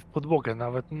 Patrzy się w podłogę,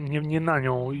 nawet nie na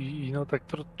nią i no tak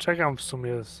czekam w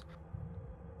sumie z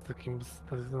takim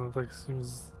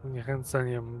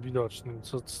zniechęceniem widocznym.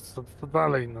 Co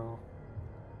dalej, no?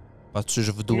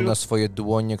 Patrzysz w dół na swoje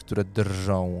dłonie, które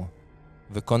drżą.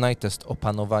 Wykonaj test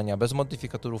opanowania bez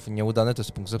modyfikatorów, nieudany to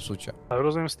jest punkt zepsucia. Ale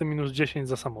rozumiem z tym minus 10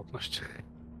 za samotność.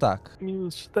 Tak.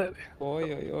 Minus 4.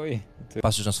 Oj.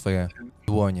 Patrzysz na swoje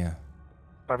dłonie.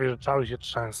 Prawie, że cały się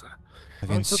trzęsę. A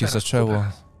więc co się teraz? zaczęło.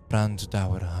 Brand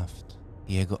Dauerhaft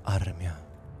i jego armia.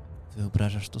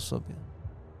 Wyobrażasz to sobie?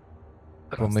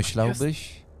 Teraz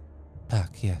Pomyślałbyś?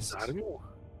 Tak, Z jest. armią?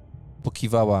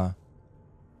 Pokiwała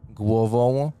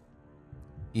głową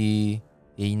i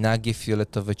jej nagie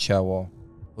fioletowe ciało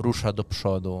rusza do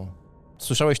przodu.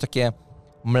 Słyszałeś takie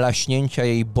mlaśnięcia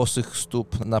jej bosych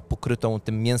stóp na pokrytą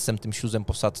tym mięsem, tym śluzem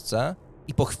posadzce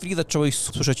i po chwili zacząłeś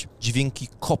słyszeć dźwięki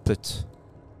kopyt.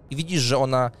 I widzisz, że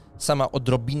ona sama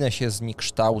odrobinę się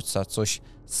zniekształca, coś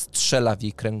strzela w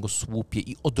jej kręgosłupie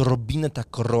i odrobinę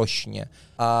tak rośnie,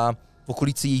 a w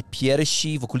okolicy jej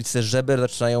piersi, w okolicy żeber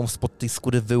zaczynają spod tej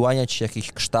skóry wyłaniać się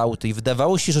jakieś kształty i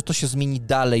wydawało się, że to się zmieni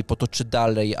dalej, potoczy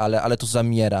dalej, ale to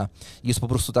zamiera. Jest po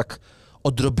prostu tak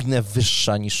odrobinę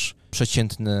wyższa niż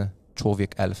przeciętny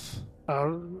człowiek-elf.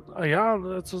 A ja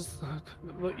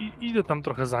idę tam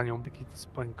trochę za nią, taki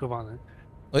spanikowany.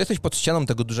 No jesteś pod ścianą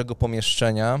tego dużego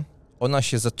pomieszczenia. Ona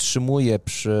się zatrzymuje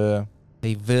przy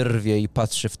tej wyrwie i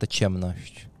patrzy w tę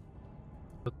ciemność.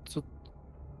 Co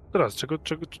teraz?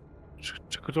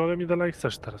 Czego ode mnie dalej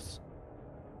chcesz teraz?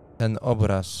 Ten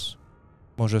obraz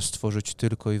może stworzyć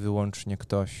tylko i wyłącznie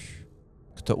ktoś,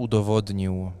 kto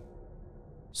udowodnił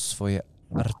swoje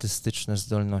artystyczne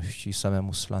zdolności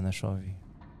samemu Slaneszowi.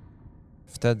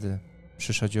 Wtedy,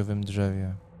 przy szadziowym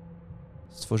drzewie,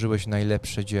 stworzyłeś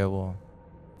najlepsze dzieło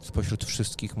spośród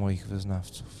wszystkich moich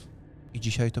wyznawców. I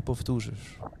dzisiaj to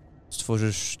powtórzysz.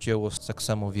 Stworzysz dzieło z tak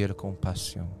samo wielką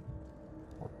pasją.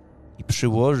 I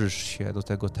przyłożysz się do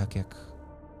tego tak jak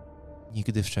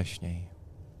nigdy wcześniej.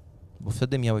 Bo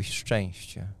wtedy miałeś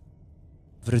szczęście.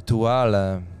 W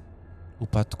rytuale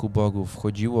upadku bogów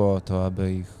chodziło o to,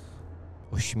 aby ich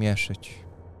ośmieszyć,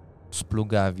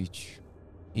 splugawić.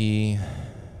 I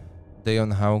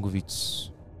Dejon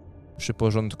Haugwitz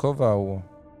przyporządkował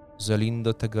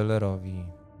Zelindo Tegelerowi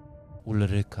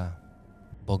Ulryka,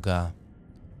 boga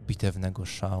bitewnego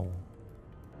szału,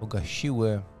 boga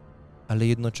siły, ale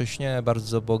jednocześnie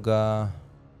bardzo boga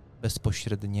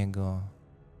bezpośredniego,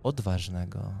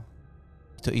 odważnego.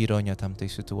 I to ironia tamtej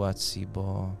sytuacji,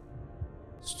 bo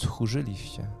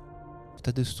stchórzyliście.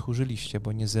 Wtedy stchórzyliście,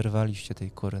 bo nie zerwaliście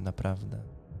tej kory naprawdę.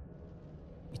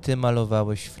 I ty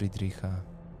malowałeś Friedricha,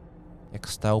 jak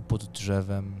stał pod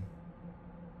drzewem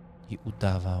i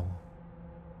udawał.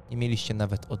 Nie mieliście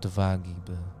nawet odwagi,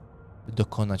 by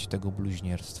dokonać tego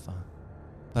bluźnierstwa.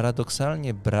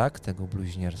 Paradoksalnie brak tego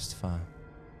bluźnierstwa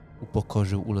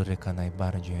upokorzył Ulryka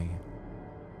najbardziej.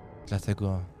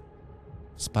 Dlatego,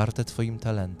 wsparte twoim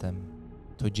talentem,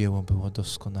 to dzieło było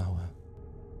doskonałe.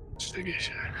 Sztywię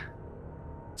się.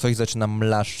 Coś zaczyna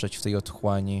mlaszczeć w tej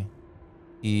otchłani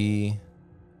i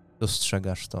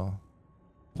dostrzegasz to.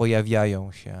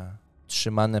 Pojawiają się,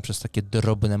 trzymane przez takie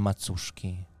drobne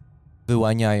macuszki.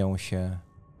 Wyłaniają się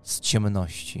z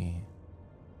ciemności.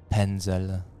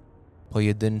 Pędzel.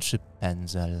 Pojedynczy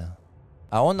pędzel.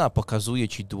 A ona pokazuje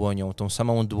ci dłonią, tą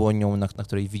samą dłonią, na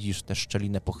której widzisz tę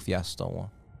szczelinę pochwiastą.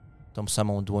 Tą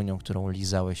samą dłonią, którą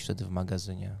lizałeś wtedy w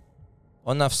magazynie.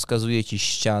 Ona wskazuje ci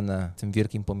ścianę w tym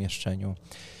wielkim pomieszczeniu.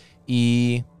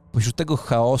 I pośród tego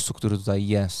chaosu, który tutaj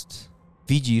jest,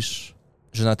 widzisz,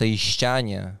 że na tej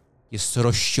ścianie jest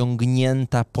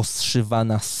rozciągnięta,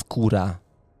 poszywana skóra.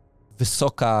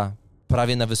 Wysoka,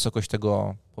 prawie na wysokość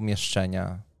tego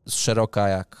pomieszczenia. Szeroka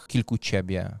jak kilku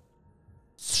ciebie.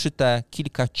 Zszyte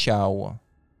kilka ciał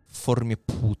w formie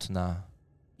płótna.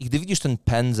 I gdy widzisz ten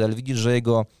pędzel, widzisz, że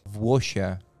jego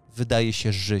włosie wydaje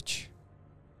się żyć.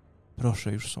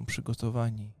 Proszę, już są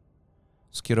przygotowani.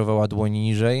 Skierowała dłoń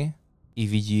niżej i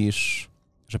widzisz,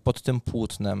 że pod tym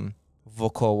płótnem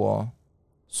wokoło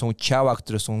są ciała,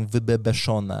 które są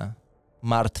wybebeszone,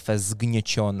 martwe,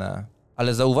 zgniecione.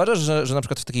 Ale zauważasz, że na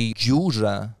przykład w takiej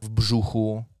dziurze w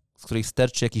brzuchu, z której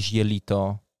sterczy jakieś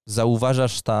jelito,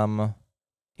 zauważasz tam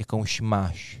jakąś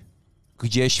maź.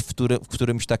 Gdzieś w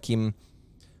którymś takim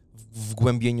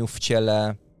wgłębieniu w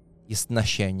ciele jest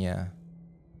nasienie.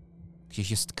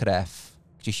 Gdzieś jest krew,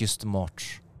 gdzieś jest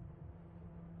mocz.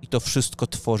 I to wszystko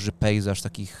tworzy pejzaż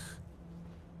takich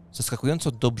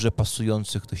zaskakująco dobrze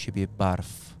pasujących do siebie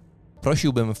barw.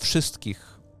 Prosiłbym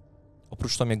wszystkich,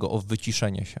 oprócz Tomiego, o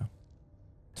wyciszenie się.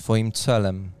 Twoim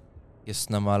celem jest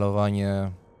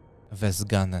namalowanie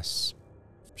Wezganes.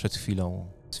 Przed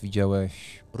chwilą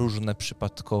widziałeś różne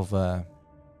przypadkowe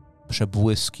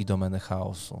przebłyski domeny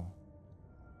chaosu,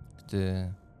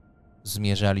 gdy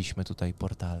zmierzaliśmy tutaj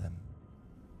portalem.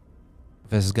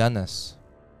 Wezganes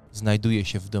znajduje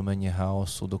się w domenie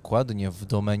chaosu, dokładnie w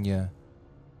domenie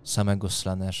samego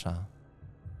Slanesza,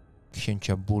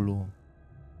 księcia bólu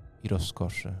i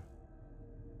rozkoszy.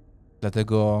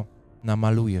 Dlatego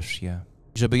namalujesz je.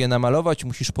 Żeby je namalować,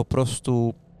 musisz po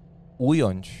prostu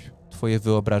ująć twoje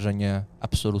wyobrażenie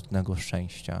absolutnego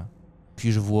szczęścia.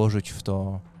 Musisz włożyć w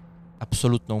to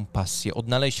absolutną pasję,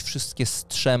 odnaleźć wszystkie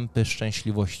strzępy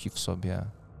szczęśliwości w sobie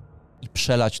i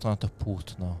przelać to na to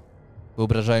płótno,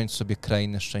 wyobrażając sobie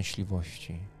krainę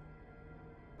szczęśliwości.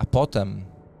 A potem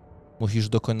musisz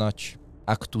dokonać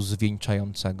aktu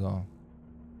zwieńczającego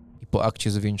i po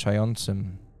akcie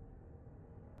zwieńczającym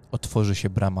otworzy się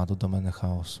brama do domeny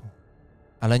chaosu.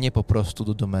 Ale nie po prostu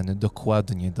do domeny,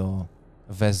 dokładnie do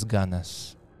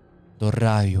Wezganes, do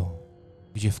raju,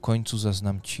 gdzie w końcu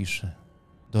zaznam ciszy,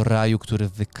 do raju, który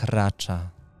wykracza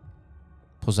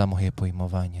poza moje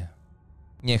pojmowanie.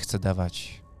 Nie chcę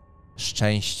dawać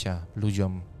szczęścia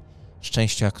ludziom,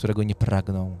 szczęścia, którego nie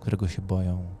pragną, którego się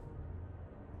boją.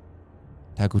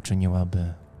 Tak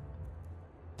uczyniłaby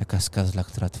taka skazla,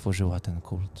 która tworzyła ten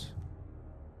kult.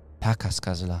 Taka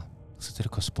skazla chce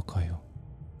tylko spokoju,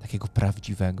 takiego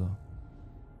prawdziwego,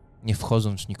 nie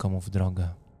wchodząc nikomu w drogę.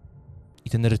 I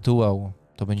ten rytuał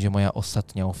to będzie moja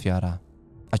ostatnia ofiara.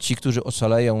 A ci, którzy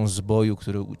ocaleją z boju,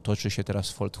 który toczy się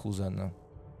teraz w Holthusen.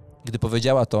 Gdy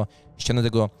powiedziała to, ściany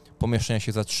tego pomieszczenia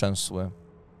się zatrzęsły.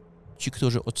 Ci,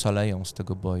 którzy ocaleją z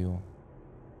tego boju,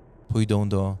 pójdą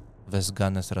do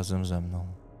Wezganes razem ze mną.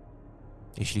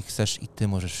 Jeśli chcesz, i ty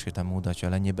możesz się tam udać,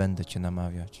 ale nie będę cię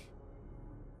namawiać.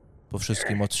 Po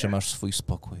wszystkim otrzymasz swój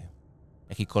spokój,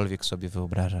 jakikolwiek sobie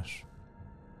wyobrażasz.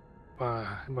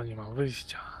 Chyba nie mam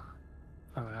wyjścia.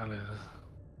 Ale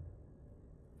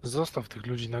zostaw tych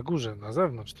ludzi na górze, na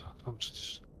zewnątrz. To tam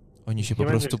przecież Oni się nie po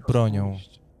będzie prostu chciał bronią.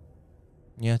 pójść.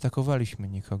 Nie atakowaliśmy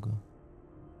nikogo.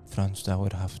 Franz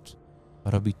Dauerhaft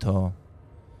robi to,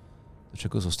 do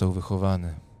czego został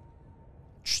wychowany.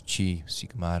 Czci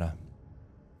Sigmara.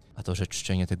 A to, że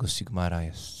czczenie tego Sigmara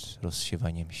jest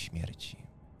rozsiewaniem śmierci.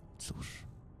 Cóż,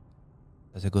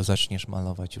 dlatego zaczniesz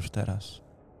malować już teraz.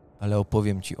 Ale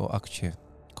opowiem ci o akcie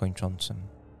kończącym.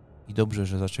 I dobrze,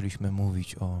 że zaczęliśmy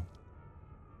mówić o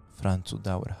Franzu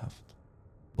Dauerhaft.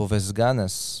 Bo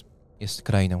Wezganes jest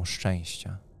krainą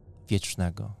szczęścia.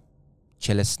 Wiecznego,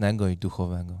 cielesnego i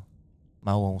duchowego.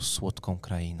 Małą, słodką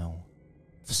krainą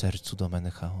w sercu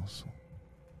domeny chaosu.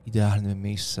 Idealnym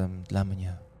miejscem dla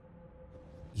mnie.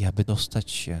 I aby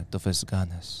dostać się do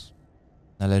Wezganes,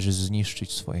 należy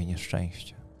zniszczyć swoje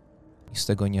nieszczęście. I z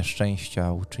tego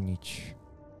nieszczęścia uczynić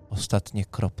ostatnie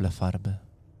krople farby.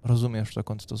 Rozumiesz,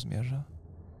 dokąd to zmierza?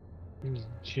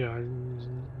 Ja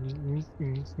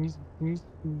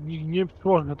nie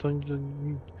przyłożę to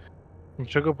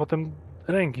niczego potem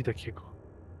ręki takiego.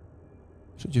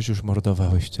 Przecież już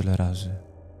mordowałeś tyle razy.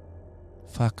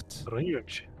 Fakt. Broniłem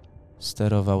się.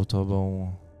 Sterował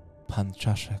tobą pan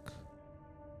Czaszek.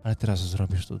 Ale teraz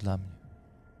zrobisz to dla mnie.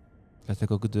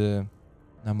 Dlatego, gdy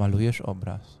namalujesz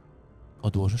obraz,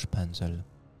 odłożysz pędzel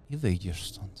i wyjdziesz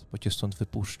stąd, bo cię stąd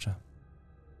wypuszczę.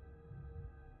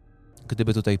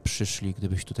 Gdyby tutaj przyszli,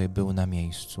 gdybyś tutaj był na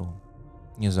miejscu,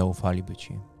 nie zaufaliby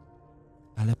ci.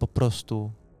 Ale po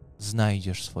prostu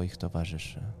znajdziesz swoich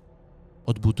towarzyszy.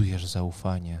 Odbudujesz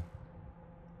zaufanie.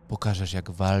 Pokażesz,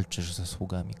 jak walczysz ze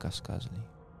sługami Kaskazli.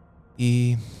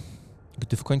 I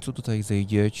gdy w końcu tutaj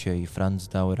zejdziecie i Franz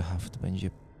Dauerhaft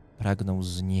będzie pragnął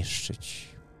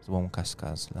zniszczyć złą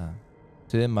Kaskazlę,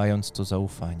 ty, mając to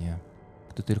zaufanie,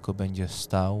 gdy tylko będzie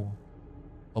stał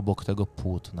obok tego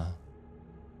płótna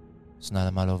z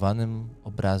namalowanym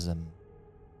obrazem,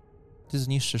 ty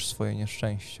zniszczysz swoje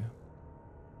nieszczęście.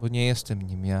 Bo nie jestem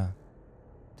nim ja.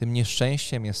 Tym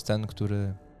nieszczęściem jest ten,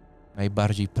 który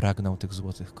najbardziej pragnął tych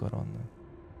złotych koron.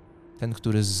 Ten,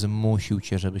 który zmusił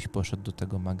cię, żebyś poszedł do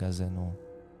tego magazynu.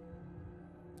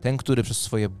 Ten, który przez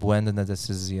swoje błędne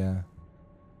decyzje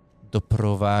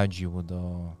doprowadził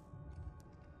do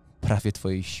prawie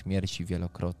twojej śmierci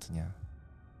wielokrotnie.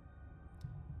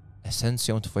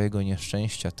 Esencją twojego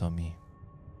nieszczęścia, Tommy,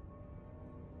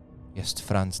 jest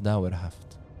Franz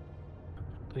Dauerhaft.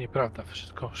 To nieprawda,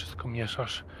 wszystko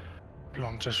mieszasz,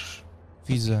 plączesz.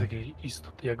 Widzę. Takie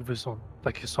istoty jak wy są,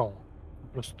 takie są. Po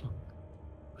prostu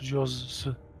chodzi o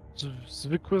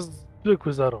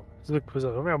zwykły zarobek. Zwykły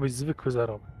zarobek. Miał być zwykły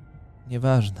zarobek.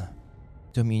 Nieważne.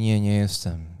 Tommy, nie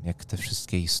jestem jak te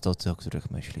wszystkie istoty, o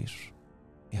których myślisz.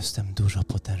 Jestem dużo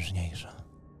potężniejsza.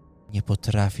 Nie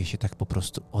potrafię się tak po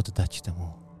prostu oddać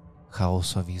temu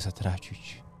chaosowi i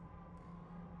zatracić.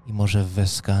 I może w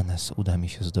Wezganes uda mi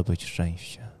się zdobyć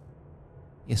szczęście.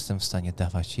 Jestem w stanie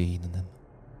dawać je innym.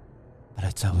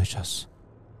 Ale cały czas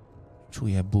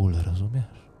czuję ból,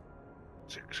 rozumiesz?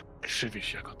 Krzywi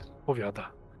się, jak o tym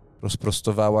opowiada.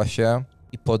 Rozprostowała się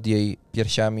i pod jej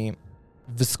piersiami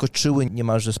wyskoczyły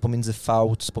niemalże z pomiędzy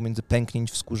fałd, z pomiędzy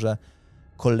pęknięć w skórze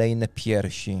kolejne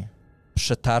piersi.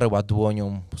 Przetarła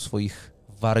dłonią po swoich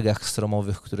wargach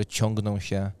stromowych, które ciągną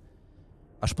się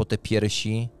aż po te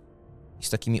piersi i z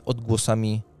takimi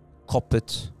odgłosami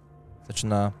kopyt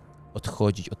zaczyna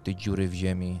odchodzić od tej dziury w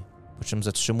ziemi, po czym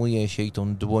zatrzymuje się i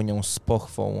tą dłonią z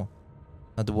pochwą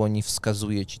na dłoni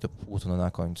wskazuje ci to płótno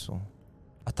na końcu.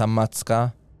 A ta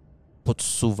macka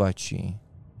podsuwa ci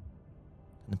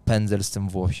ten pędzel z tym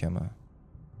włosiem.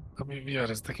 To mi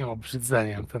bierze z takim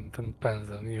obrzydzeniem ten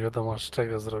pędzel, nie wiadomo z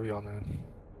czego zrobiony.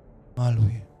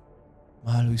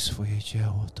 Maluj swoje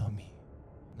dzieło, Tommy.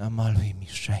 Namaluj mi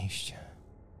szczęście.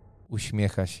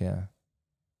 Uśmiecha się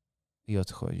i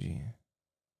odchodzi.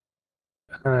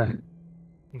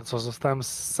 No co, zostałem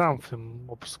sam w tym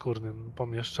obskurnym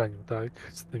pomieszczeniu,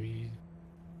 tak? Z tymi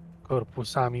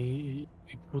korpusami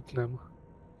i płótnem.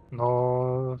 No,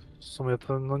 w sumie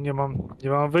to no nie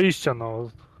mam wyjścia, no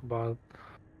chyba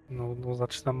no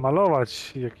zaczynam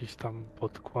malować jakiś tam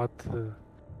podkład.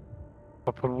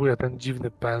 Popróbuję ten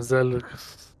dziwny pędzel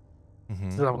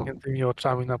z zamkniętymi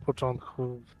oczami na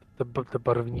początku, te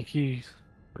barwniki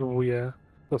próbuję,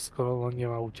 to skoro no, nie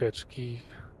ma ucieczki,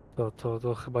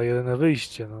 to chyba jedyne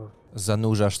wyjście, no.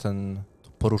 Zanurzasz ten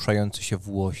poruszający się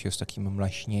włosie z takim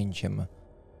mlaśnięciem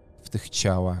w tych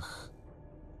ciałach.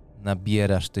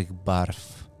 Nabierasz tych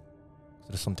barw,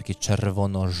 które są takie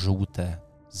czerwono-żółte,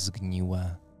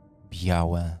 zgniłe,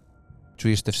 białe.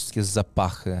 Czujesz te wszystkie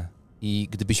zapachy i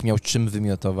gdybyś miał czym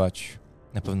wymiotować,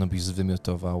 na pewno byś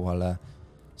zwymiotował, ale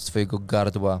z twojego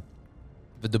gardła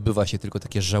wydobywa się tylko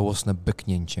takie żałosne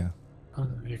beknięcie.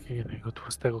 Jakiego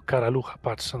tłustego karalucha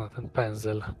patrzę na ten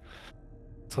pędzel.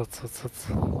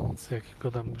 Co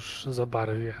jakiego tam już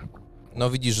zabarwię. No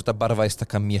widzisz, że ta barwa jest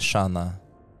taka mieszana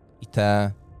i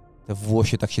te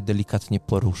włosie tak się delikatnie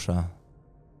porusza.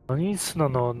 No nic,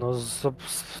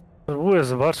 spróbuję,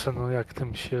 zobaczę, no jak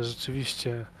tym się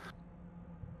rzeczywiście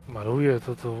maluje,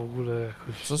 to w ogóle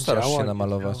jakoś Co starasz działa, się nie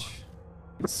namalować?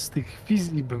 działa. Z tych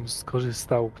wizji bym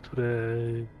skorzystał, które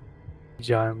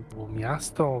widziałem. Było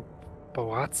miasto,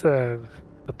 pałace,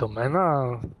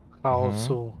 domena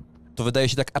chaosu. To wydaje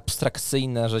się tak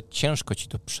abstrakcyjne, że ciężko ci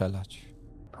to przelać.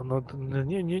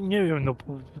 Nie wiem, no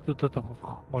to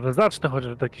może zacznę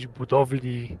chociaż od jakiejś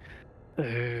budowli,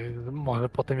 może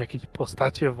potem jakieś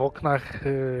postacie w oknach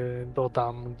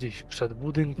dodam gdzieś przed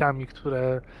budynkami,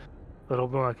 które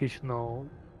robią jakieś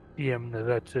przyjemne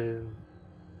rzeczy,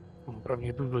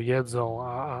 pewnie dużo jedzą,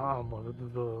 a może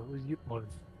może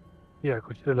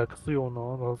jakoś relaksują,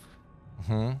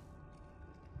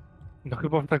 no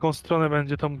chyba w taką stronę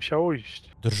będzie to musiało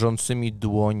iść. Drżącymi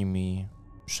dłońmi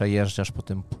przejeżdżasz po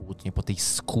tym płótnie, po tej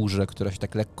skórze, która się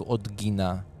tak lekko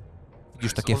odgina.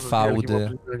 Widzisz takie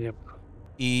fałdy.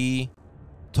 I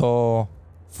to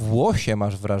włosie,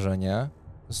 masz wrażenie,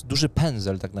 jest duży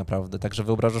pędzel tak naprawdę, także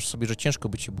wyobrażasz sobie, że ciężko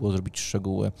by ci było zrobić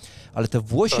szczegóły. Ale te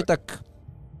włosie tak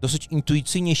dosyć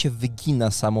intuicyjnie się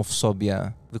wygina samo w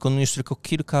sobie. Wykonujesz tylko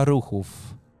kilka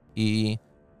ruchów i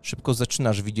szybko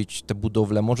zaczynasz widzieć tę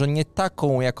budowlę. Może nie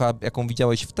taką, jaką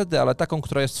widziałeś wtedy, ale taką,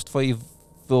 która jest w twojej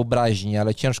wyobraźni,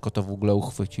 ale ciężko to w ogóle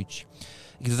uchwycić.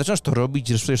 I gdy zaczynasz to robić,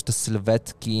 rysujesz te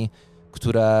sylwetki,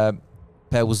 które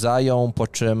pełzają, po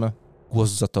czym głos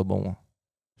za tobą.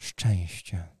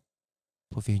 Szczęście.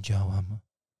 Powiedziałam.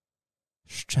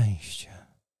 Szczęście.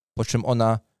 Po czym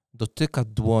ona dotyka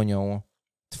dłonią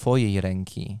twojej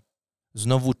ręki.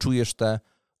 Znowu czujesz tę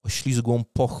oślizgłą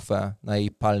pochwę na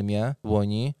jej palmie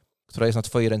dłoni, która jest na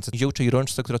twojej ręce, ziołczej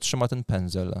rączce, która trzyma ten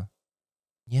pędzel.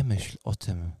 Nie myśl o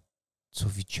tym, co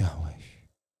widziałeś.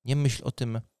 Nie myśl o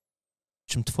tym,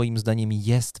 czym twoim zdaniem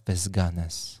jest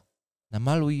Wezganes.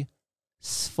 Namaluj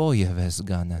swoje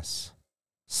Wezganes,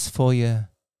 swoje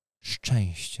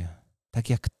szczęście, tak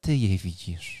jak ty je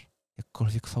widzisz,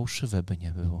 jakkolwiek fałszywe by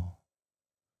nie było.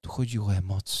 Tu chodzi o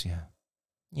emocje,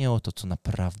 nie o to, co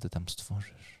naprawdę tam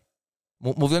stworzysz.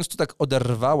 Mówiąc to, tak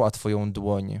oderwała twoją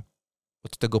dłoń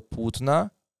od tego płótna,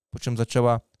 po czym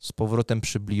zaczęła z powrotem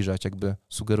przybliżać, jakby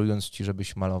sugerując ci,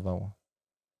 żebyś malował.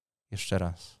 Jeszcze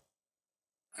raz.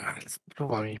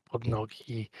 Spróbuję jej pod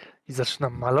nogi i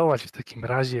zaczynam malować w takim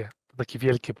razie. To takie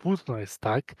wielkie płótno jest,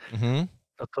 tak?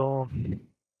 No to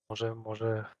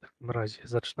może w takim razie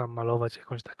zaczynam malować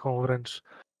jakąś taką wręcz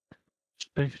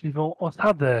szczęśliwą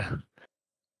osadę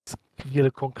z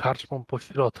wielką karczmą po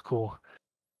środku.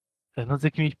 No z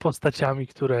jakimiś postaciami,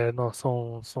 które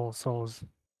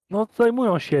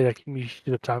zajmują się jakimiś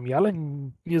rzeczami, ale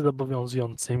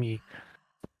niezobowiązującymi.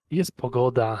 Jest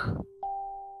pogoda,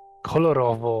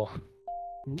 kolorowo,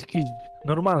 jakieś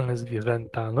normalne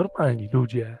zwierzęta, normalni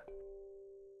ludzie.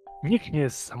 Nikt nie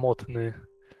jest samotny.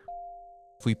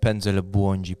 Twój pędzel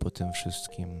błądzi po tym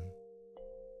wszystkim.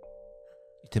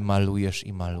 I ty malujesz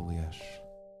i malujesz.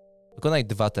 Wykonaj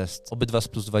 2 testy, obydwa z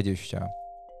plus 20.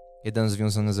 Jeden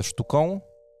związany ze sztuką,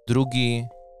 drugi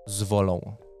z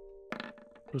wolą.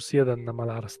 +1 na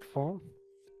malarstwo.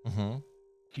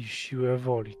 I siłę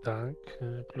woli, tak?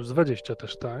 Plus 20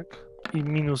 też, tak? I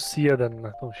 -1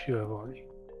 na tą siłę woli.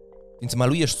 Więc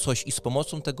malujesz coś i z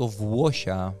pomocą tego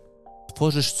włosia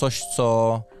tworzysz coś,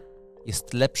 co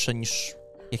jest lepsze niż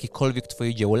jakiekolwiek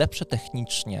twoje dzieło. Lepsze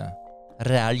technicznie,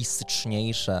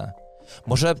 realistyczniejsze.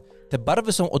 Może te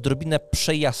barwy są odrobinę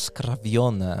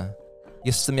przejaskrawione.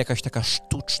 Jest w tym jakaś taka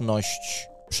sztuczność,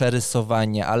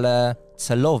 przerysowanie, ale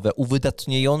celowe,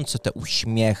 uwydatniające te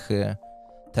uśmiechy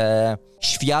te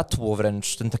światło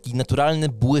wręcz, ten taki naturalny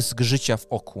błysk życia w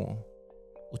oku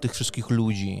u tych wszystkich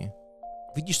ludzi.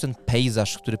 Widzisz ten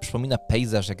pejzaż, który przypomina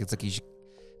pejzaż jak z jakiejś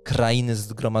krainy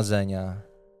zgromadzenia.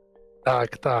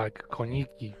 Tak,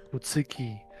 koniki,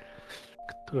 kucyki,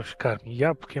 ktoś karmi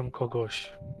jabłkiem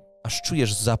kogoś. Aż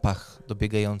czujesz zapach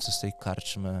dobiegający z tej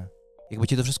karczmy. Jakby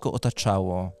cię to wszystko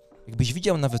otaczało. Jakbyś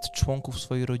widział nawet członków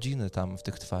swojej rodziny tam w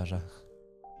tych twarzach.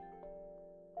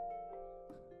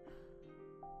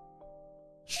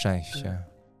 Szczęście.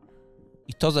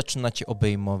 I to zaczyna cię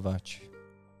obejmować.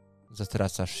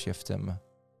 Zatracasz się w tym.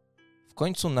 W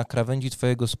końcu na krawędzi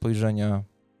twojego spojrzenia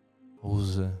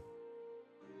łzy.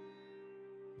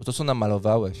 Bo to, co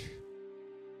namalowałeś,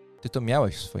 ty to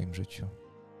miałeś w swoim życiu.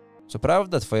 Co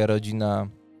prawda twoja rodzina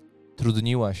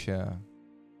trudniła się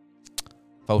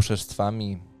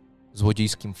fałszerstwami,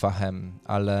 złodziejskim fachem,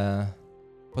 ale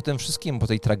po tym wszystkim, po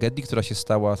tej tragedii, która się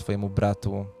stała twojemu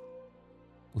bratu,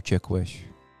 uciekłeś,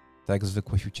 tak jak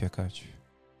zwykłeś uciekać.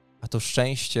 A to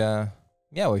szczęście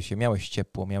miałeś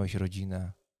ciepło, miałeś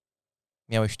rodzinę,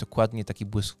 miałeś dokładnie taki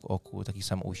błysk w oku, taki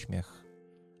sam uśmiech,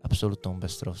 absolutną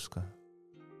beztroskę.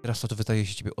 Teraz to wydaje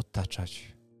się ciebie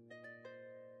otaczać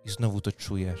i znowu to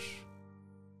czujesz,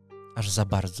 aż za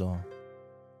bardzo.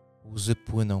 Łzy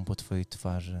płyną po twojej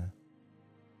twarzy.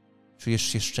 Czujesz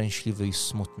się szczęśliwy i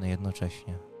smutny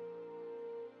jednocześnie.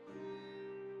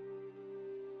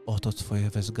 Oto twoje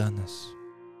Wezganes,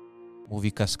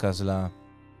 mówi Kaskazla.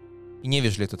 I nie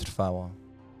wiesz, ile to trwało.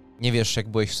 Nie wiesz, jak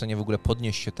byłeś w stanie w ogóle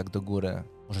podnieść się tak do góry.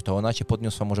 Może to ona cię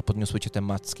podniosła, może podniosły cię te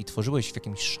macki. Tworzyłeś w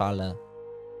jakimś szale,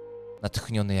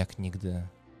 natchniony jak nigdy.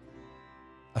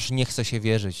 Aż nie chce się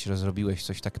wierzyć, że zrobiłeś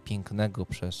coś tak pięknego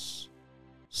przez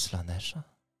Slanesha.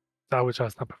 Cały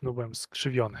czas na pewno byłem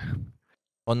skrzywiony.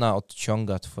 Ona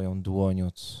odciąga twoją dłoń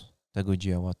od tego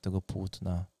dzieła, od tego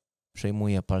płótna.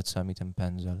 Przejmuje palcami ten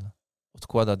pędzel.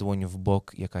 Odkłada dłoń w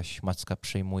bok i jakaś macka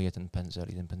przejmuje ten pędzel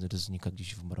i ten pędzel znika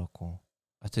gdzieś w mroku.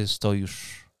 A ty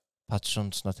stoisz,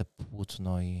 patrząc na te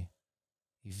płótno i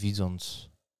widząc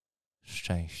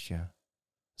szczęście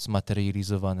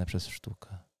zmaterializowane przez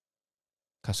sztukę.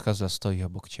 Kaskaza stoi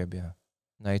obok ciebie.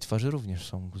 Na jej twarzy również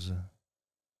są łzy.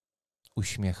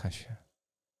 Uśmiecha się.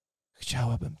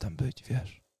 Chciałabym tam być,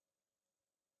 wiesz?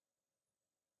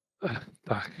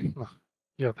 Tak, no.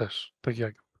 Ja też. Tak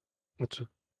jak... Znaczy,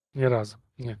 nie razem.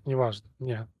 Nie, nieważne.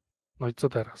 Nie. No i co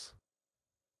teraz?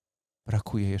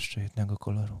 Brakuje jeszcze jednego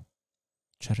koloru.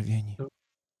 Czerwieni.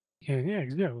 Nie,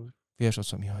 gdzie? Wiesz, o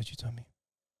co mi chodzi, Tommy.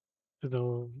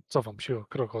 No, cofam się o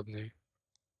krok od niej.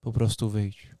 Po prostu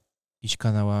wyjdź. Idź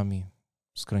kanałami.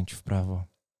 Skręć w prawo.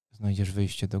 Znajdziesz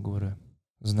wyjście do góry.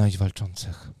 Znajdź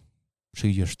walczących.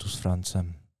 Przyjdziesz tu z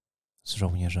Francem. Z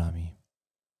żołnierzami.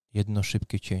 Jedno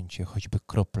szybkie cięcie, choćby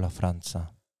kropla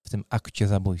Franca w tym akcie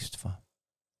zabójstwa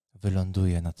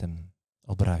wyląduje na tym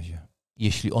obrazie.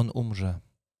 Jeśli on umrze,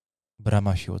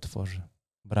 brama się otworzy.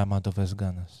 Brama do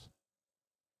Wezganes.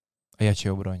 A ja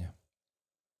cię obronię.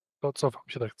 To cofam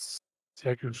się tak,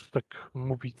 jak już tak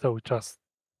mówi cały czas,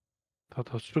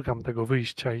 to szukam tego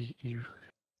wyjścia i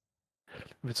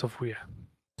wycofuję.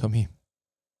 Tommy,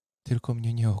 tylko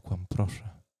mnie nie okłam, proszę.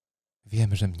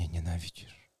 Wiem, że mnie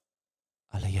nienawidzisz,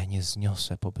 ale ja nie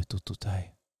zniosę pobytu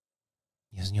tutaj.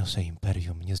 Nie zniosę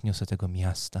imperium, nie zniosę tego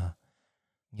miasta.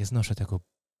 Nie znoszę tego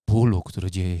bólu,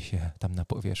 który dzieje się tam na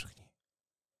powierzchni.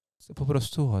 Chcę po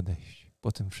prostu odejść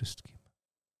po tym wszystkim.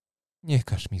 Nie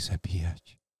każ mi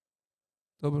zabijać.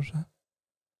 Dobrze?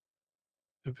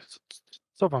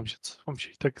 Cofam się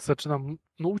i tak zaczynam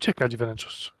uciekać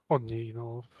wręcz od niej.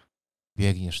 No.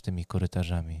 Biegniesz tymi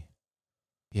korytarzami.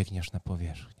 Biegniesz na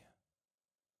powierzchnię.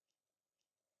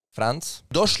 Franz?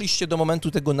 Doszliście do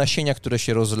momentu tego nasienia, które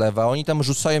się rozlewa. Oni tam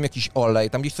rzucają jakiś olej,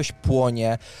 tam gdzieś coś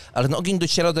płonie, ale ten ogień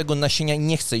dociera do tego nasienia i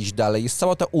nie chce iść dalej. Jest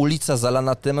cała ta ulica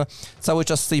zalana tym, cały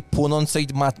czas z tej płonącej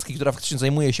matki, która faktycznie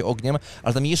zajmuje się ogniem,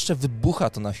 ale tam jeszcze wybucha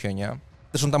to nasienie.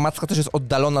 Zresztą ta matka też jest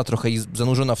oddalona trochę i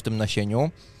zanurzona w tym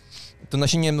nasieniu. To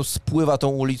nasienie spływa tą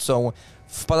ulicą,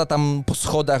 wpada tam po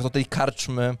schodach do tej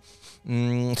karczmy,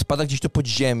 spada gdzieś do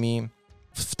podziemi,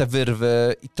 w te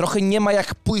wyrwy i trochę nie ma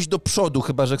jak pójść do przodu,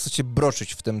 chyba że chcecie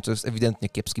broczyć w tym, co jest ewidentnie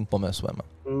kiepskim pomysłem.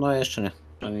 No jeszcze nie,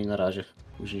 przynajmniej na razie.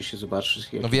 Później się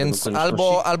zobaczy. No więc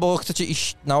albo chcecie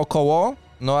iść naokoło,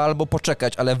 no albo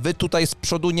poczekać, ale wy tutaj z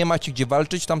przodu nie macie gdzie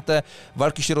walczyć, tam te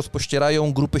walki się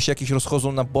rozpościerają, grupy się jakieś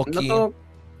rozchodzą na boki. No to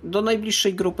do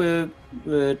najbliższej grupy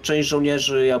część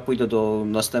żołnierzy, ja pójdę do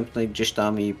następnej gdzieś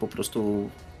tam i po prostu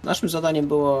naszym zadaniem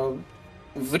było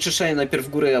wyczyszczenie najpierw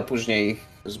góry, a później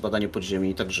zbadanie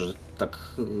podziemi, także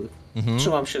tak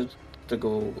trzymam się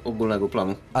tego ogólnego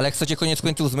planu. Ale chcecie koniec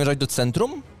końców zmierzać do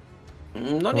centrum?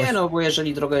 No nie, no bo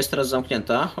jeżeli droga jest teraz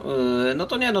zamknięta, no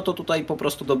to nie, no to tutaj po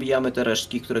prostu dobijamy te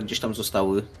resztki, które gdzieś tam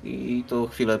zostały i to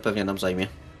chwilę pewnie nam zajmie.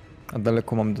 A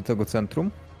daleko mam do tego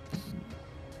centrum?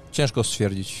 Ciężko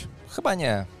stwierdzić. Chyba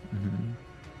nie.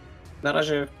 Na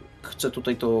razie chcę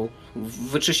tutaj to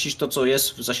wyczyścić to, co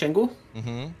jest w zasięgu,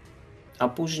 a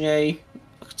później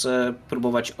chcę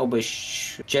próbować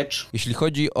obejść ciecz. Jeśli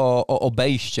chodzi o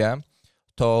obejście,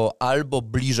 to albo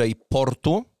bliżej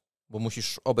portu, bo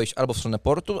musisz obejść albo w stronę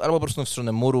portu, albo po prostu w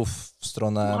stronę murów, w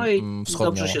stronę No i wschodnią.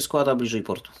 dobrze się składa bliżej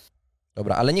portu.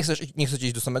 Dobra, ale nie chcesz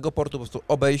iść do samego portu, po prostu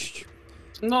obejść.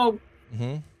 No,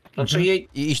 znaczy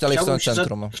I iść dalej w stronę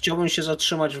centrum. Chciałbym się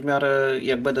zatrzymać w miarę,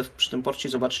 jak będę przy tym porcie,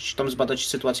 zobaczyć, tam zbadać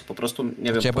sytuację po prostu,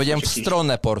 nie wiem. Ja powiedziałem w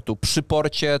stronę portu. Przy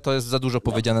porcie to jest za dużo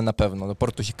powiedziane na pewno. Do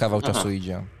portu się kawał czasu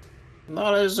idzie. No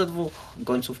ale ze 2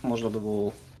 gońców można by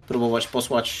było próbować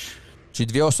posłać. Czyli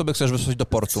 2 osoby chcesz wysłać do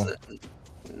portu.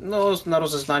 No, na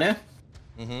rozeznanie,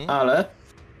 ale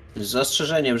z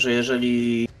zastrzeżeniem, że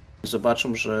jeżeli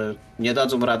zobaczą, że nie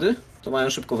dadzą rady, to mają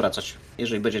szybko wracać.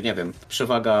 Jeżeli będzie, nie wiem,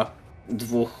 przewaga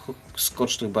 2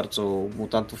 skocznych bardzo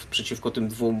mutantów przeciwko tym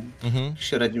 2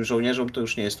 średnim żołnierzom, to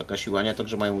już nie jest taka siła, nie?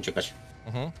 Także mają uciekać.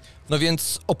 No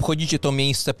więc obchodzicie to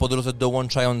miejsce po drodze,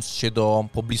 dołączając się do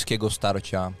pobliskiego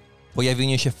starcia.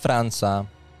 Pojawienie się Franza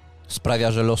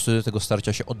sprawia, że losy tego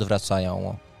starcia się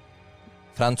odwracają.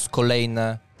 Franz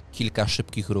kolejne kilka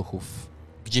szybkich ruchów.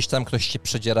 Gdzieś tam ktoś się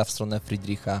przedziera w stronę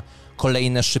Friedricha.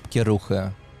 Kolejne szybkie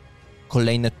ruchy.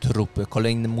 Kolejne trupy,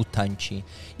 kolejne mutanci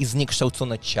i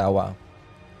zniekształcone ciała.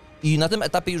 I na tym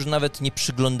etapie już nawet nie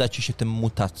przyglądacie się tym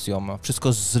mutacjom.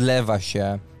 Wszystko zlewa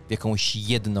się w jakąś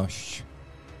jedność.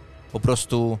 Po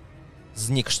prostu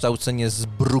zniekształcenie,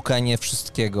 zbrukanie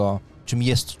wszystkiego, czym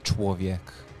jest człowiek.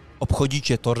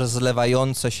 Obchodzicie to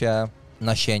rozlewające się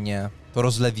nasienie, to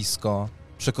rozlewisko.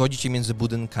 Przechodzicie między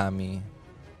budynkami.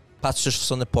 Patrzysz w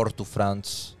stronę portu,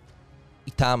 Franz.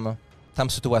 I tam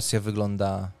sytuacja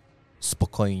wygląda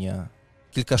spokojnie.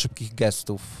 Kilka szybkich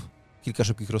gestów, kilka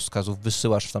szybkich rozkazów.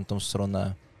 Wysyłasz w tamtą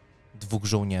stronę 2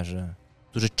 żołnierzy,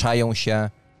 którzy czają się,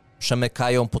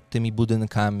 przemykają pod tymi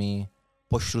budynkami,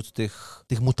 pośród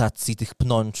tych mutacji, tych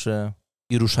pnączy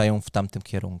i ruszają w tamtym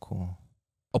kierunku.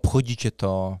 Obchodzicie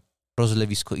to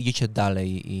rozlewisko, idziecie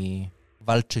dalej i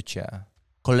walczycie.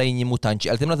 Kolejni mutanci,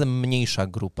 ale tym razem mniejsza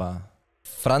grupa.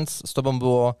 Franz, z tobą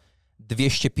było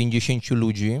 250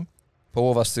 ludzi,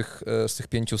 połowa z tych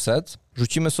 500.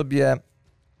 Rzucimy sobie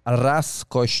raz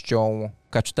kością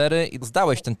K4 i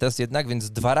zdałeś ten test jednak, więc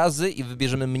 2 razy i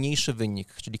wybierzemy mniejszy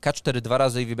wynik. Czyli K4 2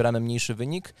 razy i wybieramy mniejszy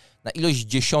wynik na ilość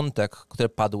dziesiątek, które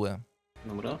padły.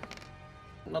 Dobra.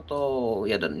 No to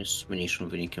 1 jest mniejszym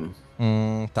wynikiem.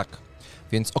 Tak.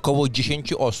 Więc około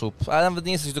 10 osób, ale nawet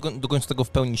nie jesteś do końca tego w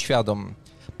pełni świadom,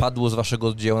 padło z waszego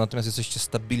oddziału, natomiast jesteście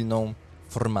stabilną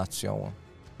formacją.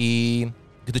 I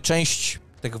gdy część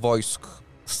tych wojsk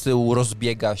z tyłu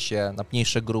rozbiega się na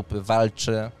mniejsze grupy,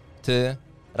 walczy, ty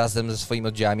razem ze swoimi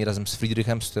oddziałami, razem z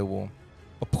Friedrichem z tyłu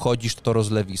obchodzisz to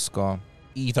rozlewisko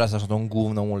i wracasz na tą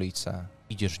główną ulicę.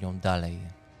 Idziesz nią dalej.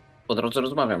 Po drodze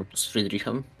rozmawiam z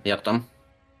Friedrichem. Jak tam?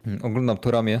 Oglądam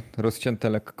to ramię, rozcięte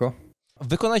lekko.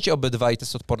 Wykonajcie obydwaj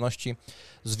testy odporności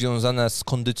związane z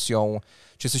kondycją.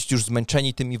 Czy jesteście już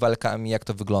zmęczeni tymi walkami? Jak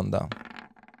to wygląda?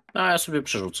 A ja sobie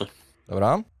przerzucę.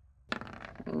 Dobra.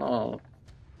 No,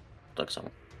 tak samo.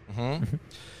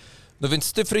 No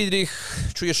więc ty, Friedrich,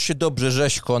 czujesz się dobrze,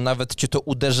 rzeźko, nawet cię to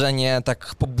uderzenie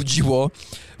tak pobudziło,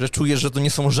 że czujesz, że to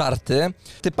nie są żarty.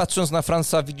 Ty, patrząc na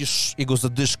Franza, widzisz jego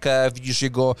zadyszkę, widzisz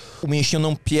jego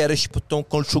umięśnioną pierś pod tą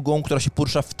kolczugą, która się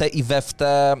porusza w te i we w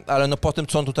te, ale no po tym,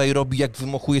 co on tutaj robi, jak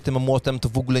wymachuje tym młotem, to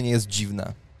w ogóle nie jest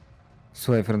dziwne.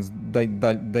 Słuchaj, Franz,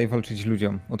 daj walczyć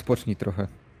ludziom, odpocznij trochę.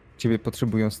 Ciebie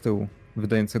potrzebują z tyłu,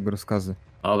 wydającego rozkazy.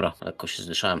 Dobra, lekko się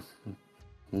zdyszałem.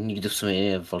 Nigdy w sumie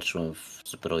nie walczyłem w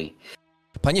zbroi.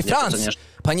 Panie Franz!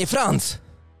 Panie Franz!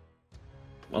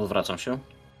 Odwracam się.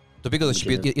 Dobiega do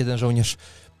ciebie jeden żołnierz.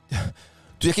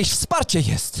 Tu jakieś wsparcie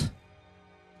jest!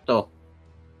 To.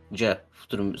 Gdzie?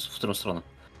 W którą stronę?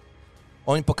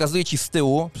 On pokazuje ci z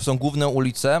tyłu, przez tą główną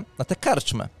ulicę, na tę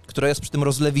karczmę, która jest przy tym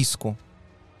rozlewisku.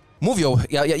 Mówią,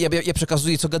 ja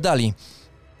przekazuję, co gadali,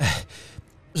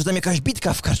 że tam jakaś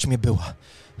bitka w karczmie była.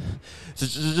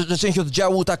 Że część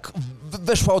oddziału tak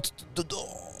weszła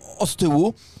od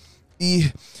tyłu i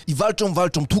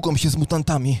walczą, tłuką się z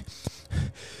mutantami.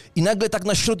 I nagle tak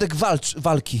na środek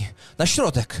walki, na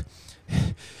środek,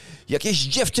 jakieś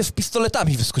dziewczę z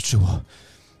pistoletami wyskoczyło.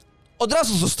 Od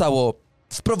razu zostało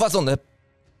sprowadzone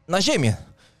na ziemię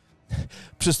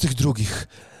przez tych drugich.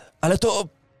 Ale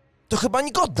to chyba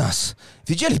nikt od nas.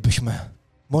 Wiedzielibyśmy.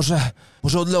 Może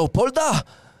od Leopolda?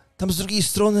 Tam z drugiej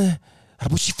strony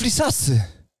Albo ci flisasy.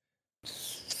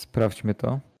 Sprawdźmy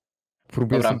to.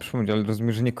 Próbuję Dobra. sobie przypomnieć, ale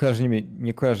rozumiem, że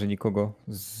nie kojarzę nikogo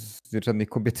z żadnej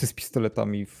kobiety z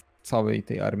pistoletami w całej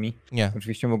tej armii. Nie.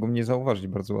 Oczywiście mogą mnie zauważyć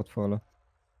bardzo łatwo, ale...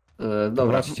 Dobra,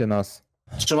 Prowadźcie nas.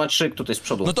 trzymać szyk tutaj z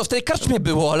przodu. No to w tej karczmie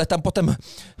było, ale tam potem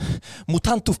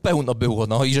mutantów pełno było,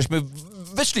 no i żeśmy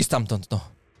wyszli stamtąd, no.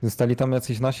 Zostali tam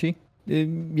jacyś nasi?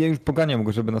 Ja już poganiam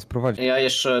go, żeby nas prowadzić. Ja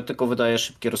jeszcze tylko wydaję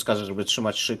szybkie rozkazy, żeby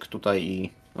trzymać szyk tutaj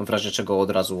i w razie czego od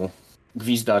razu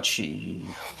gwizdać i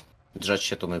drzeć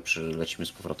się, to my przylecimy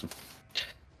z powrotem.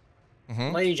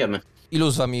 Mhm. No i idziemy.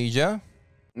 Ilu z wami idzie?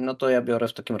 No to ja biorę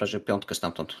w takim razie 5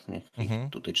 stamtąd. Niech Mhm.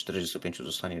 tutaj 45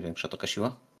 zostanie większa taka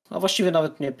siła. A właściwie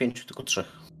nawet nie 5, tylko 3.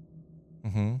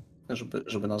 Mhm.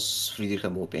 Żeby nas z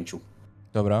Friedrichem było 5.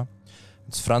 Dobra.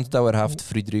 Więc Franz Dauerhaft,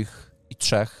 Friedrich i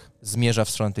 3 zmierza w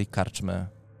stronę tej karczmy.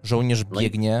 Żołnierz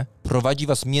biegnie, prowadzi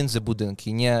was między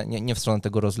budynki, nie w stronę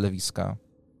tego rozlewiska.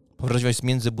 Prowadzi was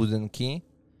między budynki,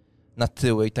 na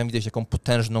tyły i tam widać jaką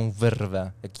potężną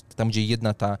wyrwę. Tam, gdzie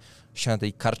jedna ta ściana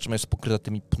tej karczmy jest pokryta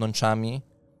tymi pnączami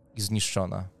i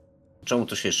zniszczona. Czemu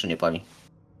to się jeszcze nie pali?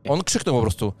 On krzyknął po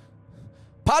prostu: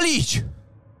 palić!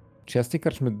 Czy ja z tej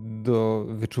karczmy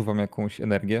wyczuwam jakąś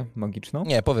energię magiczną?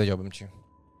 Nie, powiedziałbym ci.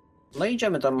 No i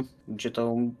idziemy tam, gdzie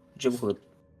w ogóle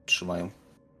trzymają.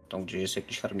 Tam, gdzie jest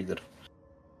jakiś harmider.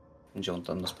 Gdzie on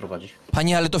tam nas prowadzi.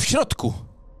 Panie, ale to w środku!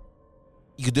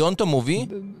 I gdy on to mówi,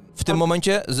 w tym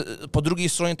momencie po drugiej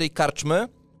stronie tej karczmy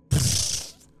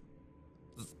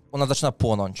ona zaczyna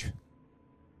płonąć.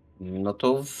 No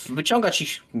to wyciągać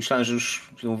ich. Myślałem, że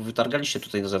już ją wytargaliście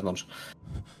tutaj na zewnątrz.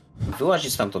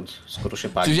 Wyłazić stamtąd, skoro się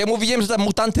pali. Przecież ja mówiłem, że tam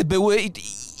mutanty były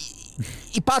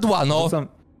i padła, no!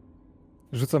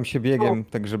 Rzucam się biegiem,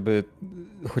 tak żeby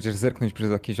chociaż zerknąć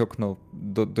przez jakieś okno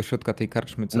do środka tej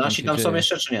karczmy. Co Nasi tam się są dzieje.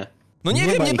 jeszcze, czy nie? No nie Nie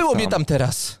wiem, ma nie ich było tam. mnie tam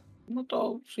teraz. No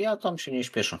to ja tam się nie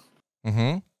śpieszę.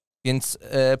 Mhm. Więc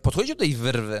podchodzi do tej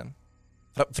wyrwy.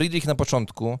 Friedrich na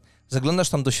początku, zaglądasz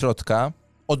tam do środka,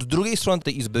 od drugiej strony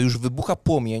tej izby już wybucha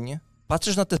płomień,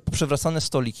 patrzysz na te poprzewracane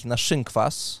stoliki, na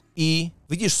szynkwas i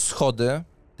widzisz schody.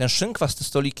 Ten szynkwas, te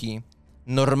stoliki,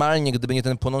 normalnie, gdyby nie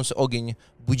ten płonący ogień,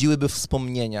 budziłyby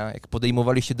wspomnienia, jak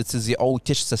podejmowaliście decyzję o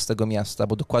ucieczce z tego miasta,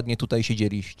 bo dokładnie tutaj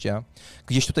siedzieliście.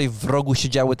 Gdzieś tutaj w rogu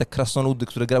siedziały te krasnoludy,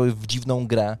 które grały w dziwną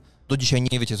grę. Do dzisiaj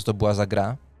nie wiecie, co to była za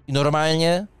gra. I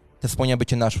normalnie te wspomnienia by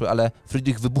cię naszły, ale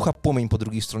Friedrich wybucha płomień po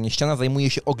drugiej stronie, ściana zajmuje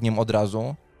się ogniem od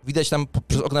razu. Widać tam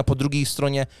przez okna po drugiej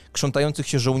stronie krzątających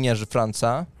się żołnierzy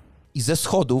Franca i ze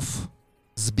schodów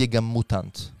zbiega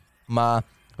mutant. Ma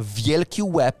wielki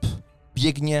łeb,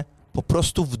 biegnie po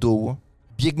prostu w dół,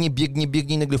 biegnie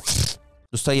i nagle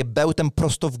dostaje bełtem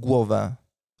prosto w głowę.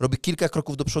 Robi kilka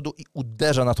kroków do przodu i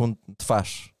uderza na tą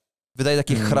twarz. Wydaje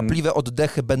takie chrapliwe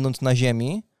oddechy, będąc na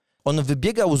ziemi. On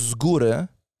wybiegał z góry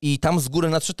i tam z góry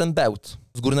nadszedł ten bełt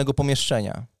z górnego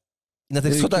pomieszczenia. I na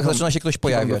tych schodach zaczyna się ktoś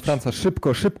pojawiać. Franca,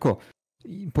 szybko.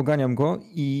 I poganiam go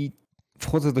i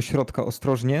wchodzę do środka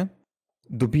ostrożnie.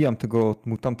 Dobijam tego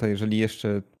mutanta, jeżeli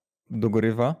jeszcze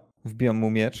dogorywa. Wbijam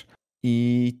mu miecz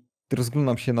i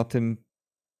rozglądam się na tym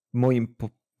moim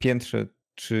piętrze,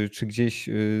 czy gdzieś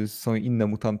są inne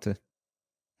mutanty.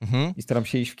 Mhm. I staram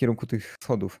się iść w kierunku tych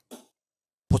schodów.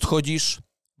 Podchodzisz,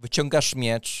 wyciągasz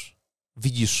miecz,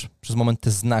 widzisz przez moment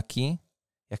te znaki,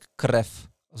 jak krew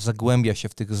zagłębia się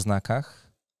w tych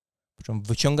znakach, po czym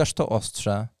wyciągasz to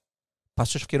ostrze,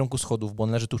 patrzysz w kierunku schodów, bo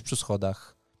on leży tuż przy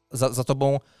schodach. Za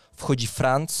tobą wchodzi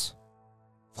Franz,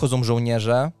 wchodzą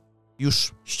żołnierze,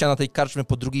 już ściana tej karczmy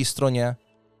po drugiej stronie,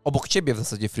 obok ciebie w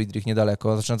zasadzie Friedrich,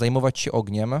 niedaleko, zaczyna zajmować się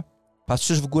ogniem.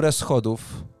 Patrzysz w górę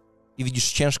schodów i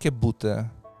widzisz ciężkie buty,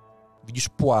 widzisz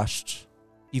płaszcz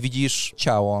i widzisz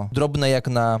ciało, drobne jak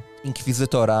na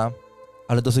inkwizytora,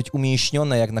 ale dosyć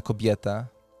umięśnione jak na kobietę,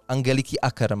 Angeliki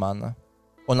Ackerman.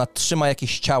 Ona trzyma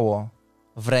jakieś ciało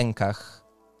w rękach.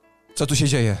 Co tu się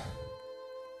dzieje?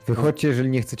 Wychodźcie, jeżeli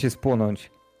nie chcecie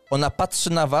spłonąć. Ona patrzy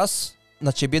na was,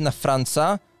 na ciebie, na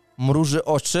Franca, mruży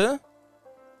oczy,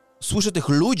 słyszy tych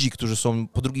ludzi, którzy są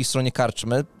po drugiej stronie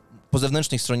karczmy, po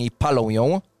zewnętrznej stronie i palą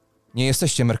ją. Nie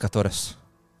jesteście Mercatores.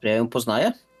 Ja ją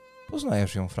poznaję?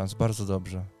 Poznajesz ją, Franz, bardzo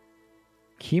dobrze.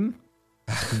 Kim?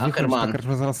 Ackerman. Ta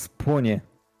karczma zaraz spłonie.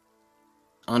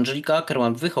 Angelika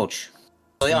Ackerman, wychodź.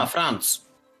 To ja, Franz.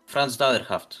 Franz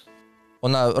Dauerhaft.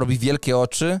 Ona robi wielkie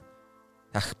oczy.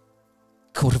 Ach,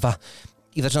 kurwa.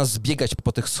 I zaczyna zbiegać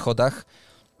po tych schodach.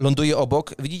 Ląduje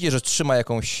obok. Widzicie, że trzyma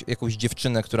jakąś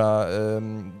dziewczynę,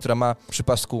 która ma przy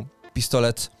pasku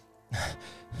pistolet.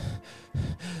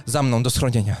 Za mną, do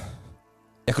schronienia.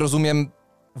 Jak rozumiem,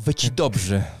 wy ci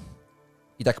dobrzy.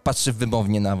 I tak patrzy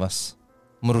wymownie na was,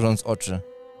 mrużąc oczy.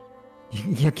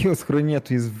 Jakiego schronienia?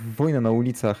 Tu jest wojna na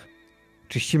ulicach.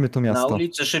 Czyścimy to Na miasto.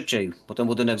 ulicy szybciej, bo ten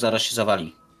budynek zaraz się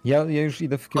zawali. Ja już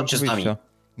idę w kierunku Chodźcie z nami. wyjścia.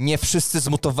 Nie wszyscy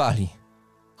zmutowali.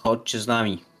 Chodźcie z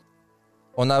nami.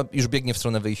 Ona już biegnie w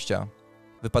stronę wyjścia.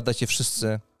 Wypadacie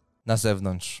wszyscy na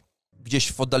zewnątrz.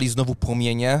 Gdzieś w oddali znowu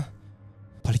płomienie.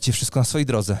 Palicie wszystko na swojej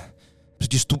drodze.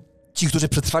 Przecież tu ci, którzy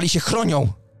przetrwali, się chronią.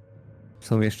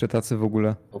 Są jeszcze tacy w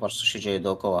ogóle. Popatrz, co się dzieje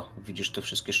dookoła. Widzisz te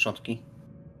wszystkie szczątki?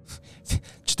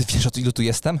 Czy ty wiesz, o ilu tu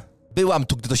jestem? Byłam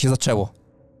tu, gdy to się zaczęło.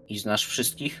 I znasz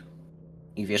wszystkich?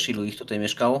 I wiesz, ilu ich tutaj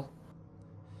mieszkało?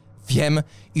 Wiem,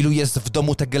 ilu jest w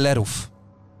domu Tegelerów.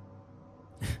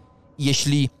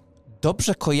 Jeśli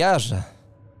dobrze kojarzę,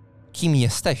 kim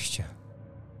jesteście,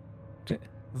 Czy-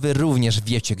 wy również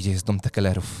wiecie, gdzie jest dom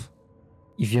Tegelerów.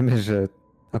 I wiemy, że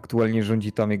aktualnie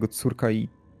rządzi tam jego córka i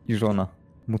żona.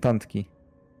 Mutantki.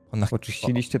 Ona,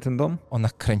 Oczyściliście ten dom? ona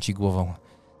kręci głową.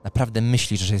 Naprawdę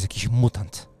myśli, że jest jakiś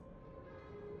mutant.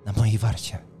 Na mojej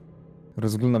warcie.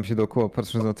 Rozglądam się dookoła,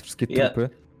 patrząc na te wszystkie Ja- trupy.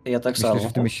 Ja tak Myślę, samo. że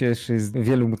w tym mieście jeszcze jest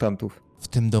wielu mutantów. W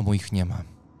tym domu ich nie ma.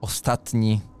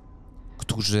 Ostatni,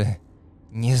 którzy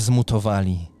nie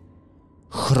zmutowali,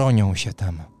 chronią się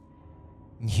tam.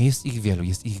 Nie jest ich wielu,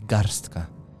 jest ich garstka.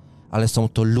 Ale są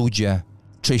to ludzie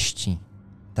czyści.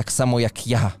 Tak samo jak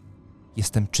ja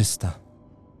jestem czysta.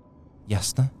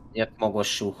 Jasne? Jak mogłaś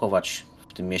się uchować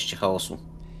w tym mieście chaosu?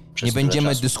 Przez Nie tyle będziemy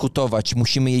czasu? dyskutować,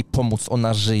 musimy jej pomóc,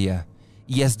 ona żyje.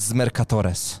 Jest z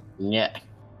Mercatores. Nie.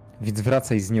 Więc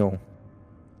wracaj z nią.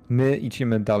 My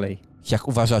idziemy dalej. Jak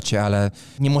uważacie, ale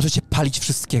nie możecie palić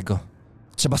wszystkiego.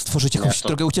 Trzeba stworzyć jakąś to-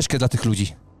 drogę ucieczkę dla tych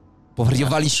ludzi.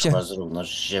 Powariowaliście? Trzeba zrównać z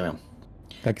ziemią.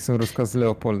 Takie są rozkazy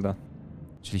Leopolda.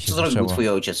 Czyli się Co zrobił zaczęło. twój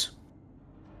ojciec?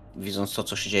 Widząc to,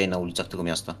 co się dzieje na ulicach tego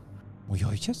miasta. Mój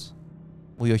ojciec?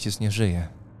 Mój ojciec nie żyje.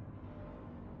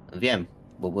 Wiem,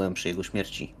 bo byłem przy jego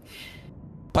śmierci.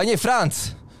 Panie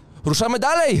Franz! Ruszamy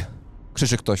dalej!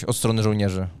 Krzyczy ktoś od strony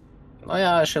żołnierzy. No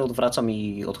ja się odwracam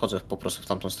i odchodzę po prostu w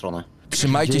tamtą stronę.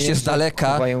 Trzymajcie Gdzie się z jeszcze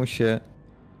daleka. chowają się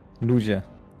ludzie.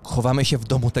 Chowamy się w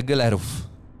domu Tegelerów.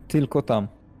 Tylko tam.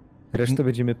 Resztę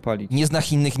będziemy palić. Nie zna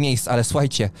innych miejsc, ale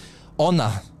słuchajcie,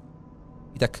 ona...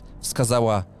 I tak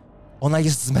wskazała... Ona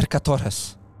jest z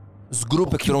Mercatores. Z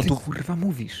grupy, którą ty tu... kurwa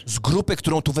mówisz? Z grupy,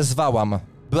 którą tu wezwałam.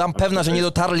 Byłam pewna, że nie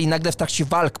dotarli i nagle w trakcie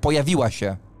walk pojawiła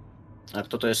się. A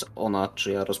kto to jest ona?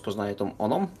 Czy ja rozpoznaję tą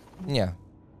oną? Nie.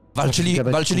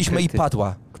 gadać Walczyliśmy i konkrety.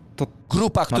 padła. To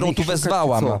Grupa, którą ich tu szukać, czy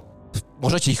wezwałam. co?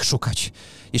 Możecie ich szukać.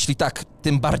 Jeśli tak,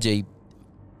 tym bardziej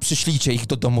przyślijcie ich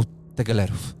do domu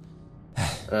Tegelerów.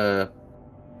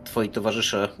 Twoi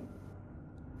towarzysze,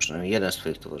 przynajmniej jeden z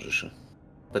twoich towarzyszy,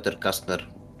 Peter Kastner,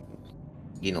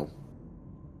 ginął.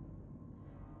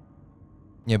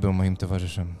 Nie był moim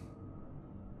towarzyszem.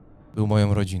 Był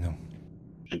moją rodziną.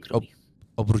 Przykro mi.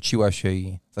 Obróciła się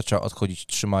i zaczęła odchodzić,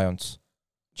 trzymając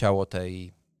ciało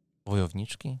tej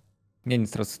wojowniczki. nie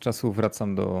nic, teraz z czasu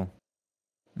wracam do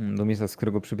miejsca, z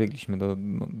którego przybiegliśmy,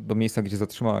 do miejsca, gdzie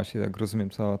zatrzymała się, jak rozumiem,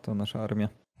 cała ta nasza armia.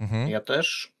 Mhm. Ja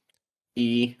też.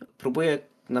 I próbuję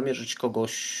namierzyć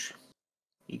kogoś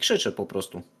i krzyczę po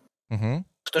prostu. Mhm.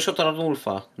 Ktoś od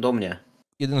Ranulfa, do mnie.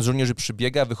 Jeden z żołnierzy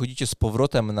przybiega, wychodzicie z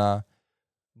powrotem na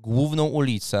główną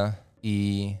ulicę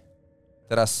i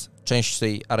teraz część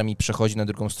tej armii przechodzi na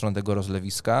drugą stronę tego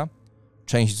rozlewiska.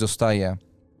 Część zostaje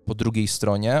po drugiej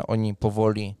stronie. Oni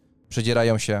powoli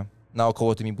przedzierają się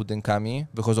naokoło tymi budynkami,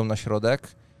 wychodzą na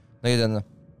środek. No jeden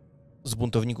z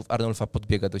buntowników Arnulfa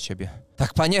podbiega do ciebie.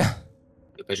 Tak, panie?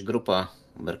 Jakaś grupa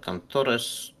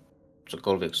Mercantores,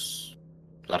 cokolwiek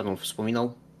Arnulf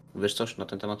wspominał? Wiesz coś na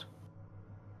ten temat?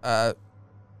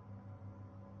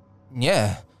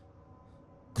 Nie.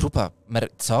 Grupa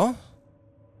co?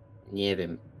 Nie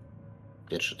wiem.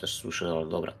 Pierwszy też słyszę, ale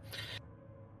dobra.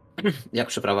 Jak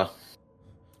przeprawa?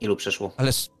 Ilu przeszło?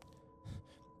 Ale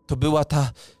to była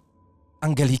ta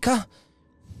Angelika?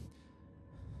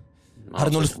 No,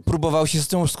 Arnulf co- próbował się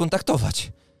z nią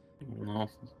skontaktować. No.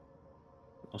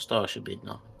 Ostała się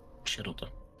biedna sierota.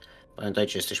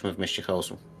 Pamiętajcie, jesteśmy w mieście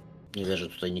chaosu. Nie wierzę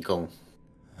tutaj nikomu.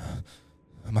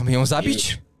 Mamy ją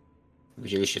zabić?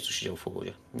 Widzieliście, co się działo w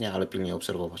powodzie? Nie, ale pilnie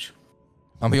obserwować.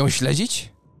 Mamy ją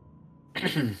śledzić?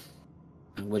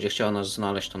 Jak będzie chciała nas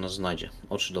znaleźć, to nas znajdzie.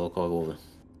 Oczy dookoła głowy.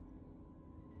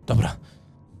 Dobra.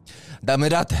 Damy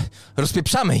radę.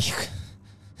 Rozpieprzamy ich.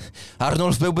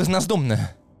 Arnulf byłby z nas dumny.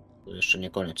 To jeszcze nie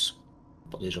koniec.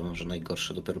 Podejrzewam, że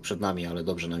najgorsze dopiero przed nami, ale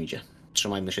dobrze nam idzie.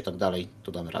 Trzymajmy się tak dalej,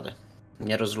 to damy radę.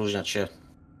 Nie rozluźniać się.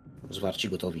 Zwarci,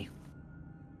 gotowi.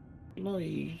 No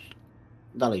i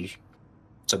dalej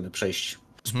chcemy przejść.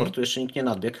 Z portu jeszcze nikt nie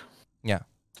nadbiegł. Nie.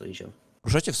 To idziemy.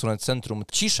 Ruszacie w stronę centrum.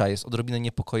 Cisza jest odrobinę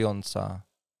niepokojąca.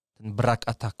 Ten brak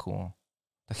ataku.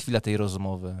 Ta chwila tej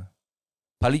rozmowy.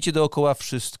 Palicie dookoła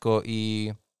wszystko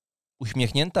i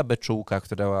Uśmiechnięta beczułka,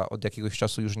 która od jakiegoś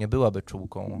czasu już nie była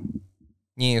beczułką,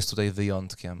 nie jest tutaj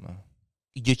wyjątkiem.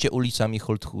 Idziecie ulicami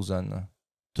Holthusen.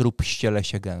 Trup ściele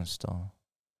się gęsto.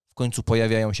 W końcu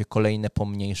pojawiają się kolejne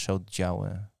pomniejsze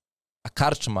oddziały. A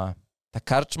karczma, ta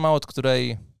karczma, od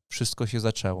której wszystko się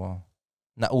zaczęło.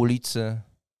 Na ulicy,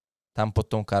 tam pod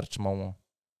tą karczmą,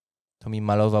 to mi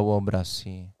malował obraz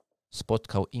i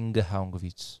spotkał Ingę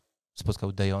Haugwitz,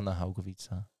 spotkał Dejona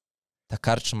Haugwitza. Ta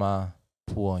karczma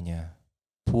płonie.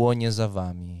 Płonie za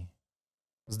wami.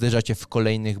 Zderzacie w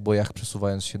kolejnych bojach,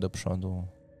 przesuwając się do przodu.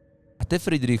 A ty,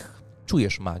 Friedrich,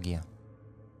 czujesz magię.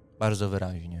 Bardzo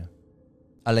wyraźnie.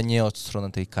 Ale nie od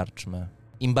strony tej karczmy.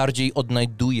 Im bardziej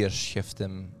odnajdujesz się w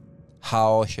tym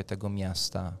chaosie tego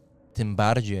miasta, tym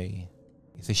bardziej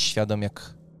jesteś świadom,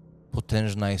 jak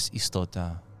potężna jest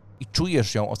istota. I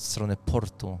czujesz ją od strony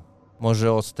portu.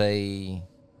 Może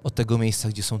od tego miejsca,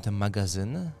 gdzie są te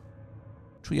magazyny?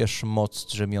 Czujesz moc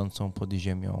drzemiącą pod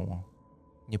ziemią,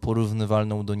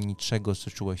 nieporównywalną do niczego,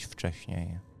 co czułeś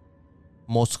wcześniej.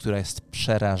 Moc, która jest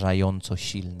przerażająco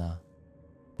silna,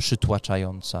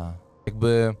 przytłaczająca.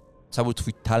 Jakby cały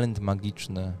twój talent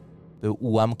magiczny był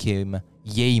ułamkiem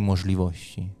jej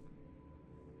możliwości.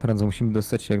 Prędzej musimy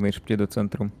dostać się jak najszybciej do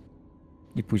centrum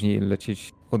i później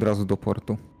lecieć od razu do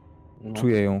portu. No.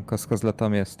 Czuję ją, kaska z lat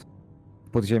tam jest. W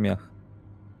podziemiach.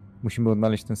 Musimy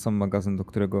odnaleźć ten sam magazyn, do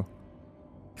którego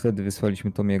wtedy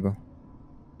wysłaliśmy Tomiego.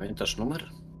 Pamiętasz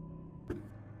numer?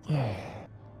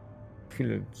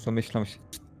 Chwilę, zamyślam się.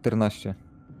 14.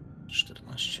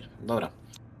 14. Dobra.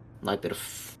 Najpierw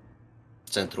w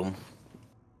centrum,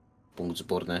 punkt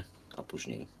zborny, a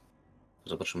później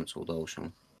zobaczymy, co udało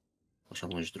się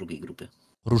osiągnąć drugiej grupy.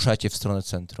 Ruszacie w stronę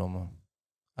centrum,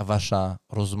 a wasza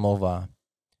rozmowa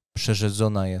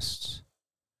przerzedzona jest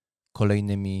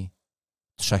kolejnymi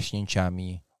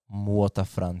trzaśnięciami młota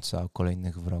Franca o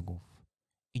kolejnych wrogów.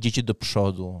 Idziecie do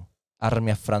przodu,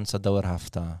 armia Franza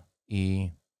Dauerhafta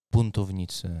i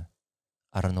buntownicy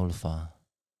Arnulfa.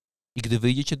 I gdy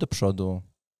wyjdziecie do przodu,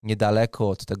 niedaleko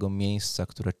od tego miejsca,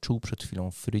 które czuł przed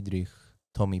chwilą Friedrich,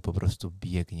 Tomi po prostu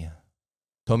biegnie.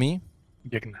 Tomi?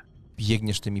 Biegnę.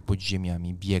 Biegniesz tymi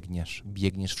podziemiami,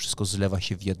 biegniesz, wszystko zlewa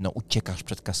się w jedno, uciekasz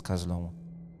przed kaskazlą.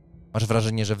 Masz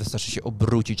wrażenie, że wystarczy się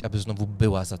obrócić, aby znowu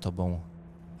była za tobą.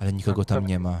 Ale nikogo tam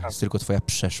nie ma, jest tylko twoja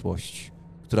przeszłość,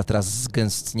 która teraz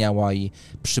zgęstniała i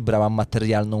przybrała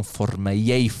materialną formę,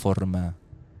 jej formę.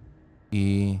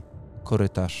 I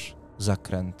korytarz,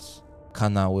 zakręt,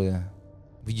 kanały.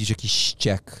 Widzisz jakiś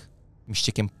ściek. Tym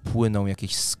ściekiem płyną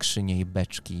jakieś skrzynie i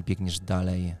beczki i biegniesz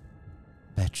dalej.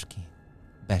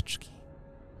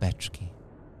 Beczki.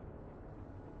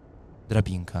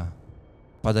 Drabinka.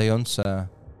 Padające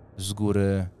z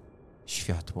góry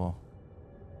światło.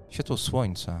 Światło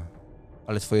słońca.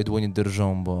 Ale twoje dłonie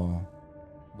drżą, bo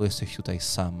jesteś tutaj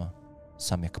sam.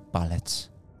 Sam jak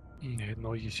palec. Nie,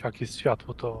 no i jak jest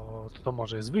światło, to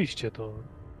może jest wyjście, to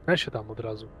ja się tam od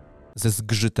razu. Ze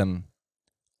zgrzytem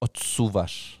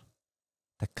odsuwasz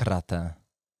tę kratę.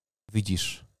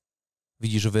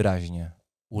 Widzisz wyraźnie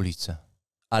ulicę.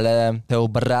 Ale te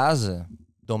obrazy,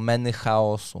 domeny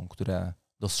chaosu, które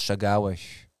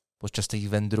dostrzegałeś podczas tej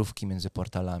wędrówki między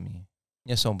portalami,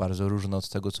 nie są bardzo różne od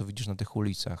tego, co widzisz na tych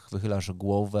ulicach. Wychylasz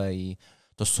głowę i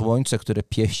to słońce, które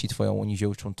pieści twoją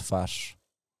uniziołczą twarz,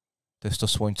 to jest to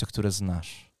słońce, które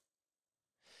znasz.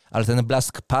 Ale ten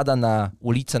blask pada na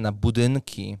ulice, na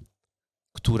budynki,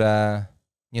 które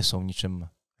nie są niczym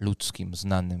ludzkim,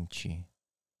 znanym ci.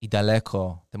 I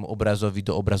daleko temu obrazowi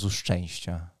do obrazu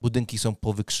szczęścia. Budynki są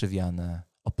powykrzywiane,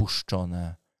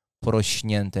 opuszczone,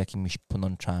 porośnięte jakimiś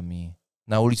pnączami.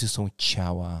 Na ulicy są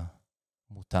ciała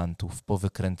mutantów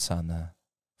powykręcane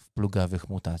w plugawych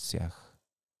mutacjach.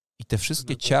 I te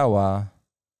wszystkie ciała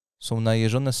są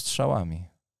najeżone strzałami.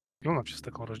 Wyglądam się z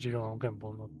taką rozdziwioną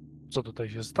gębą. No, co tutaj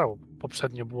się stało?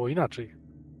 Poprzednio było inaczej.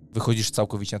 Wychodzisz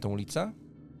całkowicie na tę ulicę?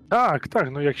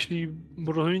 Tak, no jeśli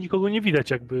rozumiem, nikogo nie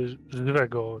widać jakby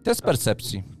żywego. Test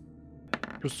percepcji.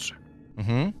 Plus 3.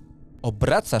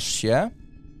 Obracasz się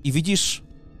i widzisz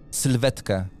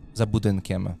sylwetkę za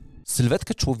budynkiem.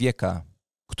 Sylwetkę człowieka,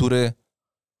 który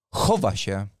chowa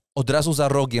się od razu za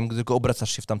rogiem, gdy tylko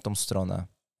obracasz się w tamtą stronę.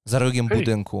 Za rogiem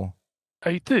budynku.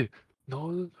 Ej ty, no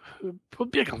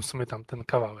podbiegam w sumie tam ten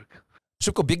kawałek.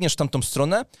 Szybko biegniesz w tamtą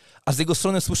stronę, a z jego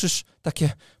strony słyszysz takie...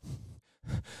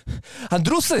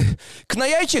 Andrusy!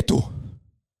 Knajajcie tu!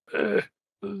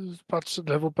 Patrzę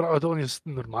lewo, prawo, to on jest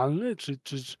normalny? Czy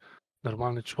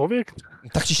normalny człowiek?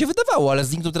 Tak ci się wydawało, ale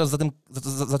zniknął teraz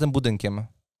za tym budynkiem.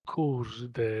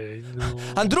 Kurde, no...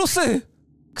 Andrusy!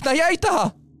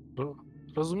 Knajajta!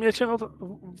 Rozumiecie? No to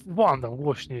wołam tam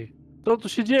głośniej. Co tu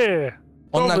się dzieje?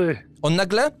 On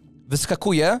nagle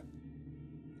wyskakuje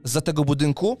zza tego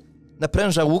budynku,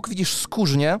 napręża łuk, widzisz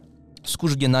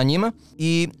skórznie na nim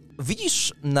i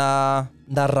widzisz na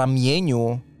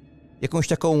ramieniu jakąś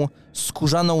taką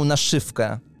skórzaną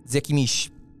naszywkę z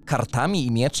jakimiś kartami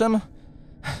i mieczem.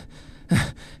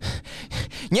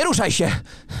 Nie ruszaj się!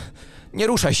 Nie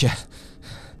ruszaj się!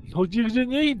 No nigdzie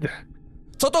nie idę.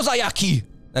 Co to za jaki?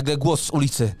 Nagle głos z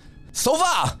ulicy.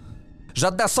 Sowa!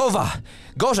 Żadna sowa!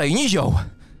 Gorzej, nizioł!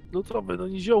 No co wy, no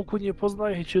niziołku nie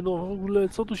poznajecie, no w ogóle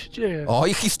co tu się dzieje?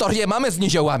 Oj, historię mamy z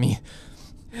niziołami.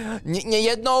 Nie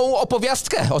jedną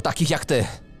opowiastkę o takich jak ty.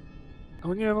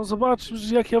 No nie, no zobacz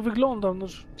jak ja wyglądam, no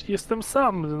jestem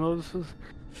sam, no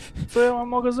co ja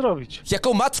mogę zrobić?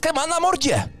 Jaką mackę ma na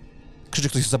mordzie? Krzyczy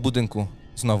ktoś zza budynku.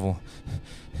 Znowu.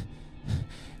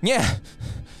 Nie!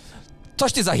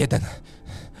 Coś ty za jeden.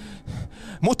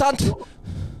 Mutant!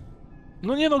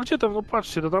 No nie no, gdzie tam, no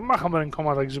patrzcie, to tam macham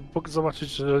rękoma tak, żeby zobaczyć,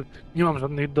 że nie mam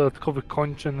żadnych dodatkowych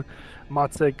kończyn,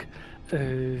 macek,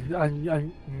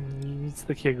 ani nic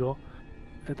takiego.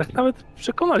 Tak nawet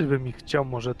przekonać bym ich chciał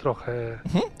może trochę.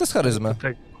 To jest charyzma.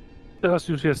 Tak. Teraz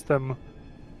już jestem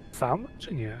sam,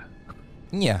 czy nie?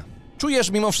 Nie.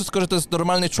 Czujesz mimo wszystko, że to jest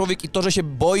normalny człowiek i to, że się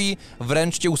boi,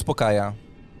 wręcz cię uspokaja.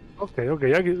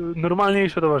 Okej, jak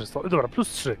normalniejsze towarzystwo. Dobra,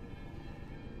 +3.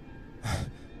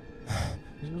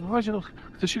 Słuchajcie, no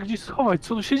chcę się gdzieś schować,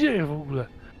 co tu się dzieje w ogóle?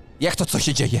 Jak to, co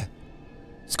się dzieje?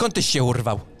 Skąd tyś się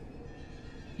urwał?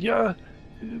 Ja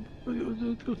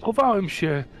chowałem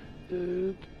się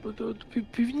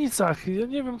w piwnicach, ja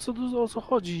nie wiem o co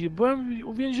chodzi, byłem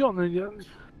uwięziony, ja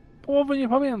połowy nie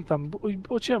pamiętam,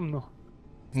 było ciemno.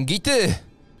 Gity!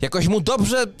 Jakoś mu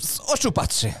dobrze z oczu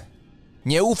patrzy.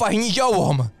 Nie ufaj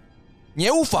niziołom!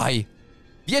 Nie ufaj!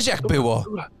 Wiesz jak było.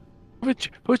 Dobra.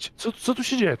 Powiedzcie, co tu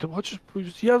się dzieje? To chociaż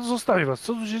ja zostawię was,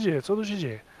 co tu się dzieje, co tu się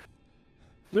dzieje?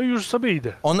 No i już sobie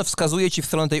idę. On wskazuje ci w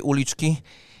stronę tej uliczki.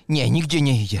 Nie, nigdzie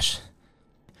nie idziesz.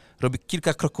 Robi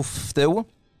kilka kroków w tył,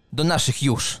 do naszych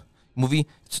już. Mówi,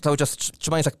 cały czas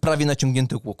trzymając tak prawie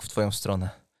naciągnięty łuk w twoją stronę.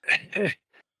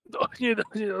 No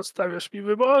nie zostawiasz mi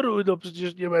wyboru, no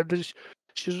przecież nie będę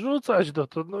się rzucać,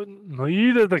 no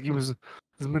idę takim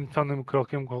zmęczonym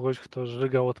krokiem kogoś, kto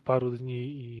żygał od paru dni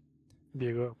i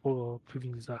biega po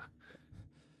piwnicach.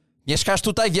 Mieszkasz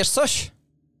tutaj, wiesz coś?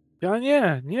 Ja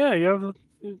nie, ja...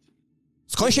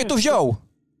 Skąd się tu wziął?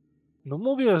 No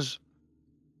mówię, że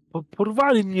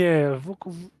porwali mnie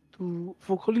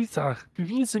w okolicach, w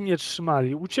piwnicy mnie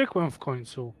trzymali, uciekłem w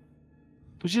końcu.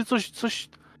 Tu się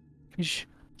jakieś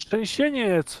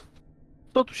trzęsienie,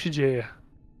 co tu się dzieje?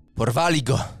 Porwali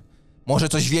go. Może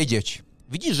coś wiedzieć.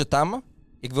 Widzisz, że tam,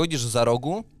 jak wychodzisz za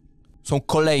rogu, są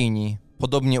kolejni,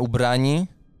 podobnie ubrani.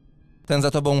 Ten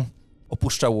za tobą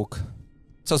opuszcza łuk.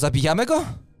 Co, zabijamy go?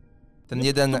 Ten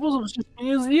jeden... No bo przecież mnie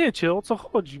nie zjecie, o co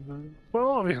chodzi?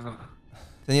 Panowie, no.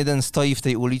 Ten jeden stoi w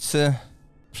tej ulicy,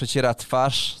 przeciera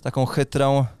twarz, taką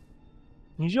chytrą.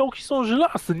 Niziołki są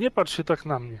żelazne, nie patrz się tak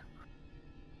na mnie.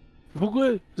 W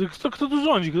ogóle, kto tu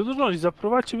rządzi? Kto tu rządzi?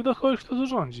 Zaprowadźcie mnie do kogoś, kto tu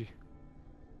rządzi.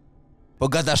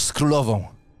 Pogadasz z królową.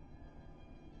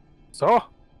 Co?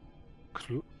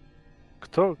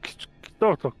 Kto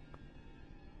to?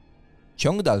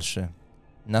 Ciąg dalszy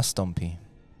nastąpi.